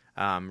it.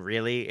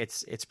 Really,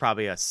 it's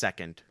probably a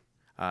second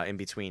in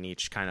between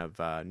each kind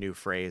of new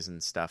phrase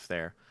and stuff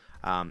there.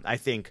 I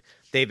think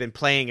they've been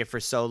playing it for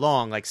so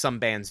long, like some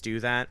bands do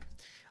that.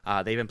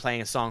 They've been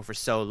playing a song for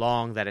so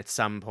long that at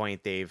some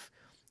point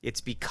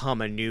it's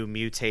become a new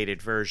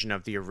mutated version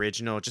of the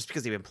original. Just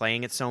because they've been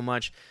playing it so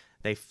much,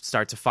 they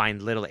start to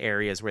find little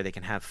areas where they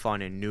can have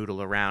fun and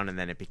noodle around, and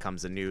then it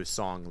becomes a new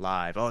song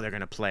live. Oh, they're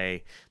going to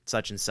play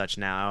such and such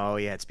now. Oh,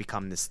 yeah, it's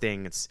become this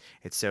thing. It's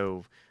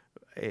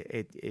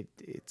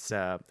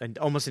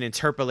almost an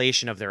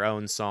interpolation of their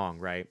own song,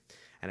 right?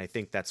 And I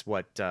think that's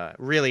what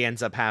really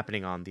ends up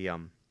happening on the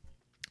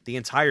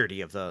entirety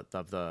of the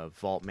the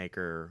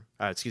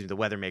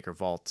Weathermaker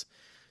Vault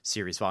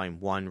series Volume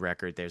 1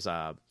 record. There's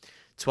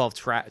 12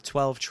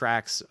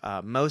 tracks,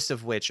 most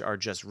of which are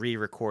just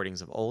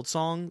re-recordings of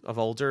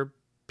older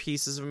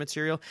pieces of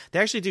material. They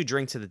actually do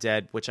Drink to the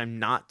Dead, which I'm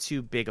not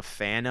too big a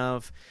fan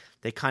of.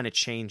 They kind of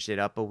changed it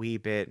up a wee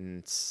bit,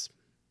 and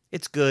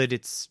it's good.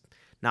 It's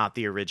not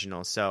the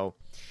original. So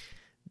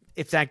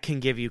if that can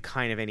give you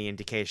kind of any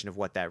indication of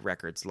what that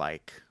record's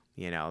like,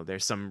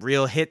 there's some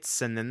real hits,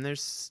 and then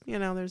there's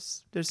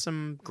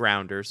some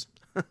grounders.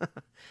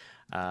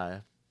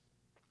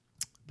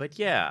 But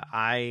yeah,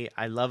 I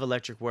love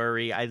Electric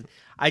Worry. I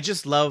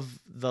just love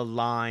the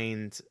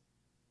line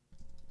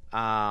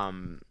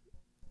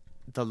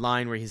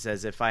where he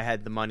says, if I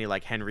had the money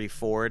like Henry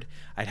Ford,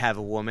 I'd have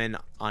a woman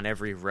on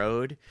every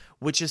road,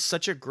 which is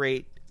such a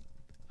great,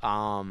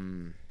 I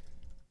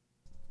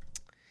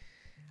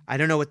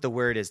don't know what the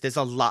word is. There's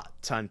a lot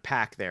to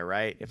unpack there,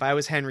 right? If I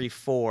was Henry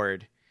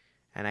Ford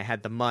and I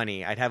had the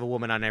money, I'd have a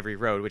woman on every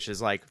road, which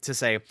is like to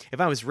say, if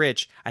I was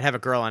rich, I'd have a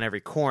girl on every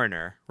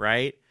corner,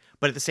 right?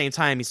 But at the same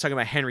time, he's talking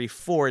about Henry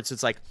Ford, so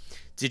it's like,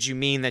 did you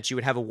mean that you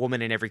would have a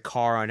woman in every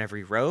car on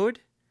every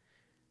road?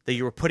 That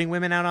you were putting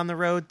women out on the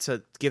road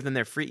to give them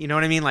their free... You know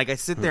what I mean? Like, I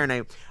sit there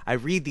and I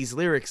read these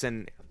lyrics,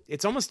 and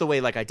it's almost the way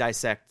like I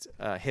dissect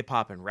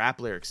hip-hop and rap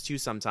lyrics, too,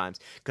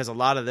 sometimes. Because a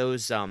lot of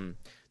those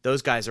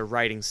guys are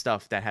writing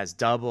stuff that has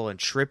double and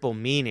triple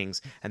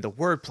meanings, and the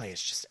wordplay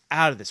is just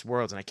out of this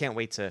world, and I can't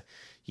wait to,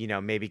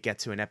 maybe get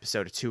to an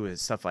episode or two and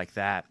stuff like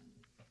that.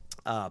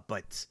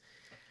 But...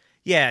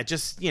 yeah,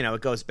 just,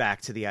 it goes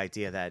back to the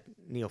idea that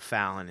Neil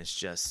Fallon is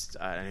just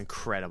an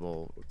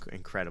incredible,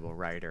 incredible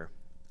writer.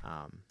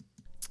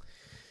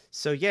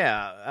 So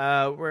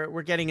yeah,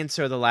 we're getting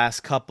into the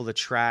last couple of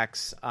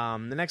tracks. The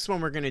next one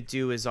we're going to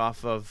do is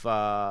off of,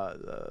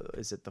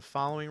 is it the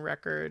following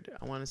record?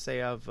 I want to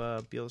say of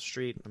Beale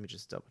Street. Let me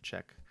just double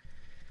check.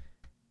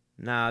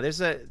 No,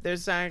 there's oh,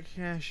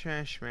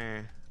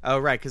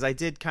 right, because I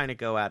did kind of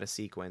go out of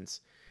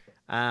sequence.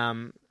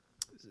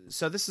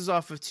 So this is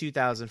off of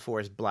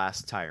 2004's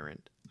Blast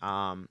Tyrant.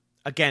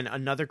 Again,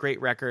 another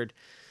great record.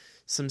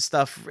 Some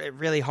stuff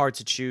really hard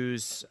to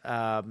choose,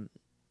 but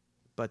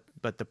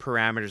the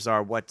parameters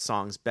are what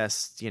songs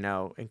best,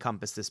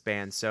 encompass this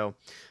band. So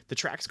the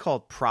track's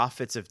called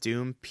Prophets of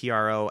Doom,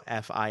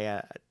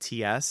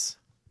 Profits.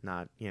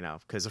 Not,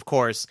 because of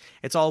course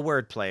it's all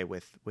wordplay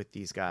with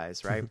these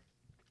guys, right?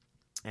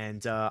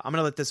 And I'm going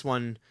to let this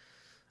one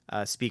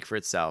speak for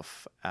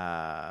itself.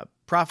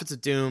 Prophets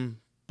of Doom,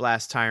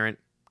 Blast Tyrant,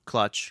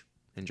 Clutch.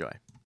 Enjoy.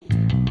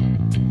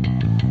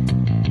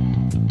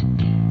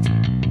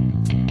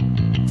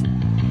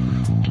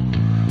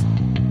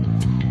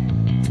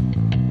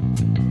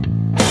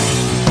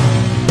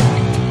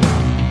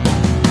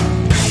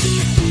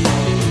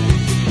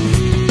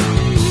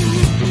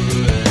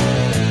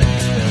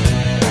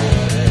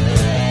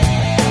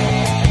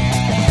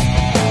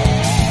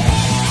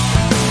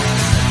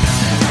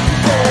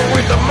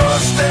 With the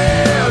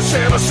mustache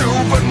and a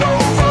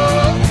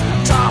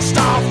supernova, tossed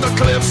off the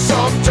cliffs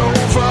of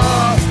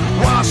Dover,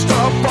 washed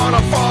up on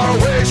a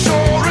faraway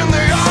shore in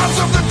the arms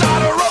of the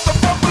daughter of the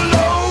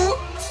buffalo.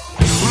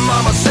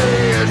 Mama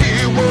said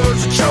he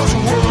was a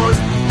chosen one,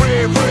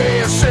 Ray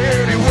Ray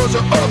said he was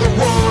the other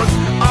one.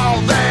 All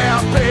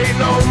that paid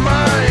no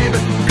mind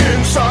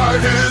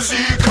inside his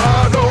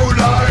econo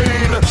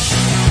line.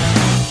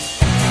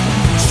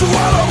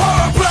 Swallow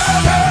our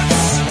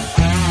planets,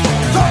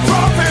 the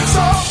prophets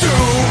of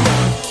doom.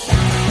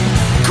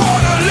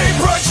 Quarterly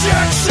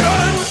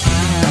projection,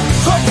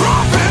 the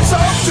prophet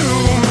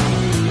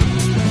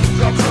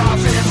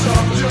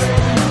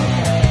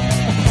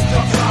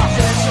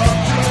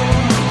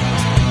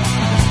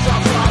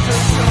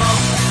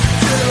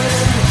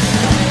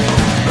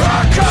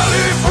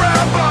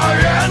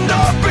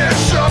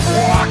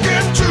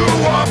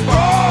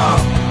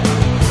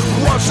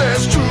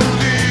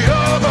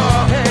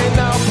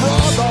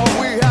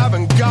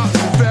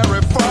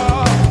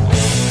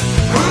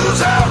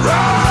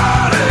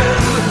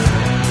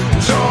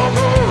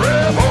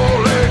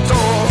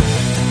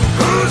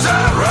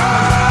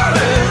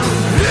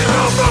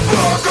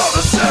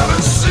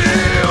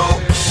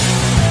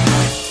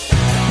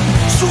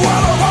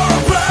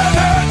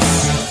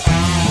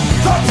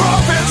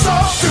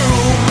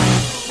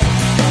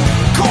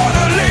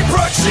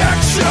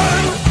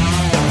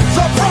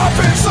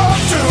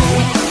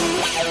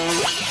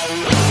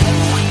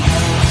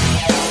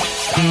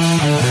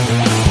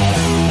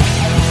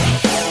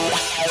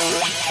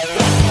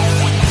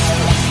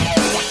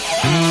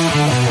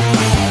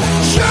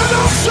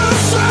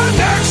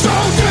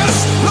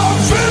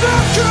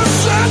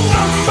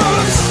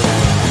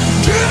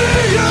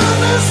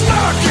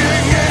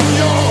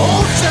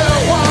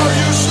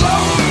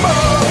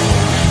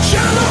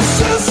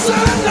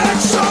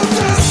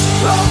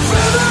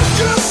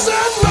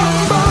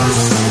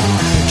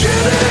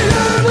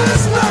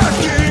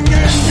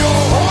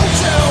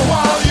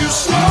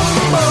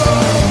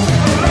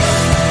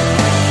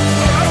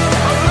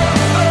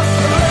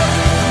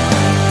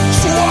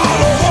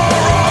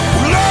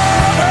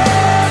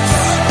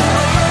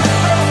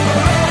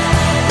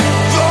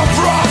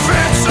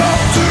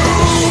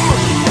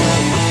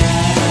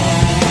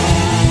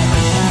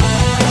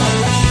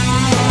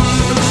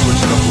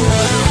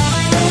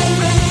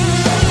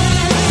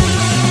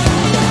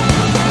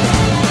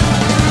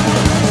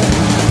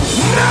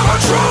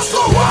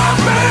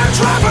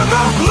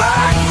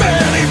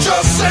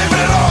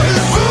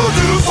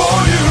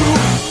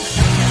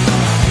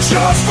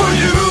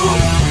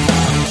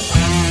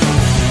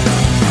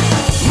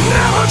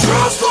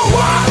trust the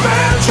white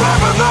man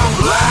driving the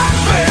black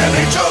man.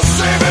 Ain't just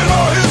saving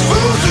all his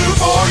voodoo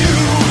for you,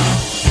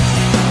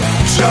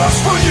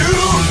 just for you.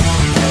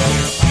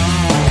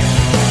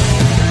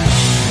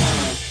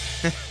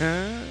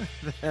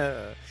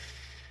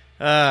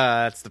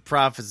 That's the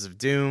Prophets of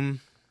Doom,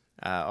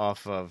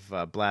 off of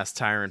Blast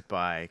Tyrant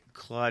by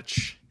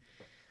Clutch.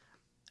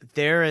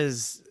 There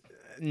is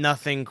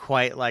nothing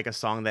quite like a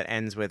song that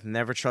ends with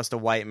 "Never trust a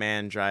white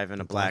man driving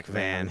a black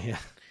van." Yeah.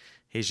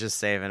 He's just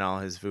saving all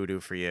his voodoo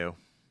for you,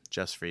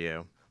 just for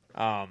you.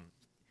 I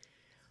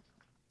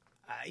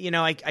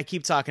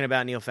keep talking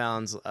about Neil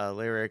Fallon's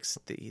lyrics.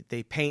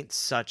 They paint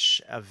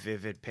such a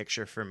vivid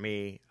picture for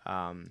me.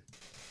 And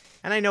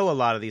I know a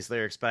lot of these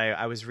lyrics, but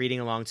I was reading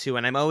along too,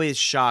 and I'm always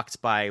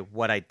shocked by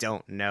what I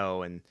don't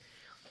know. And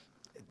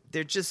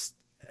they're just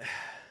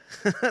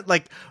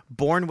like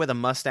born with a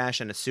mustache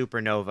and a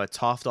supernova,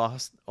 tossed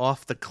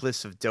off the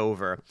cliffs of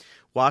Dover,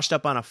 washed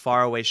up on a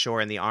faraway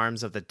shore in the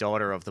arms of the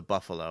daughter of the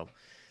buffalo.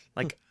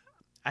 Like,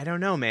 I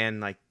don't know, man.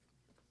 Like,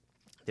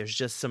 there's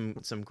just some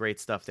great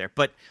stuff there.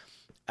 But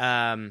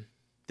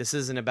this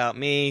isn't about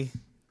me.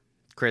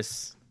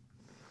 Chris,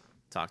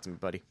 talk to me,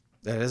 buddy.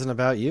 That isn't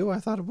about you? I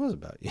thought it was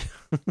about you.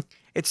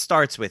 It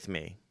starts with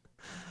me.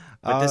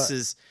 But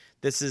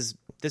this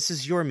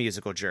is your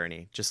musical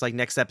journey. Just like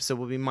next episode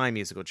will be my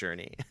musical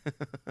journey.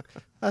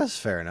 That's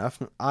fair enough.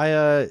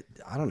 I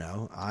don't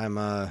know.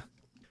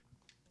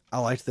 I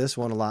liked this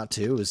one a lot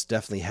too. It was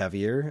definitely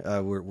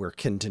heavier. We're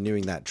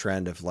continuing that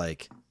trend of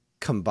like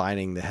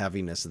combining the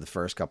heaviness of the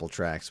first couple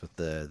tracks with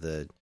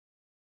the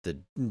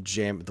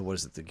jam. What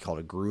is it? They call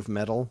it groove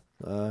metal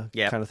kind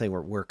of thing.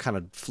 We're kind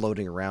of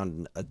floating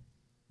around in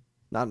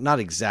not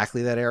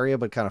exactly that area,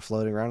 but kind of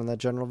floating around in that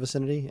general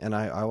vicinity. And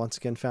I once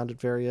again found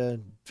it very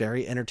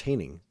very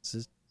entertaining. This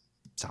is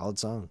a solid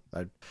song.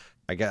 I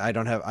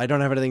don't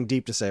have anything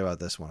deep to say about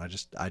this one.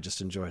 I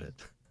just enjoyed it.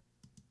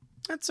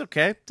 That's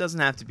okay. Doesn't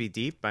have to be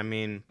deep. I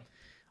mean,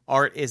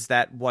 art is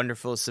that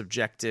wonderful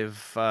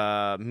subjective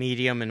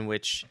medium in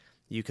which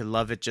you can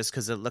love it just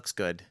because it looks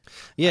good.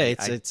 Yeah,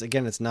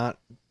 it's not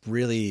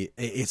really,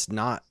 it's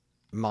not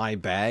my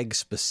bag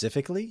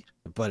specifically,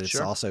 but it's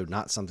also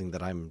not something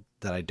that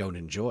I don't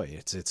enjoy.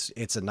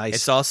 It's a nice.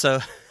 It's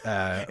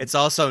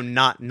also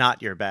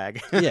not your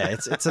bag. Yeah,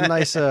 it's a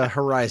nice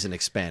horizon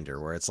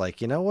expander where it's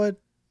like, you know what,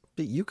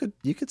 you could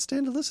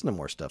stand to listen to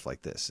more stuff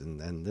like this,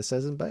 and this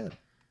isn't bad.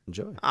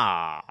 Enjoy.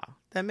 Ah,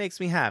 that makes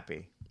me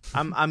happy.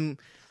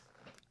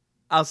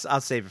 I'll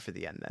save it for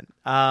the end then.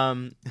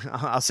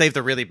 I'll save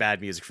the really bad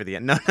music for the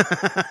end.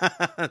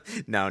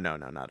 No,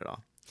 not at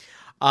all.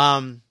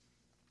 All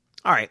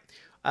right.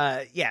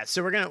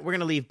 So we're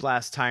gonna leave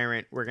Blast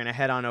Tyrant. We're gonna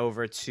head on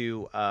over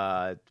to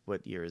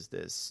what year is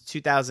this?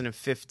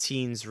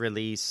 2015's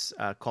release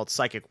called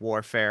Psychic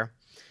Warfare.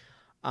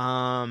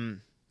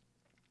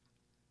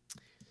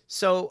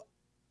 So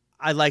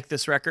I like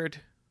this record.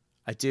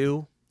 I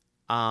do.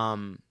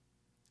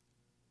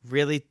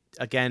 Really,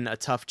 again, a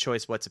tough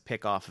choice what to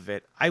pick off of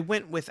it. I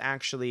went with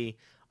actually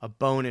a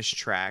bonus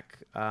track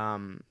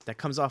that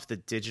comes off the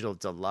Digital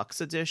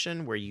Deluxe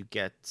Edition, where you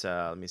get,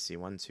 let me see,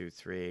 1, 2,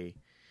 3.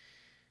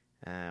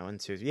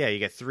 Yeah, you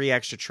get 3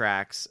 extra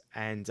tracks,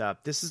 and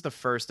this is the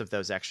first of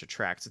those extra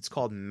tracks. It's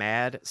called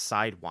Mad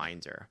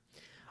Sidewinder.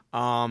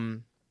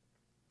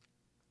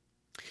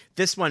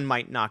 This one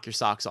might knock your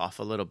socks off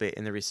a little bit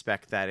in the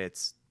respect that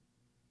it's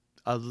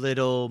a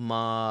little,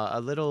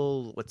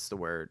 what's the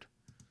word?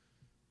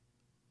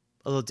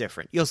 A little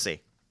different. You'll see.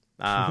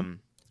 I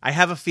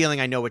have a feeling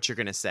I know what you're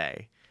going to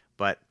say,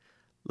 but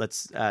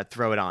let's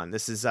throw it on.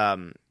 This is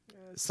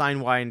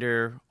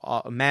Sidewinder,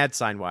 Mad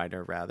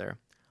Sidewinder, rather,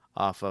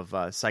 off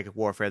of Psychic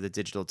Warfare, the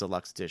Digital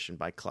Deluxe Edition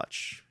by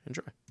Clutch.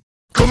 Enjoy.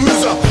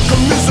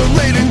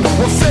 Commiserating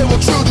with feral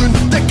children,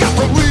 they got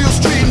the real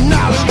street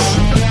knowledge.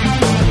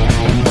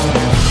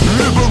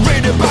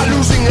 Liberated by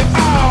losing it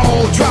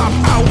all, drop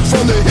out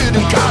from the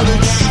hidden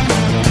college.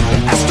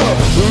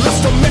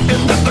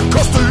 Estimating that the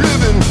cost of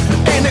living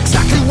ain't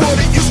exactly what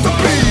it used to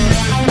be.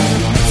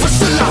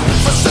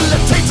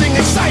 Facilitating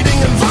exciting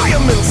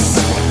environments,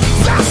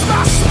 that's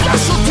my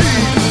specialty.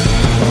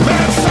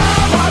 Man,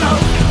 someone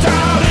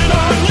doubting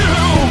on you.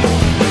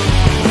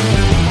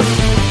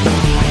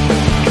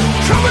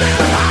 Coming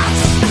in hot,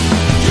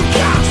 you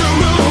got to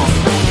move.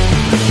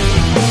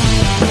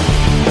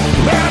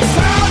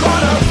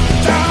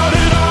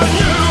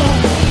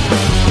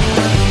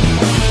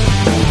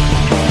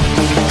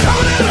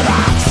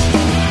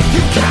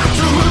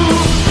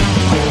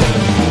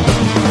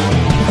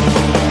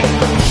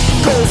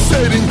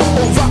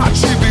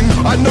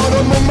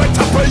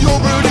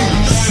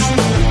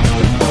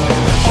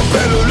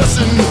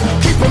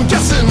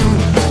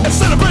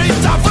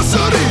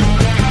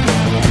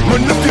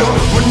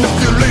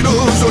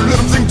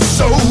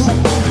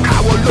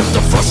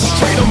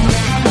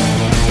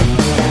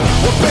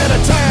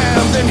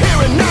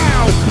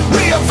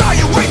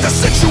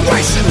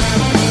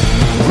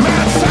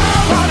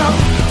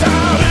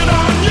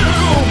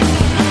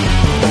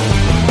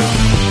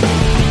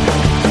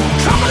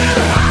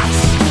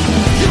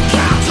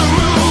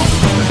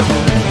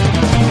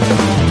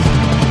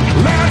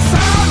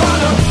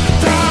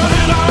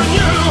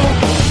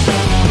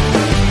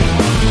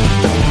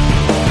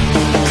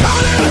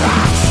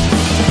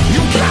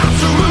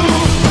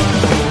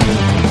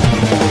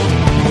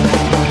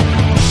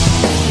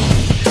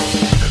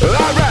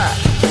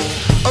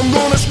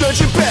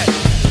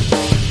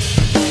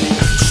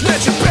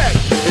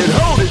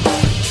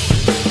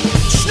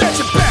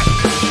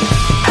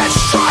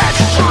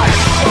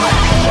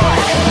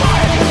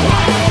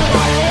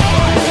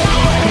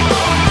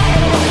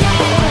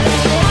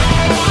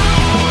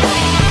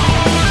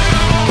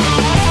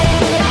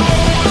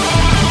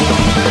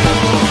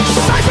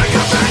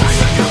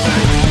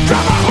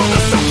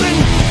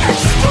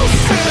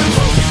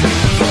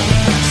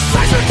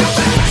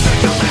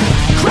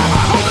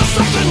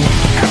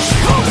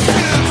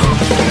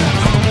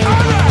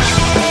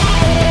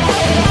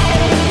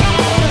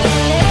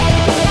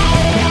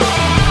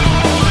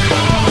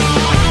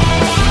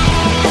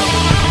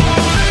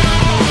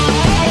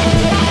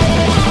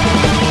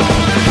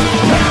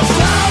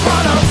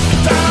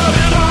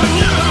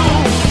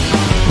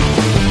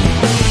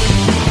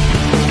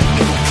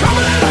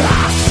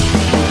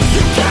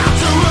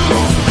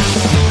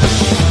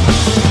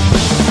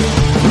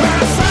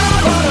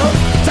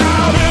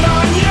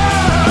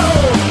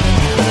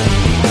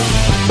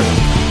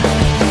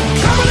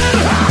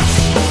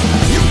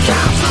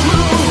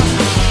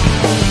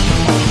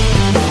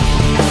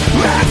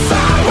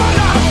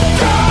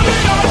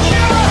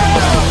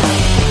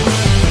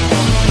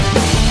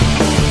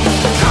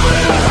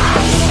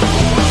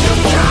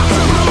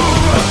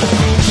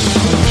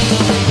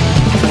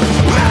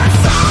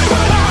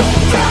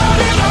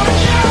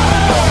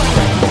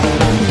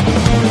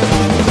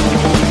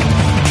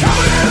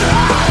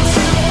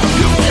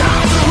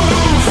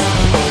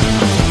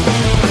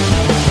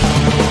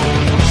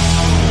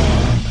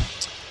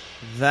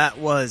 That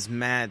was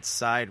Mad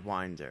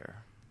Sidewinder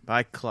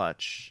by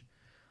Clutch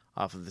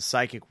off of the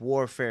Psychic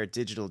Warfare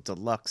Digital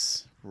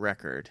Deluxe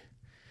record.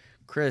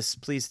 Chris,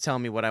 please tell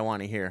me what I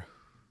want to hear.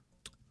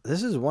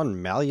 This is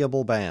one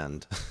malleable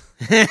band.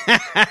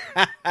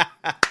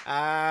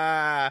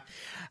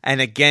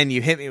 And again,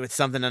 you hit me with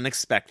something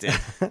unexpected.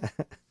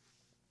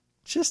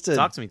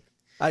 Talk to me.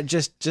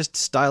 Just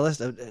stylist,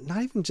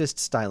 not even just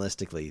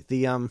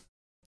stylistically.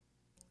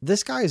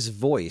 This guy's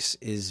voice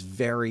is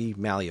very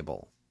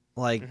malleable.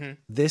 Like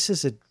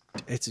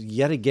it's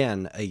yet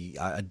again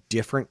a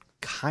different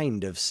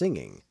kind of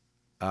singing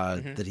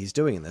that he's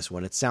doing in this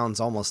one. It sounds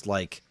almost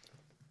like,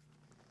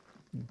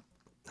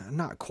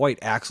 not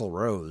quite Axl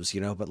Rose,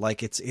 but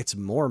like it's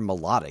more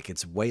melodic.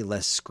 It's way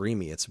less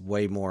screamy. It's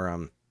way more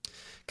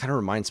kind of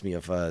reminds me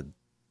of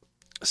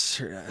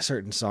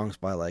certain songs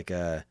by like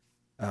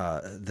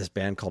this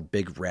band called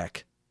Big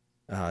Wreck.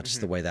 Just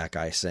the way that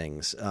guy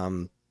sings.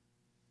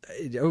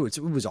 It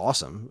was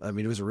awesome. I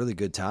mean, it was a really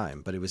good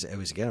time, but it was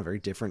again a very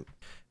different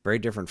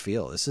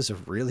feel. This is a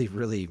really,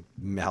 really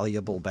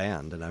malleable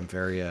band, and I'm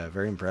very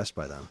impressed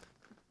by them.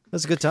 It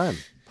was a good time.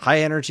 High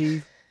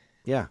energy.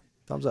 Yeah.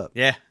 Thumbs up.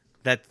 Yeah.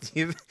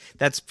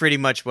 That's pretty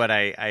much what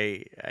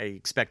I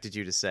expected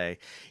you to say.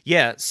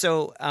 Yeah.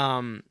 So,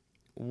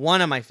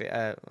 one of my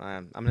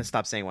I'm going to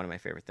stop saying one of my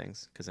favorite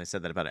things, because I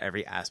said that about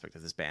every aspect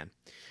of this band.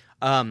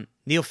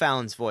 Neil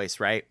Fallon's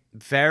voice, right?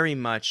 Very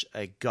much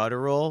a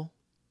guttural,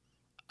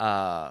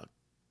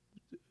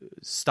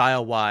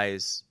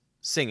 style-wise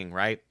singing,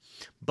 right?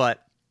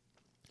 But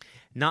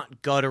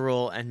not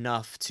guttural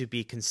enough to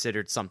be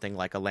considered something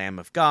like a Lamb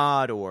of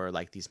God or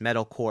like these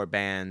metalcore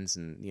bands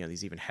and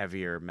these even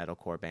heavier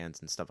metalcore bands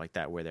and stuff like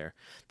that, where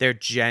they're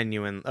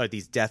genuine, or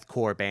these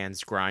deathcore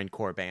bands,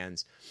 grindcore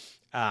bands,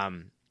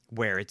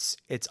 where it's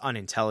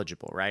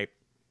unintelligible, right?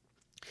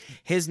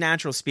 His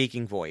natural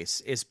speaking voice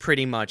is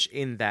pretty much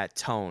in that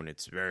tone.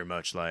 It's very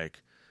much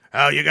like,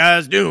 "How you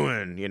guys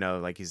doing?"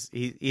 Like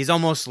he's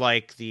almost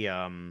like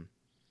the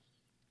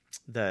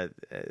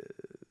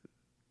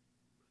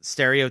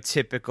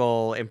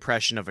stereotypical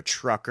impression of a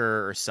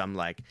trucker or some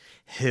like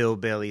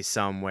hillbilly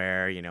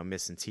somewhere,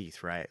 missing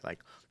teeth, right? Like,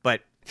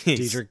 but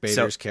Diedrich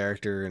Bader's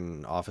character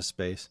in Office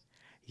Space.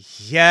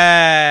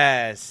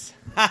 Yes.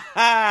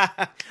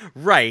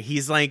 Right.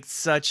 He's like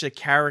such a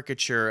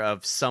caricature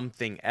of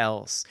something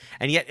else.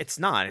 And yet it's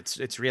not.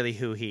 It's really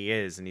who he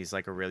is, and he's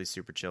like a really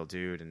super chill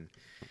dude, and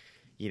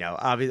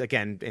obviously,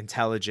 again,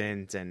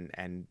 intelligent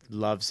and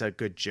loves a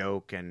good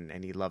joke,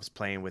 and he loves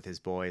playing with his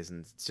boys,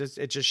 and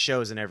it just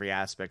shows in every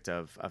aspect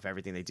of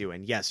everything they do.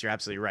 And yes, you're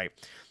absolutely right.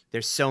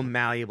 They're so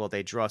malleable.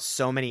 They draw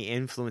so many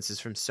influences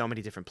from so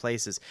many different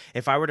places.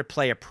 If I were to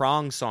play a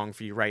Prong song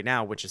for you right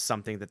now, which is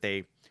something that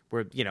they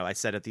were, I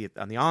said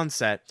on the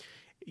onset,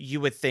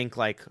 you would think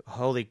like,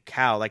 holy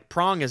cow, like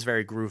Prong is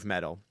very groove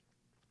metal,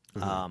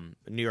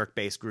 New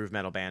York-based groove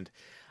metal band.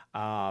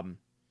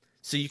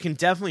 So you can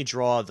definitely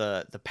draw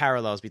the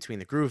parallels between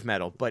the groove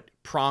metal, but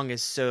Prong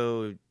is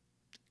so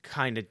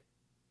kind of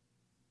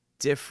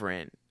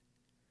different.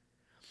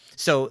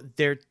 So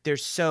they're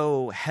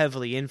so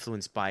heavily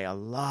influenced by a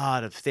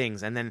lot of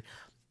things, and then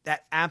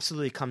that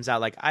absolutely comes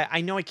out. Like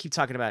I know I keep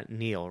talking about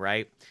Neil,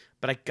 right?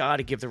 But I got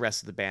to give the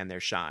rest of the band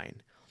their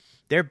shine.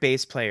 Their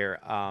bass player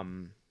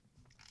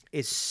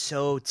is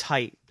so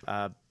tight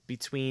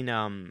between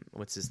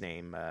what's his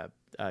name,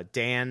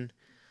 Dan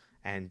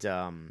and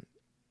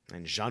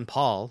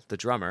Jean-Paul, the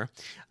drummer.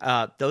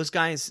 Those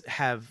guys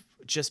have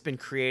just been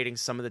creating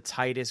some of the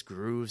tightest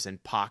grooves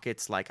and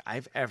pockets like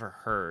I've ever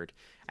heard.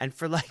 And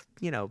for like,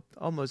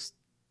 almost,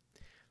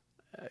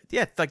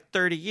 like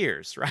 30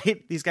 years,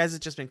 right? These guys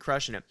have just been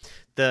crushing it.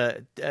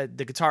 The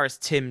guitarist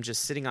Tim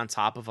just sitting on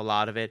top of a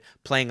lot of it,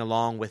 playing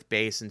along with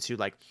bass, and to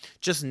like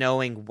just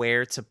knowing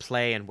where to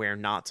play and where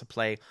not to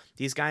play.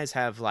 These guys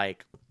have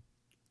like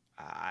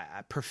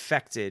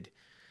perfected,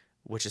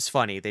 which is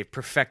funny, they've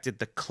perfected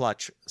the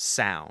Clutch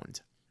sound,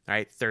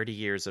 right? 30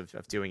 years of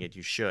doing it,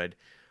 you should.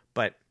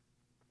 But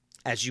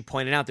as you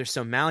pointed out, they're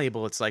so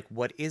malleable. It's like,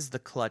 what is the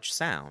Clutch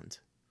sound,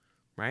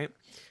 right?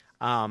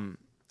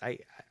 I'd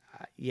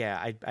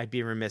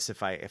be remiss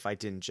if I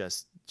didn't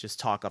just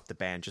talk up the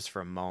band just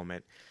for a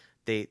moment.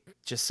 They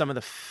just some of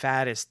the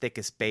fattest,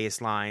 thickest bass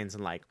lines,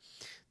 and like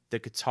the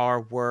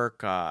guitar work,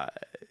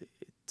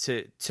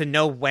 to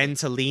know when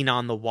to lean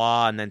on the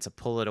wah and then to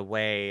pull it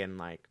away, and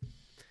like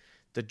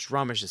the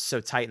drum is just so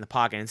tight in the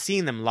pocket. And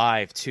seeing them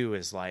live too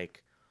is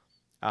like,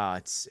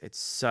 it's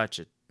such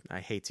a, I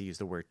hate to use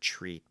the word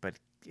treat, but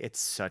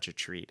it's such a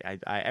treat. I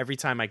every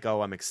time I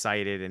go, I'm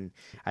excited, and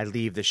I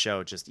leave the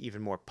show just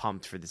even more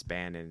pumped for this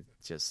band, and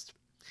just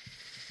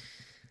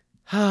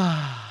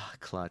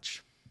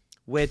Clutch.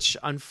 Which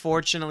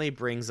unfortunately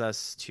brings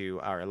us to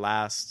our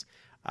last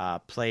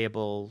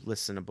playable,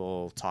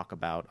 listenable, talk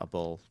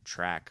about-able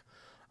track.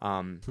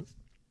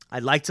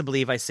 I'd like to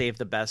believe I saved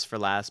the best for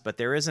last, but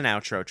there is an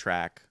outro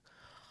track.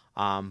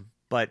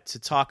 But to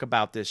talk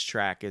about this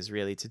track is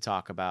really to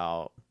talk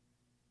about,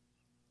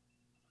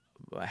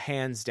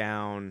 hands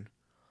down,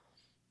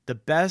 the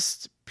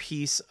best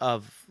piece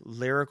of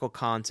lyrical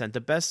content, the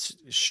best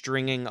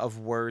stringing of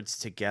words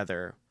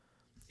together,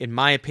 in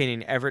my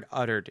opinion, ever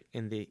uttered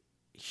in the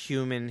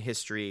human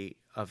history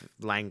of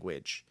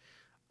language.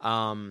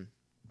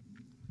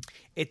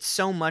 It's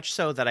so much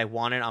so that I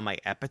want it on my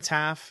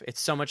epitaph. It's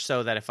so much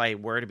so that if I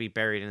were to be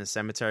buried in a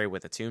cemetery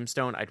with a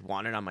tombstone, I'd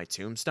want it on my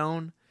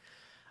tombstone.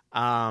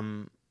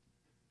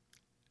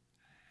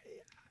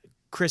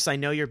 Chris, I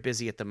know you're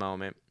busy at the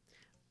moment,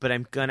 but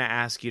I'm going to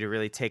ask you to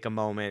really take a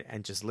moment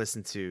and just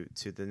listen to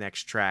the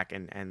next track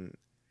and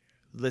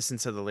listen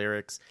to the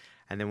lyrics.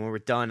 And then when we're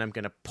done, I'm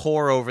going to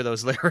pour over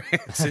those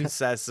lyrics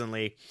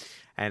incessantly.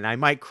 And I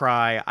might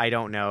cry. I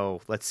don't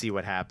know. Let's see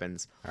what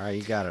happens. All right,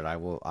 you got it. I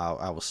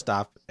will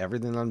stop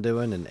everything I'm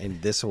doing,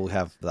 and this will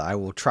have. I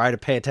will try to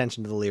pay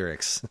attention to the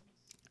lyrics.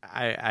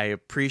 I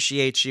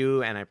appreciate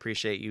you, and I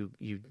appreciate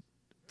you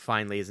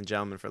fine ladies and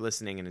gentlemen for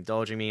listening and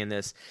indulging me in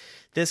this.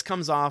 This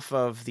comes off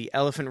of the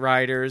Elephant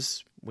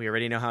Riders. We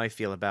already know how I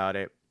feel about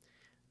it.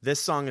 This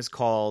song is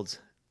called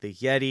The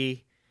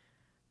Yeti.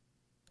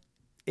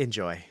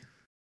 Enjoy.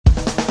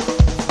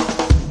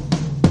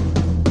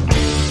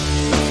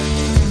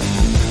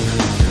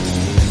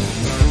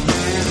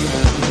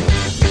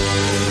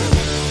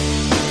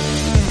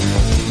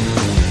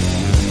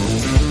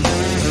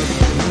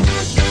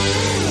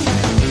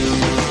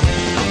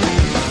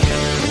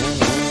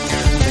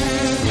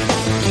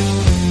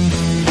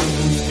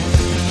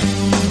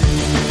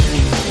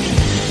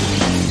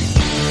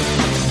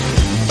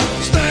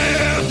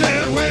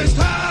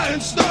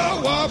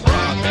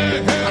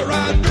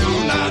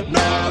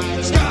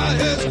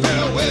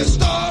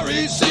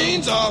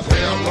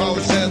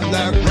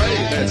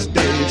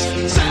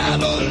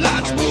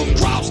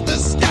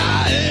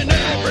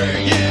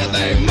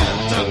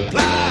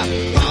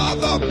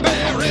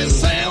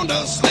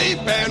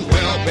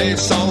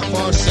 So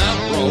for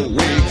several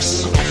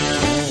weeks.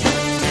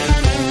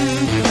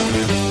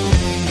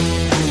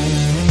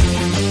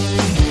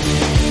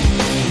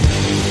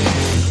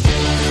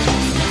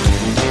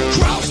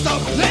 Across the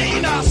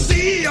plain I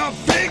see a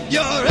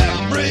figure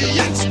every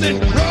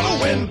instant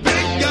growing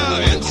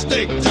bigger.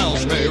 Instinct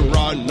tells me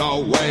run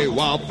away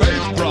while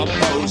faith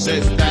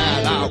proposes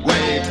that I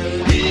wait.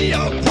 He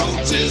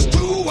approaches to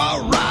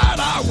a ride.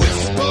 I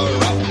whisper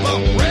up a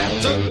prayer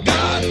to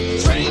God.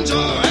 Stranger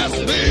asks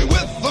me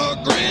with a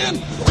grin,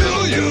 do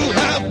you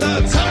have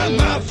the time,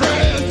 my friend?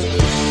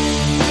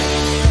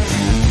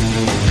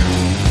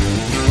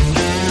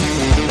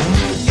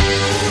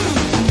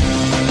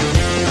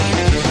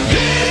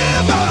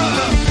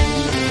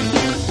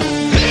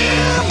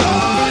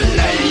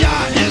 Himalaya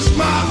is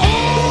my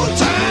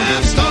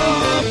old-time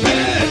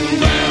stomping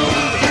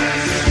ground.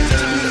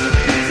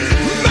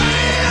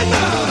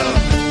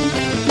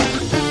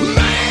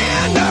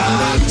 Man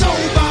up,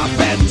 told my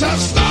better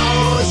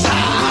stones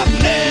I've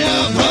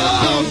never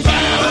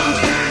found.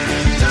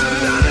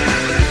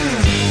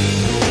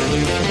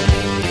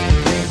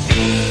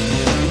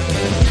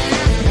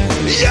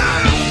 Yeah!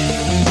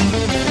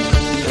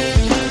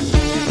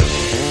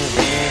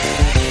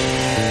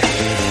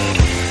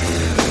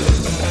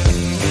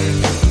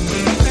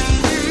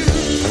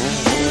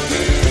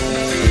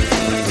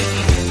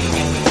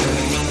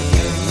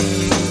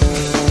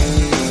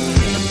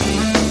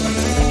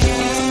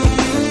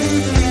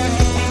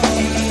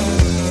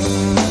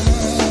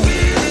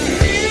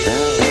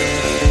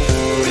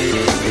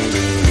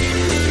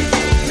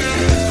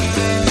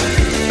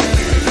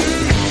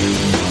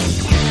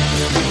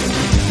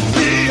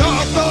 The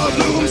author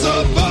looms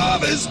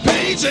above his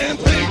page and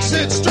thinks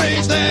it's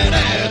strange that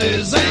at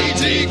his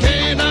age he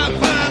cannot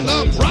find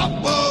the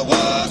proper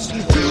words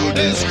to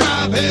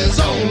describe his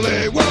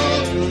only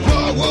world.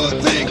 One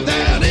would think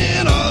that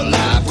in a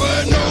life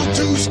where no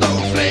two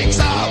snowflakes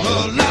are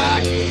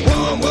alike,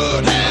 one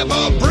would have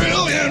a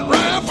brilliant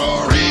rhyme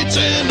for each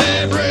and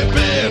every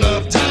bit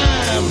of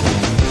time.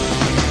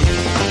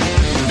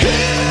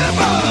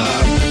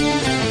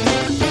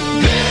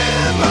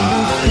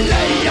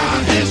 Himalaya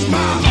is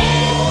my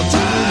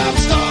all-time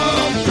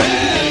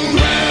stomping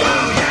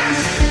ground.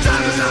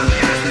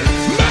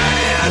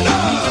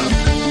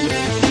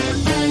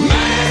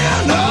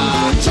 Man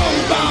up,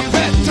 told my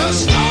better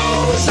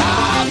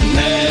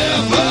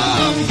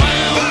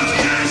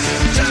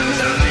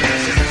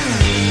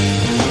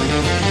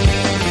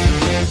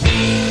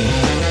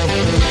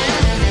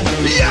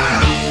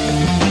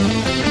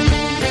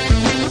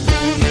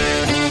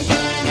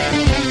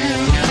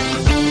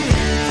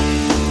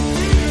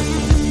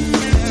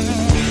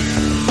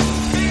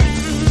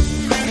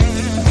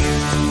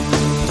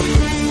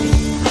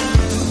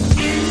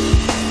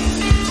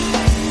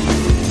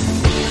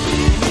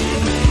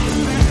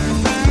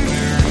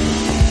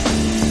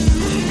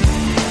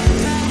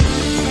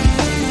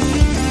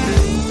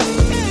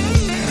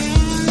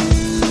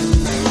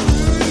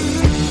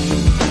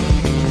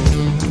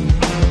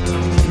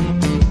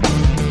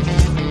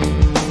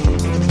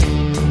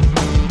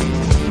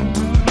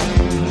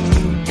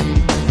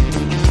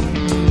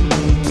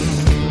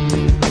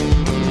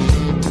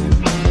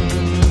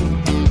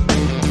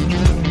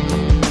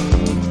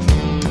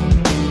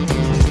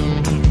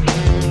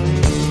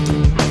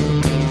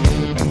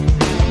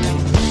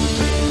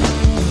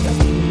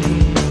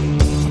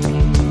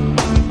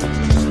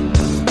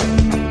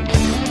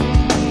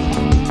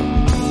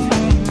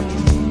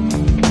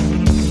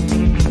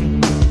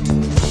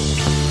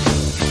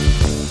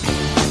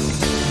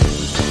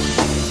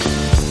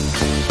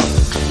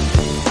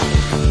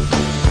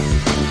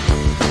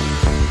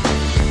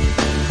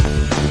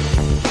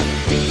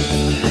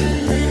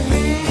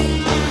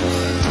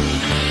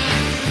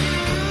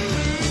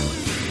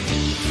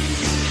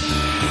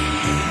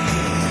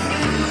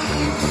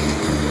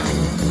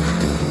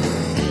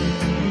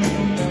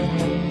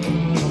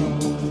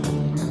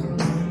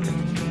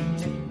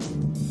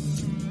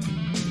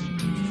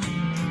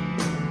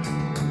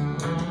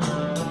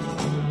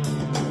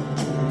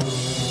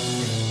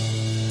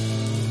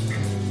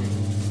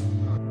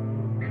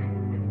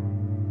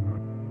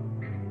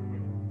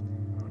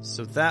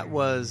So that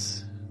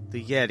was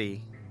the Yeti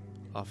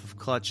off of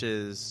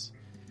Clutch's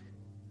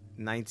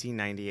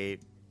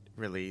 1998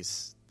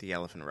 release, The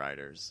Elephant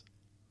Riders.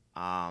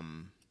 I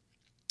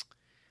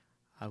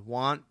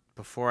want,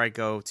 before I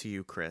go to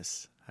you,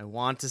 Chris, I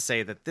want to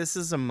say that this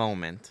is a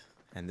moment,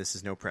 and this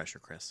is no pressure,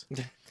 Chris.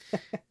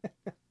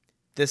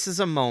 This is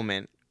a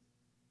moment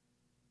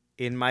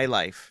in my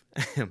life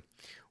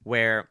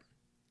where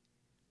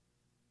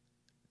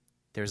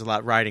there's a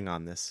lot riding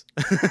on this.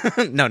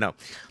 No.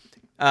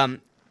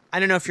 I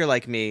don't know if you're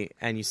like me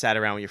and you sat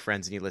around with your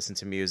friends and you listened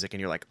to music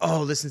and you're like,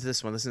 oh, listen to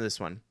this one, listen to this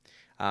one.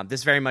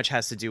 This very much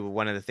has to do with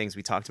one of the things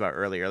we talked about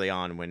early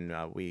on when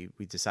we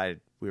decided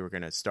we were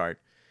going to start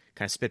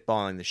kind of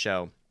spitballing the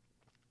show.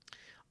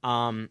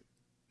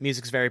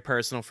 Music's very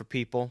personal for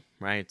people,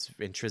 right?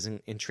 It's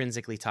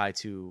intrinsically tied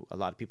to a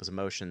lot of people's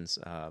emotions,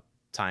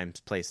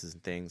 times, places,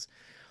 and things.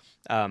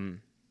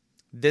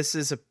 This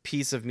is a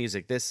piece of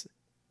music.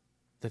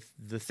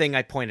 The thing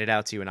I pointed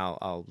out to you, and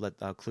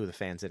I'll clue the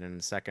fans in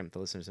a second, the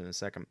listeners in a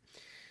second.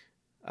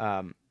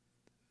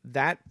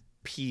 That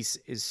piece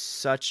is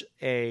such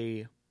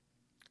a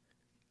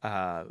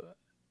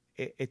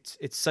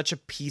it's such a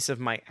piece of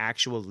my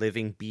actual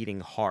living, beating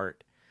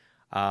heart.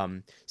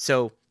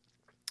 So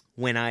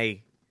when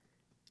I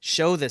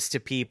show this to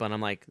people and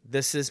I'm like,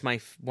 this is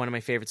one of my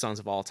favorite songs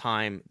of all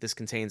time, this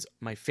contains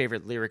my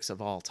favorite lyrics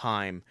of all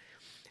time,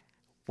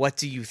 what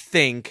do you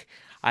think?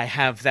 I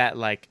have that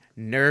like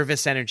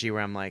nervous energy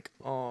where I'm like,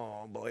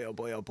 oh boy, oh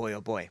boy, oh boy,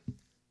 oh boy.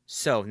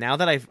 So now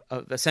that I've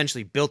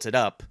essentially built it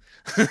up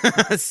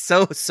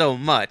so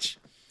much,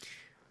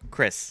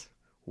 Chris,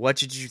 what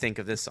did you think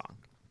of this song?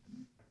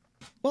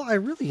 Well, I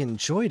really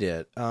enjoyed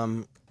it.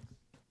 I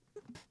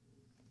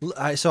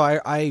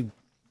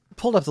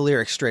pulled up the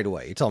lyrics straight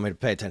away. You told me to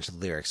pay attention to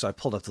the lyrics, so I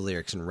pulled up the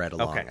lyrics and read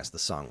along as the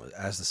song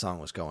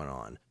was going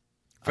on.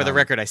 For the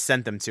record, I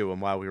sent them to him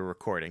while we were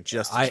recording,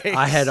 just in case.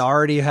 I had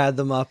already had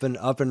them up and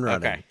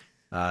running. Okay.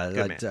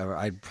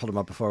 I pulled them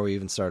up before we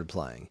even started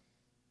playing.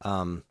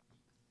 I'm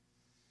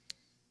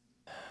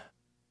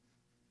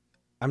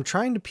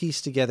trying to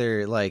piece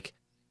together like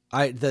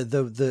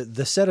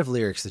the set of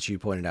lyrics that you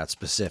pointed out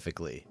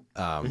specifically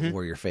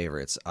were your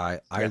favorites.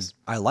 I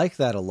like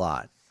that a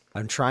lot.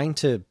 I'm trying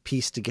to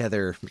piece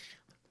together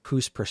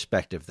whose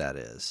perspective that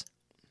is.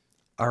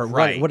 Or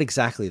what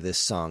exactly this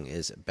song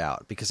is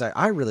about, because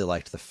I really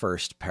liked the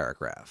first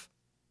paragraph.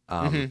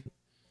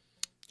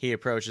 He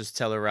approaches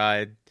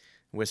Telluride,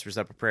 whispers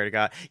up a prayer to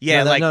God.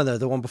 No,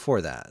 the one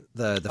before that.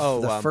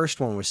 The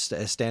first one was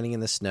standing in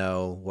the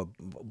snow.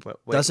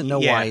 Doesn't know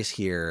why he's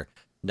here.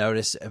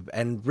 Notice,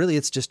 and really,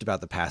 it's just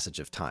about the passage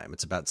of time.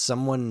 It's about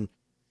someone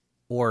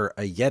or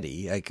a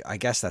Yeti. I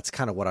guess that's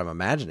kind of what I'm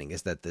imagining,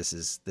 is that this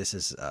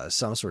is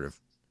some sort of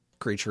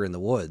creature in the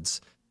woods.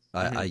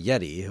 A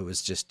Yeti who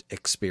was just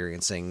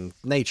experiencing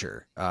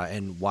nature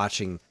and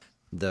watching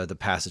the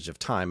passage of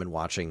time and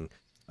watching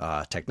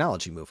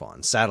technology move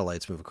on.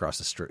 Satellites move across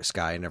the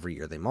sky, and every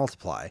year they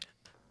multiply.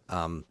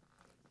 And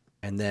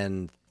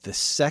then the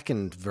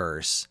second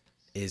verse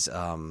is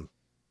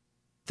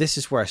this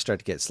is where I start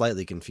to get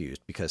slightly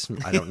confused, because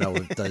I don't know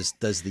does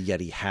the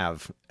Yeti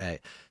have a...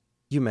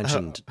 You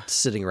mentioned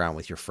sitting around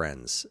with your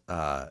friends,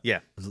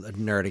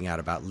 nerding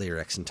out about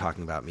lyrics and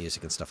talking about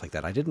music and stuff like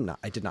that. I did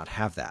not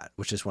have that,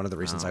 which is one of the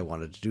reasons I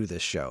wanted to do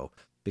this show,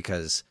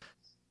 because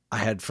I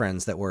had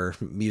friends that were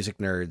music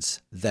nerds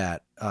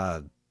that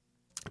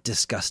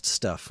discussed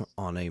stuff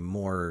on a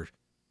more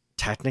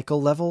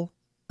technical level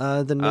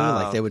than me.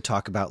 Like they would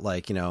talk about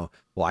well,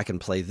 I can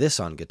play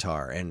this on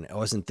guitar, and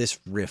wasn't this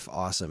riff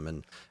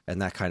awesome,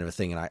 and that kind of a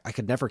thing. And I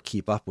could never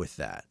keep up with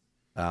that.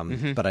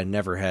 But I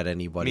never had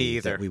anybody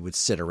that we would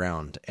sit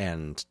around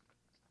and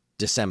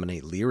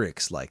disseminate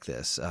lyrics like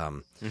this.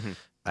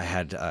 I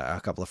had a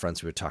couple of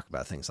friends who would talk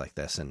about things like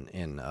this in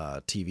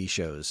TV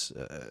shows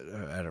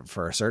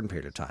for a certain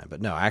period of time.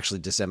 But no,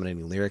 actually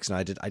disseminating lyrics, and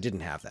I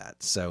didn't have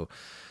that. So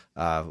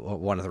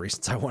one of the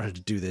reasons I wanted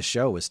to do this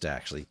show was to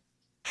actually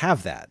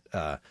have that,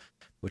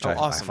 which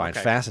I find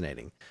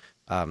fascinating.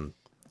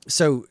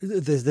 So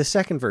the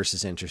second verse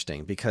is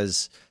interesting,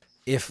 because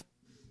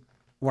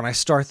when I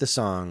start the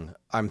song,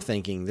 I'm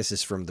thinking this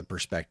is from the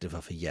perspective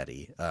of a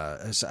Yeti,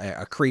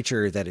 a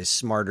creature that is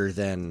smarter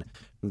than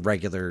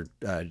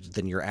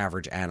than your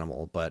average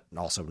animal, but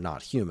also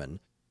not human.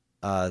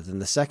 Then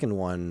the second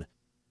one,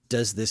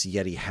 does this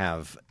Yeti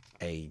have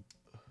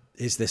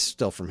is this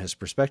still from his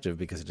perspective,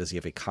 because does he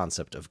have a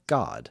concept of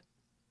God?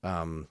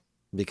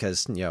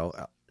 Because, now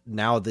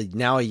a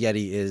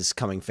Yeti is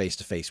coming face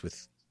to face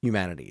with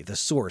humanity, the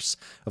source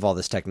of all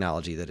this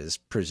technology that is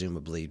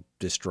presumably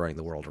destroying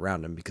the world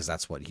around him, because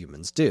that's what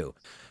humans do.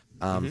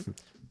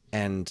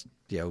 And,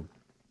 the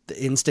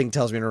instinct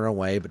tells me to run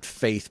away, but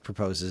faith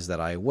proposes that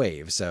I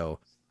wave. So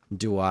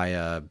do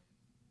I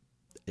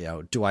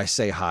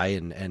say hi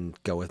and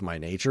go with my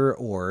nature,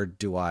 or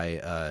do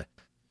I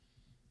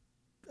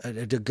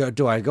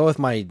go with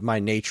my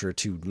nature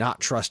to not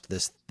trust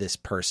this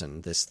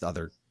person, this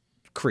other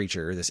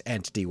creature, this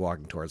entity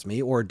walking towards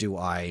me, or do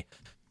I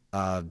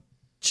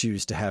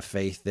choose to have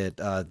faith that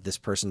this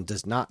person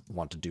does not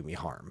want to do me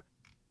harm.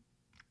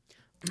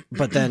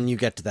 But then you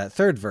get to that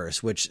third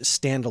verse, which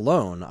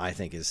standalone, I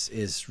think,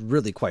 is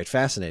really quite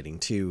fascinating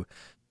to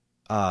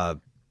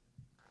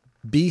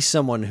be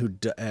someone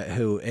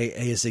who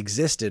has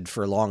existed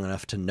for long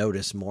enough to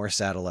notice more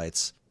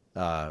satellites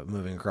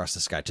moving across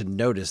the sky, to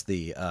notice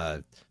the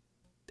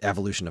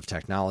evolution of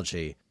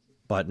technology.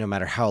 But no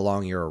matter how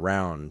long you're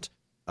around,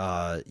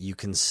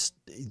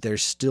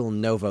 there's still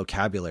no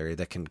vocabulary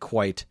that can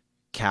quite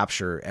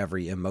capture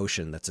every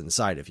emotion that's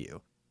inside of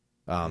you.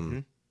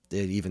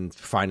 Even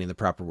finding the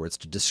proper words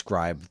to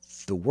describe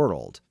the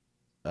world.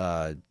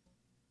 It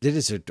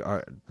is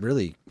a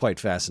really quite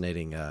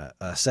fascinating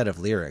set of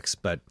lyrics,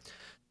 but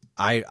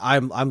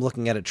I'm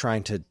looking at it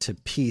trying to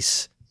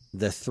piece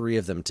the three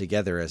of them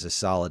together as a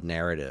solid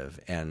narrative,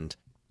 and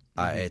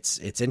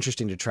it's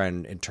interesting to try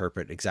and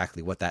interpret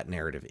exactly what that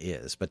narrative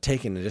is, but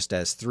taking it just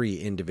as three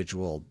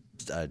individual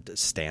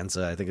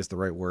stanza, I think is the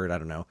right word, I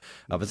don't know,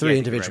 but three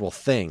individual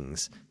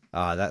things.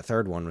 That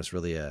third one was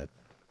really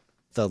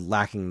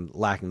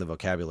lacking the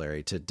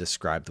vocabulary to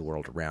describe the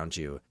world around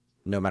you,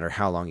 no matter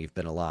how long you've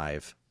been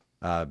alive.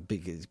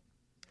 Because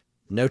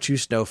no two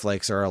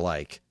snowflakes are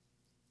alike,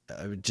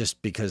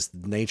 just because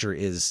nature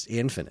is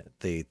infinite.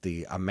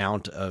 The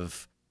amount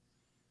of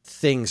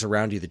things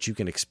around you that you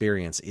can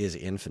experience is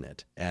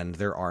infinite, and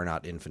there are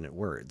not infinite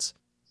words.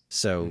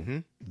 So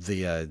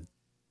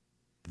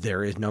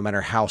there is, no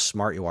matter how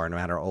smart you are, no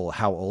matter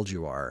how old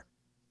you are,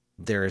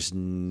 there is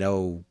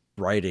no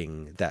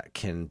writing that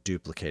can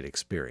duplicate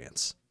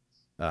experience.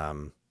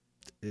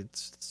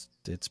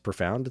 It's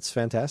profound. It's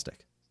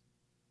fantastic.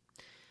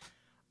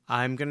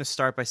 I'm going to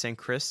start by saying,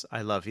 Chris,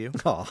 I love you.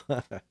 Oh.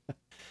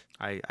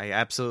 I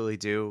absolutely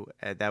do.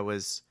 That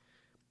was,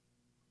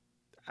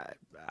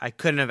 I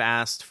couldn't have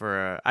asked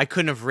for, I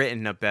couldn't have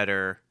written a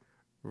better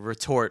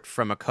retort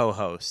from a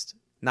co-host.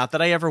 Not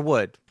that I ever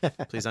would.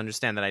 Please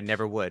understand that I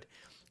never would,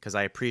 because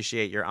I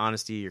appreciate your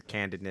honesty, your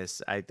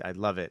candidness. I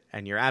love it.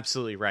 And you're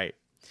absolutely right.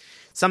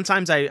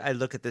 Sometimes I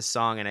look at this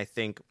song and I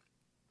think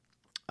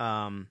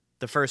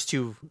the first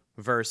two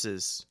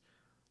verses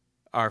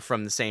are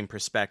from the same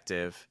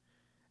perspective.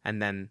 And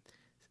then,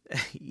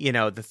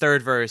 the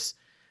third verse,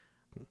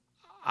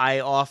 I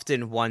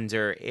often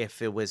wonder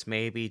if it was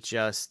maybe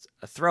just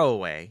a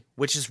throwaway,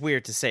 which is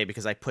weird to say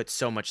because I put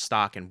so much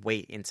stock and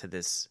weight into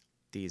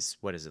these,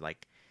 what is it,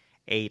 like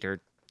 8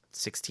 or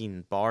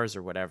 16 bars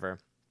or whatever.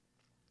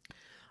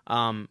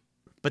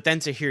 But then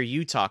to hear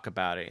you talk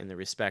about it in the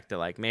respect that,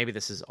 like, maybe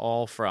this is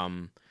all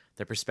from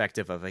the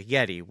perspective of a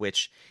Yeti,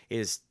 which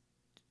is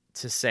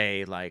to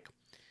say, like,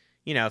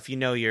 if you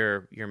know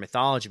your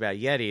mythology about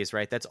Yetis,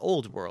 right, that's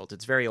old world.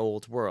 It's very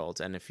old world.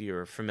 And if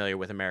you're familiar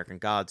with American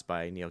Gods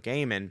by Neil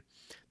Gaiman,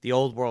 the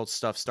old world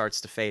stuff starts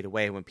to fade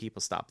away when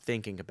people stop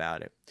thinking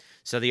about it.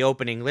 So the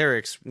opening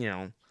lyrics,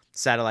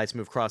 satellites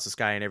move across the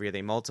sky and every year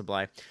they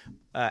multiply.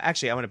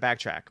 Actually, I want to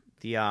backtrack.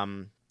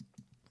 The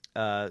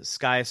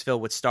sky is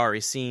filled with starry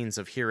scenes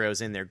of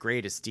heroes in their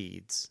greatest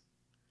deeds,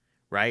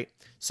 right?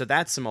 So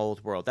that's some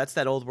old world. That's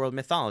that old world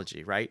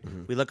mythology, right?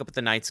 Mm-hmm. We look up at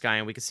the night sky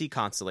and we can see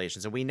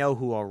constellations, and we know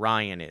who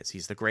Orion is.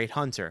 He's the great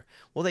hunter.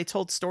 Well, they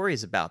told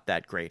stories about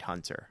that great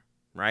hunter,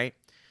 right?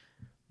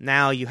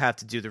 Now you have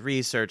to do the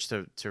research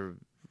to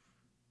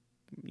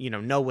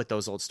know what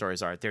those old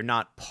stories are. They're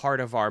not part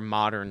of our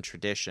modern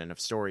tradition of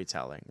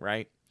storytelling,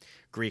 right?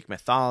 Greek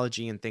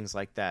mythology and things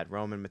like that,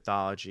 Roman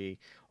mythology,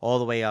 all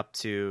the way up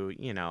to,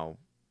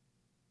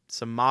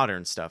 some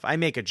modern stuff. I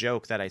make a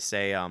joke that I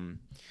say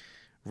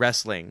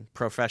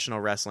professional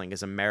wrestling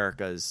is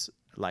America's,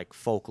 like,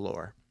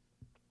 folklore.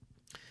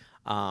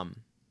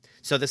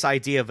 So this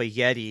idea of a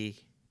Yeti,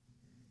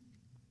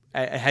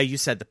 how you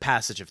said the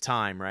passage of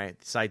time, right?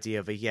 This idea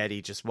of a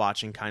Yeti just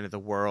watching kind of the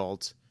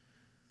world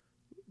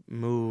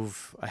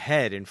move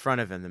ahead in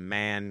front of him. The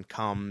man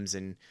comes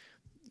and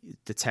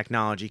the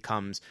technology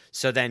comes.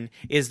 So then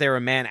is there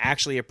a man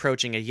actually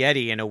approaching a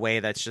Yeti in a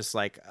way that's just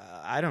like,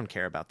 I don't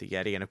care about the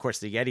Yeti. And of course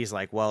the Yeti's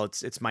like, well,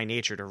 it's my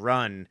nature to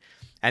run.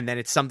 And then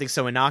it's something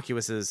so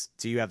innocuous as,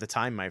 do you have the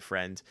time, my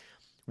friend?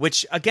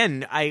 Which,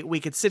 again, we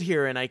could sit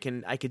here and I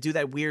could do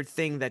that weird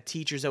thing that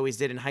teachers always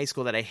did in high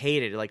school that I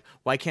hated. Like,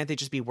 why can't they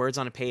just be words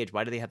on a page?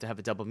 Why do they have to have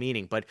a double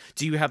meaning? But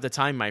do you have the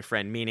time, my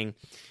friend? Meaning,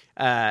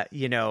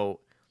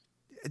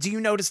 do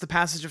you notice the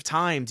passage of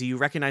time? Do you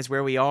recognize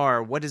where we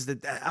are? What is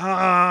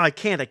I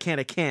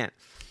can't.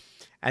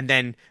 And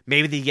then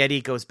maybe the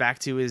Yeti goes back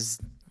to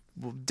his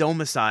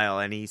domicile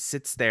and he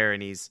sits there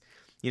and he's,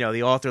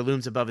 the author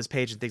looms above his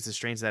page and thinks it's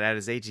strange that at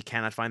his age he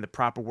cannot find the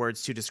proper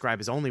words to describe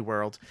his only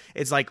world.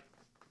 It's like,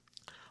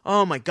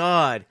 oh my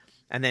God.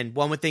 And then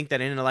one would think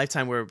that in a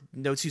lifetime where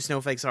no two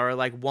snowflakes are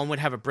alike, one would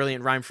have a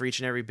brilliant rhyme for each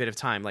and every bit of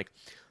time. Like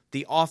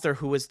the author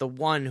who is the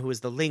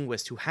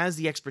linguist, who has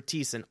the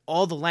expertise in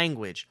all the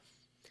language.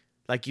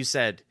 Like you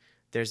said,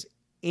 there's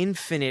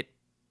infinite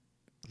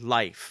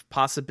life.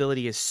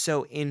 Possibility is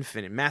so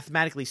infinite,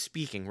 mathematically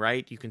speaking,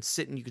 right? You can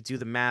sit and you could do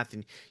the math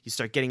and you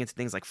start getting into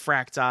things like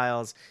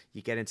fractals,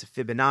 you get into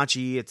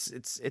Fibonacci,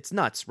 it's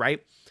nuts,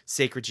 right?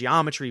 Sacred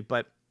geometry,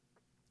 but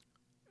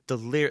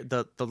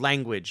the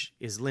language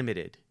is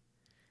limited,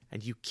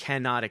 and you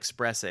cannot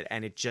express it,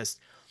 and it just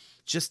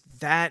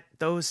that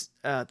those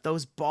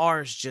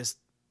bars just,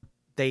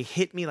 they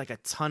hit me like a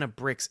ton of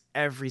bricks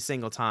every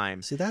single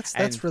time. See,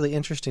 that's really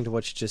interesting to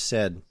what you just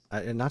said.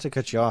 Not to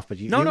cut you off, but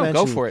you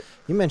go for it.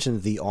 You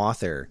mentioned the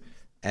author,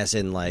 as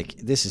in like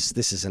this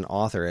is an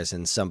author, as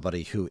in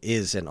somebody who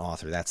is an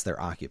author. That's their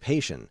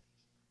occupation.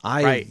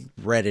 I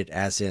read it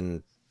as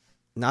in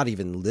not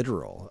even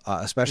literal,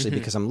 especially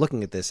because I'm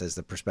looking at this as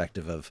the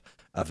perspective of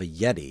a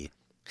Yeti.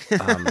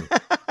 The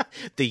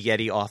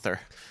Yeti author.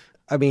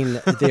 I mean,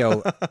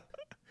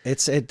 it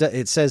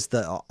says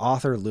the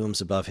author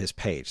looms above his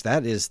page.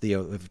 That is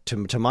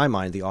to my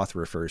mind, the author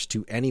refers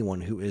to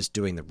anyone who is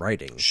doing the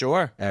writing.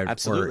 Sure,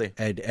 absolutely.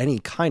 Or any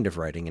kind of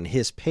writing. And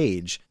his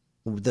page,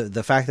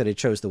 the fact that it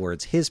chose the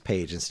words his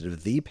page instead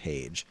of the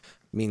page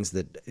means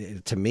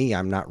that, to me,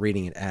 I'm not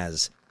reading it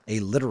as a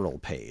literal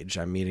page.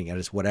 I'm reading it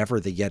as whatever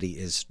the Yeti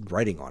is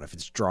writing on. If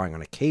it's drawing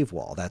on a cave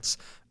wall, that's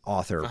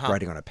author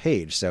writing on a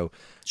page. So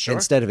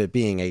instead of it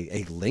being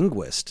a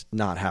linguist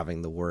not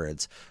having the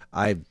words,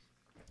 I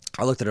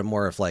looked at it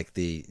more of like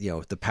the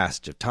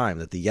passage of time,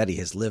 that the Yeti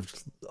has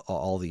lived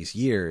all these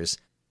years,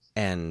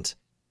 and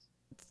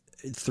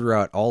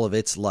throughout all of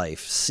its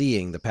life,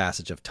 seeing the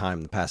passage of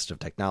time, the passage of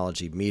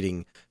technology,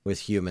 meeting with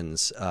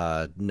humans,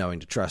 knowing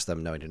to trust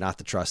them, knowing to not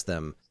to trust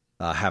them,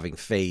 having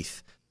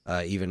faith,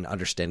 even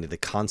understanding the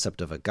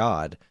concept of a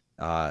god,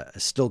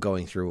 still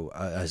going through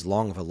as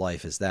long of a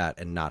life as that,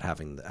 and not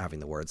having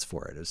the words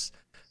for it.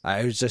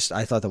 I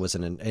thought that was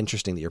an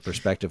interesting, that your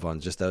perspective on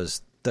just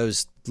those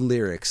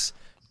lyrics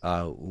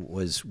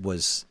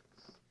was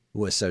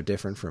so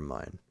different from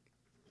mine.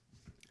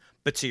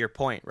 But to your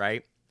point,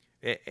 right?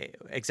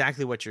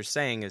 Exactly what you're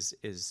saying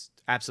is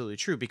absolutely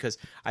true, because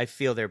I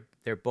feel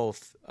they're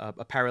both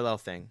a parallel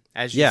thing.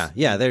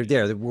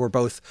 We're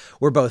both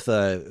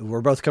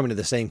coming to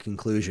the same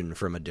conclusion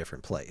from a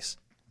different place.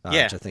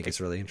 Which I think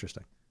is really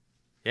interesting.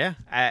 Yeah,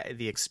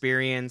 the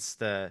experience,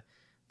 the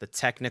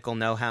technical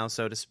know-how,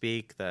 so to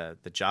speak, the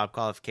job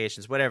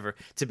qualifications, whatever,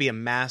 to be a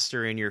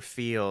master in your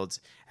field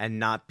and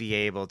not be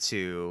able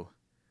to,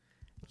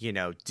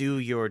 do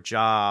your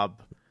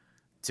job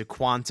to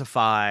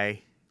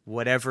quantify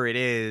whatever it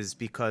is,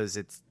 because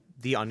it's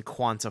the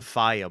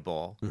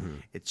unquantifiable. Mm-hmm.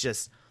 It's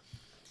just,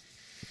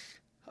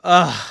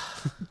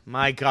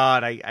 my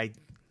God,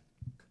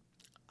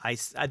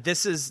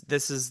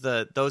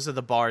 those are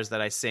the bars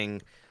that I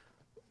sing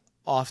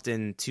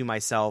often to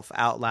myself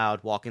out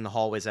loud, walking the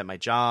hallways at my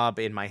job,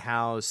 in my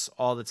house,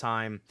 all the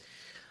time.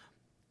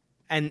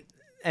 And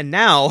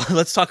now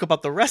let's talk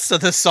about the rest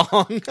of the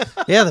song.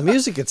 Yeah, the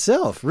music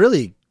itself,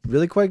 really,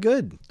 really quite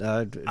good.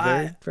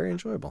 Very, very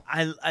enjoyable.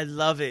 I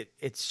love it.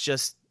 It's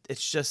just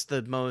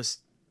the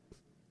most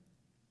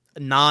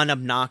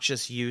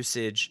non-obnoxious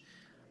usage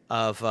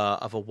of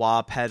a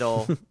wah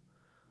pedal.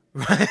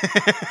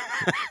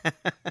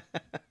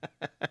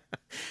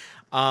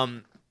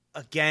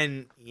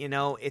 Again,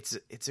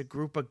 it's a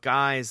group of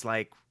guys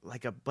like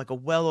a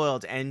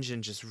well-oiled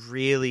engine, just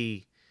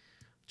really,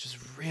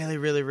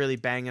 really, really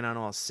banging on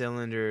all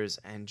cylinders,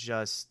 and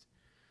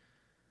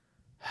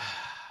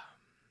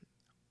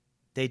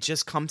they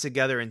just come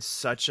together in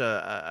such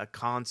a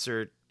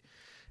concert.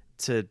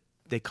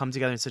 They come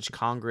together in such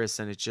congress,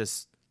 and it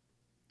just,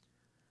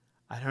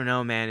 I don't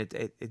know, man.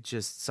 It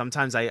just,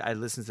 sometimes I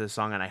listen to the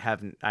song and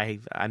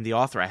I'm the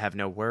author. I have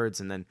no words,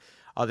 and then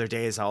other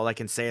days all I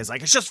can say is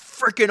like, it's just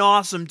freaking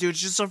awesome, dude. It's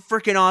just a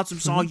freaking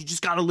awesome song. You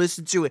just got to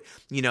listen to it.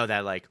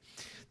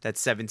 That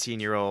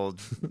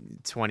 17-year-old,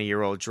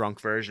 20-year-old drunk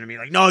version of me,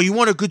 like, no, you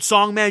want a good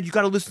song, man? You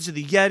got to listen to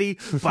the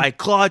Yeti by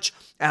Clutch.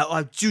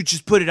 Dude,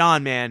 just put it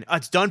on, man.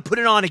 It's done. Put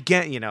it on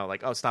again.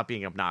 Oh, stop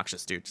being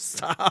obnoxious, dude. Just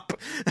stop.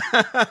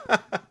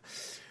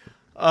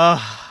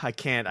 I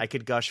can't. I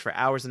could gush for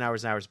hours and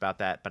hours and hours about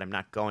that, but I'm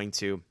not going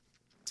to.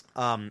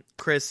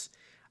 Chris,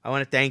 I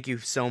want to thank you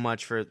so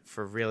much for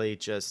really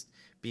just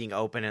being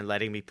open and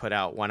letting me put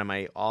out one of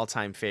my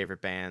all-time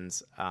favorite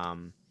bands.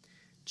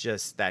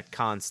 Just that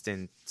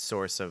constant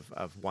source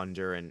of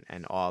wonder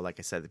and awe, like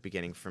I said at the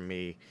beginning, for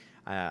me.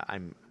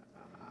 I'm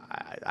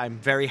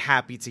very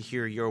happy to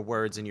hear your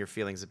words and your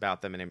feelings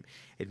about them, and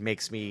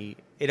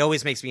it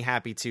always makes me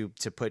happy to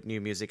put new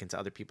music into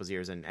other people's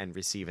ears and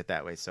receive it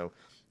that way. So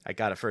I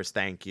gotta first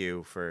thank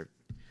you for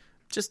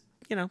just,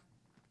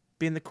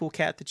 being the cool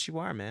cat that you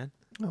are, man.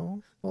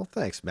 Oh, well,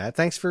 thanks, Matt.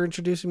 Thanks for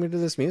introducing me to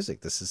this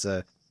music. This is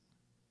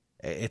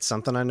it's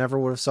something I never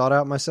would have sought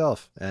out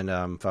myself, and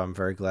I'm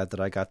very glad that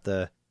I got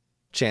the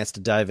chance to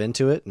dive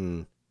into it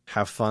and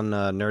have fun,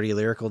 nerdy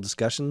lyrical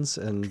discussions,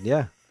 and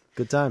yeah,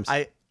 good times.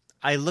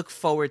 I look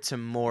forward to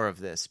more of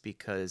this,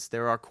 because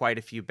there are quite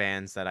a few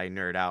bands that I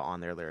nerd out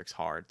on their lyrics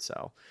hard,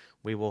 so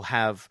we will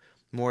have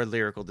more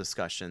lyrical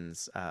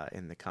discussions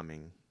in the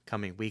coming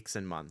weeks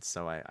and months,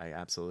 so I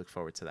absolutely look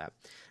forward to that.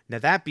 Now,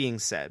 that being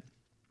said,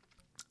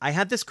 I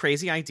had this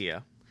crazy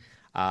idea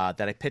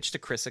that I pitched to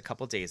Chris a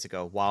couple days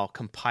ago while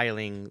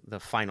compiling the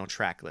final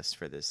track list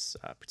for this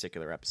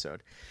particular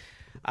episode.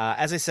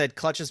 As I said,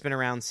 Clutch has been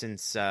around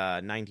since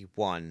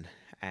 91,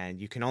 And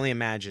you can only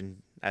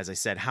imagine, as I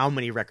said, how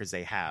many records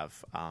they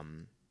have.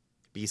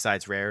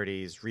 B-sides,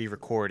 rarities,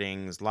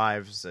 re-recordings,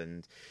 lives,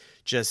 and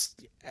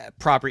just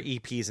proper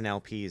EPs and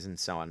LPs and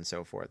so on and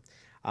so forth.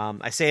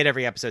 I say it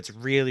every episode, it's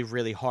really,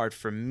 really hard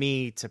for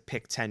me to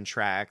pick 10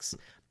 tracks,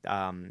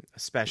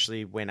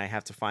 especially when I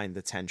have to find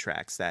the 10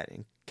 tracks that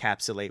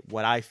encapsulate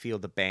what I feel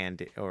the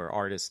band or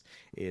artist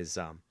is,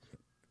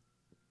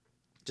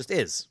 just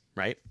is,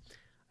 right?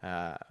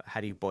 How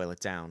do you boil it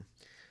down?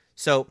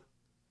 So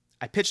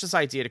I pitched this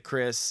idea to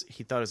Chris.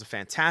 He thought it was a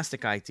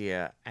fantastic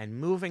idea. And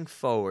moving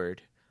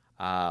forward,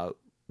 we're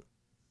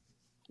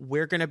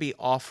going to be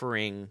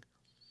offering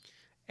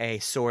a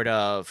sort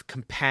of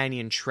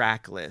companion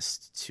track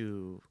list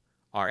to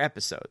our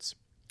episodes.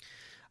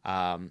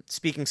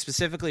 Speaking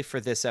specifically for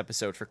this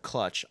episode for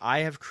Clutch, I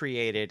have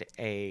created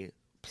a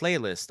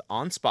playlist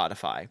on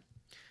Spotify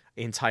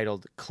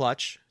entitled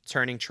Clutch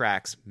Turning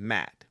Tracks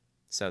Matt.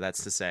 So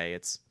that's to say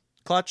it's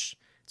Clutch,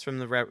 it's from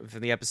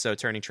the episode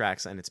Turning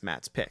Tracks, and it's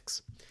Matt's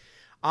picks.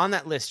 On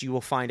that list, you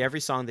will find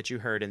every song that you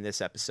heard in this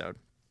episode,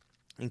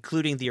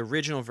 including the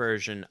original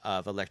version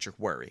of Electric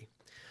Worry.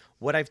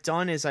 What I've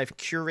done is I've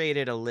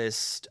curated a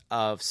list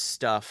of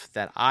stuff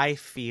that I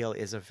feel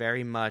is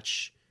very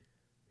much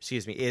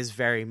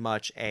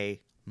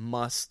a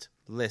must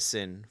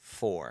listen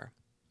for.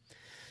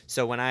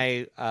 So when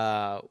I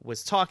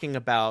was talking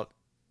about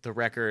the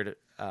record,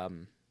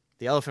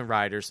 The Elephant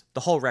Riders,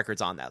 the whole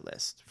record's on that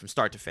list from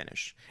start to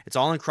finish. It's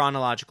all in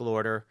chronological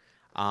order.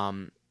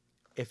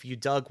 If you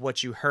dug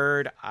what you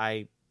heard,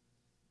 I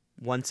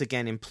once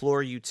again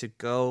implore you to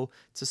go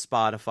to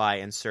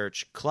Spotify and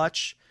search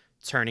Clutch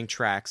Turning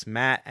Tracks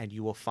Matt, and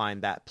you will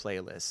find that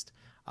playlist.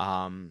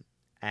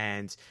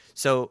 And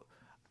so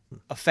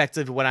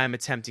effectively what I'm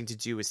attempting to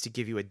do is to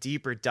give you a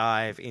deeper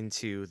dive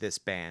into this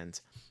band.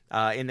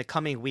 In the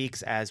coming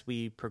weeks, as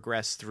we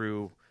progress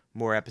through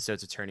more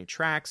episodes of Turning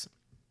Tracks,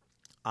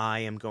 I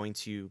am going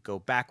to go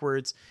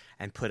backwards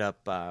and put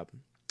up a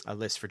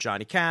list for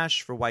Johnny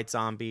Cash, for White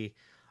Zombie,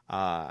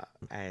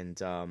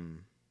 and oh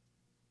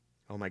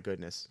my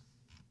goodness.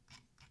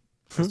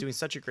 I was doing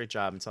such a great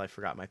job until I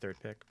forgot my third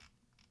pick.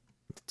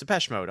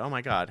 Depeche Mode. Oh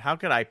my God. How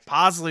could I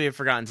possibly have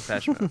forgotten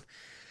Depeche Mode?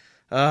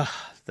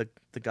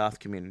 The goth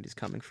community is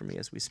coming for me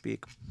as we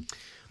speak.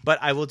 But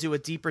I will do a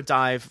deeper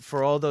dive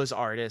for all those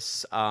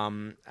artists.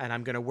 And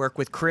I'm going to work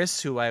with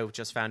Chris, who I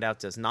just found out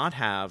does not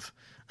have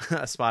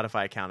a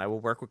Spotify account. I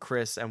will work with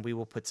Chris, and we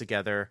will put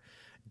together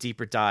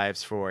deeper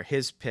dives for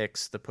his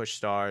picks, the Push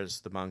Stars,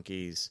 the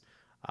Monkees.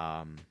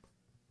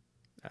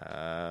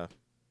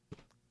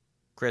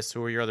 Chris,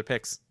 who are your other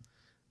picks?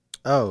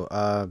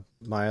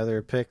 My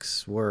other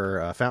picks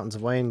were Fountains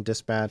of Wayne,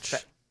 Dispatch,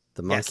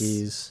 the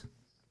Monkees,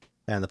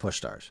 and the Push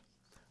Stars.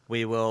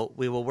 We will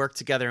work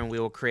together, and we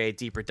will create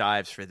deeper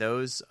dives for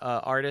those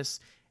artists.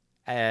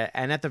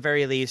 And at the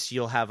very least,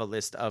 you'll have a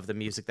list of the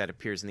music that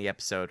appears in the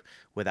episode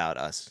without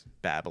us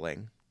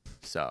babbling.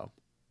 So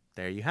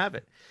there you have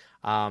it.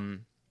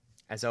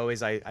 As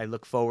always, I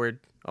look forward.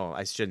 Oh,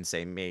 I shouldn't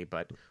say me,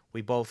 but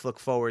we both look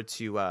forward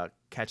to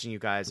catching you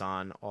guys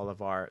on all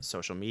of our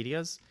social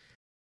medias.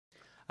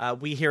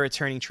 We here at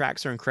Turning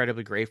Tracks are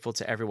incredibly grateful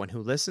to everyone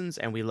who listens,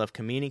 and we love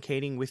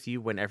communicating with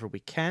you whenever we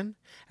can.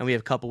 And we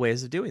have a couple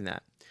ways of doing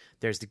that.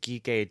 There's the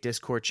Geekade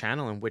Discord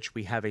channel, in which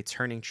we have a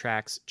Turning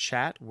Tracks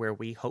chat where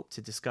we hope to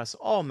discuss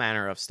all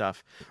manner of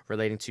stuff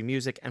relating to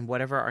music and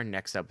whatever our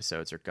next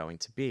episodes are going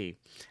to be.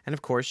 And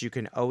of course, you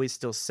can always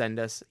still send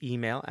us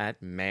email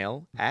at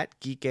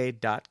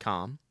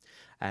mail@geekade.com.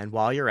 And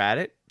while you're at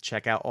it,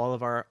 check out all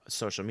of our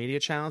social media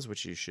channels,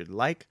 which you should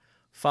like,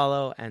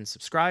 follow, and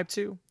subscribe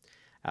to.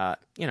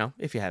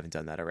 If you haven't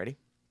done that already.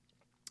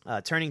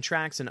 Turning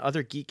Tracks and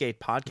other Geekade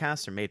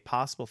podcasts are made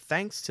possible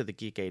thanks to the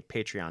Geekade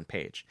Patreon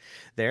page.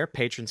 There,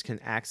 patrons can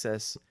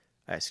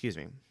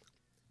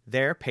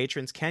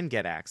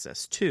get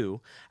access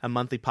to a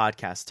monthly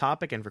podcast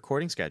topic and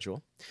recording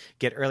schedule,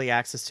 get early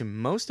access to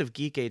most of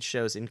Geekade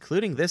shows,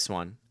 including this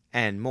one,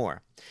 and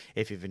more.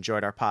 If you've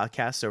enjoyed our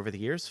podcasts over the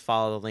years,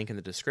 follow the link in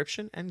the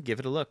description and give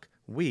it a look.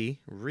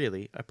 We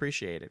really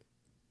appreciate it.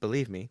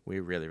 Believe me, we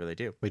really, really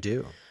do. We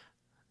do.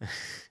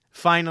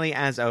 Finally,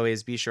 as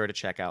always, be sure to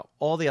check out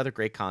all the other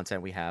great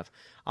content we have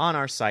on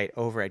our site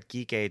over at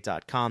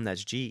geekade.com.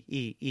 That's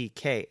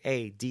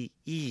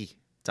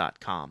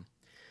GeekAde.com.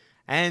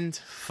 And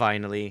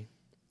finally,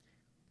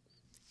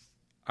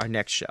 our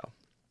next show.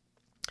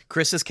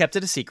 Chris has kept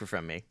it a secret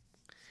from me,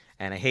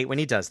 and I hate when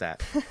he does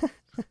that.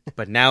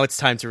 But now it's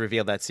time to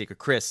reveal that secret.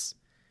 Chris,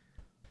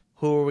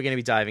 who are we going to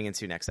be diving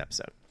into next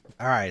episode?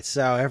 All right,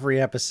 so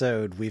every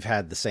episode we've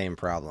had the same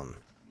problem.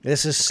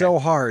 This is so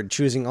hard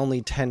choosing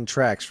only 10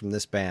 tracks from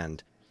this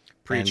band.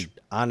 Preach. And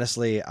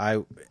honestly,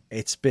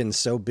 it's been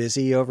so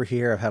busy over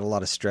here. I've had a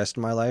lot of stress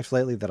in my life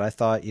lately that I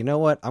thought, you know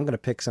what? I'm going to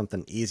pick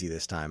something easy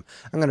this time.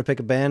 I'm going to pick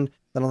a band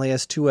that only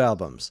has 2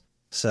 albums.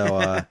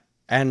 So,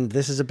 and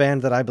this is a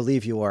band that I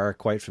believe you are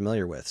quite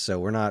familiar with. So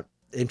we're not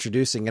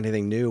introducing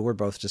anything new. We're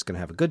both just going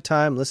to have a good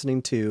time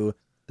listening to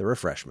The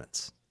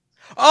Refreshments.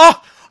 Oh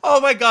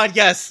my God,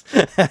 yes.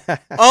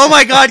 Oh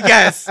my God,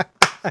 yes.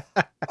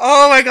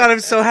 Oh my god,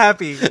 I'm so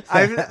happy.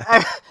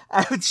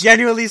 I'm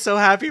genuinely so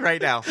happy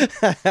right now.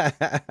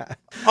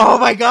 Oh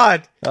my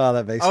god. Oh,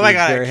 that makes me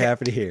very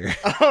happy to hear.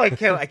 Oh, I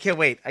can't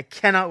wait. I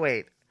cannot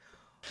wait.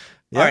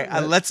 Yep,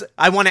 all right,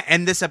 I want to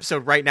end this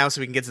episode right now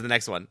so we can get to the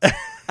next one.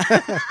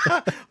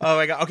 Oh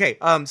my god. Okay.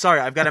 Sorry,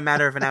 I've got a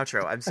matter of an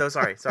outro. I'm so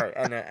sorry. Sorry.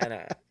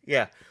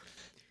 Yeah.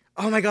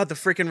 Oh my god, the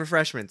freaking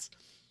refreshments.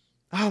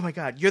 Oh my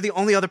god, you're the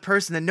only other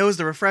person that knows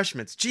the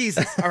refreshments.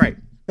 Jesus. All right.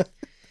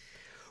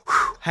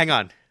 Whew, hang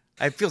on.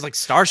 It feels like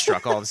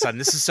starstruck all of a sudden.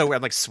 This is so weird.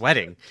 I'm like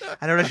sweating.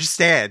 I don't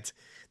understand.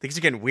 Things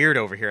are getting weird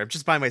over here. I'm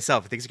just by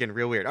myself. Things are getting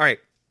real weird. All right.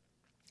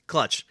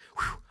 Clutch.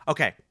 Whew.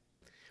 Okay.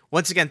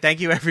 Once again, thank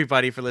you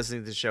everybody for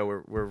listening to the show.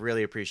 We're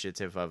really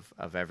appreciative of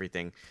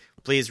everything.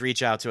 Please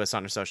reach out to us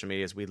on our social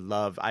medias. We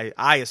love,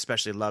 I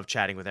especially love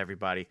chatting with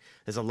everybody.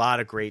 There's a lot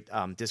of great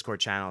Discord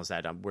channels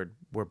that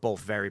we're both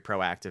very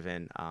proactive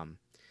in.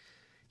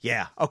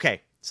 Yeah.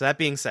 Okay. So that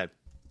being said,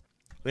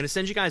 I'm going to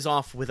send you guys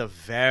off with a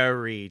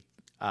very,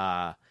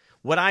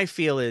 what I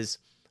feel is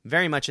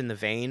very much in the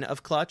vein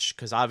of Clutch,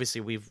 because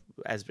obviously we've,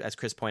 as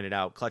Chris pointed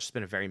out, Clutch has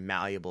been a very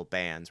malleable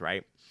band,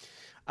 right?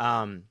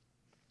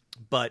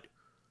 But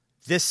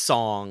this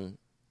song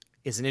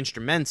is an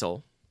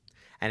instrumental,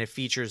 and it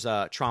features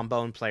a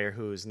trombone player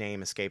whose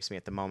name escapes me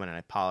at the moment, and I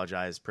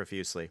apologize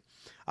profusely.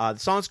 The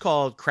song's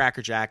called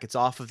Cracker Jack. It's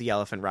off of the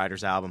Elephant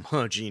Riders album.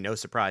 Oh, gee, no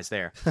surprise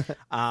there.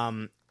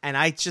 And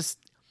I just,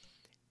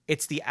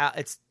 it's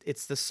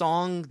the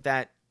song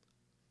that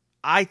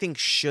I think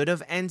should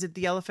have ended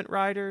the Elephant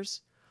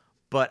Riders,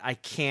 but I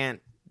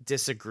can't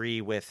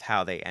disagree with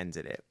how they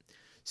ended it.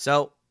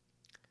 So,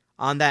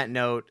 on that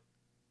note,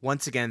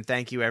 once again,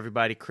 thank you,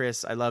 everybody.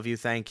 Chris, I love you.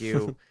 Thank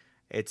you.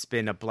 It's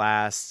been a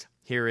blast.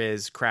 Here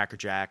is Cracker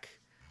Jack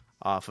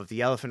off of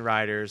the Elephant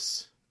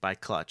Riders by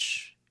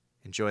Clutch.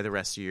 Enjoy the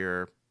rest of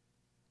your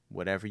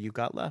whatever you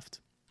got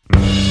left.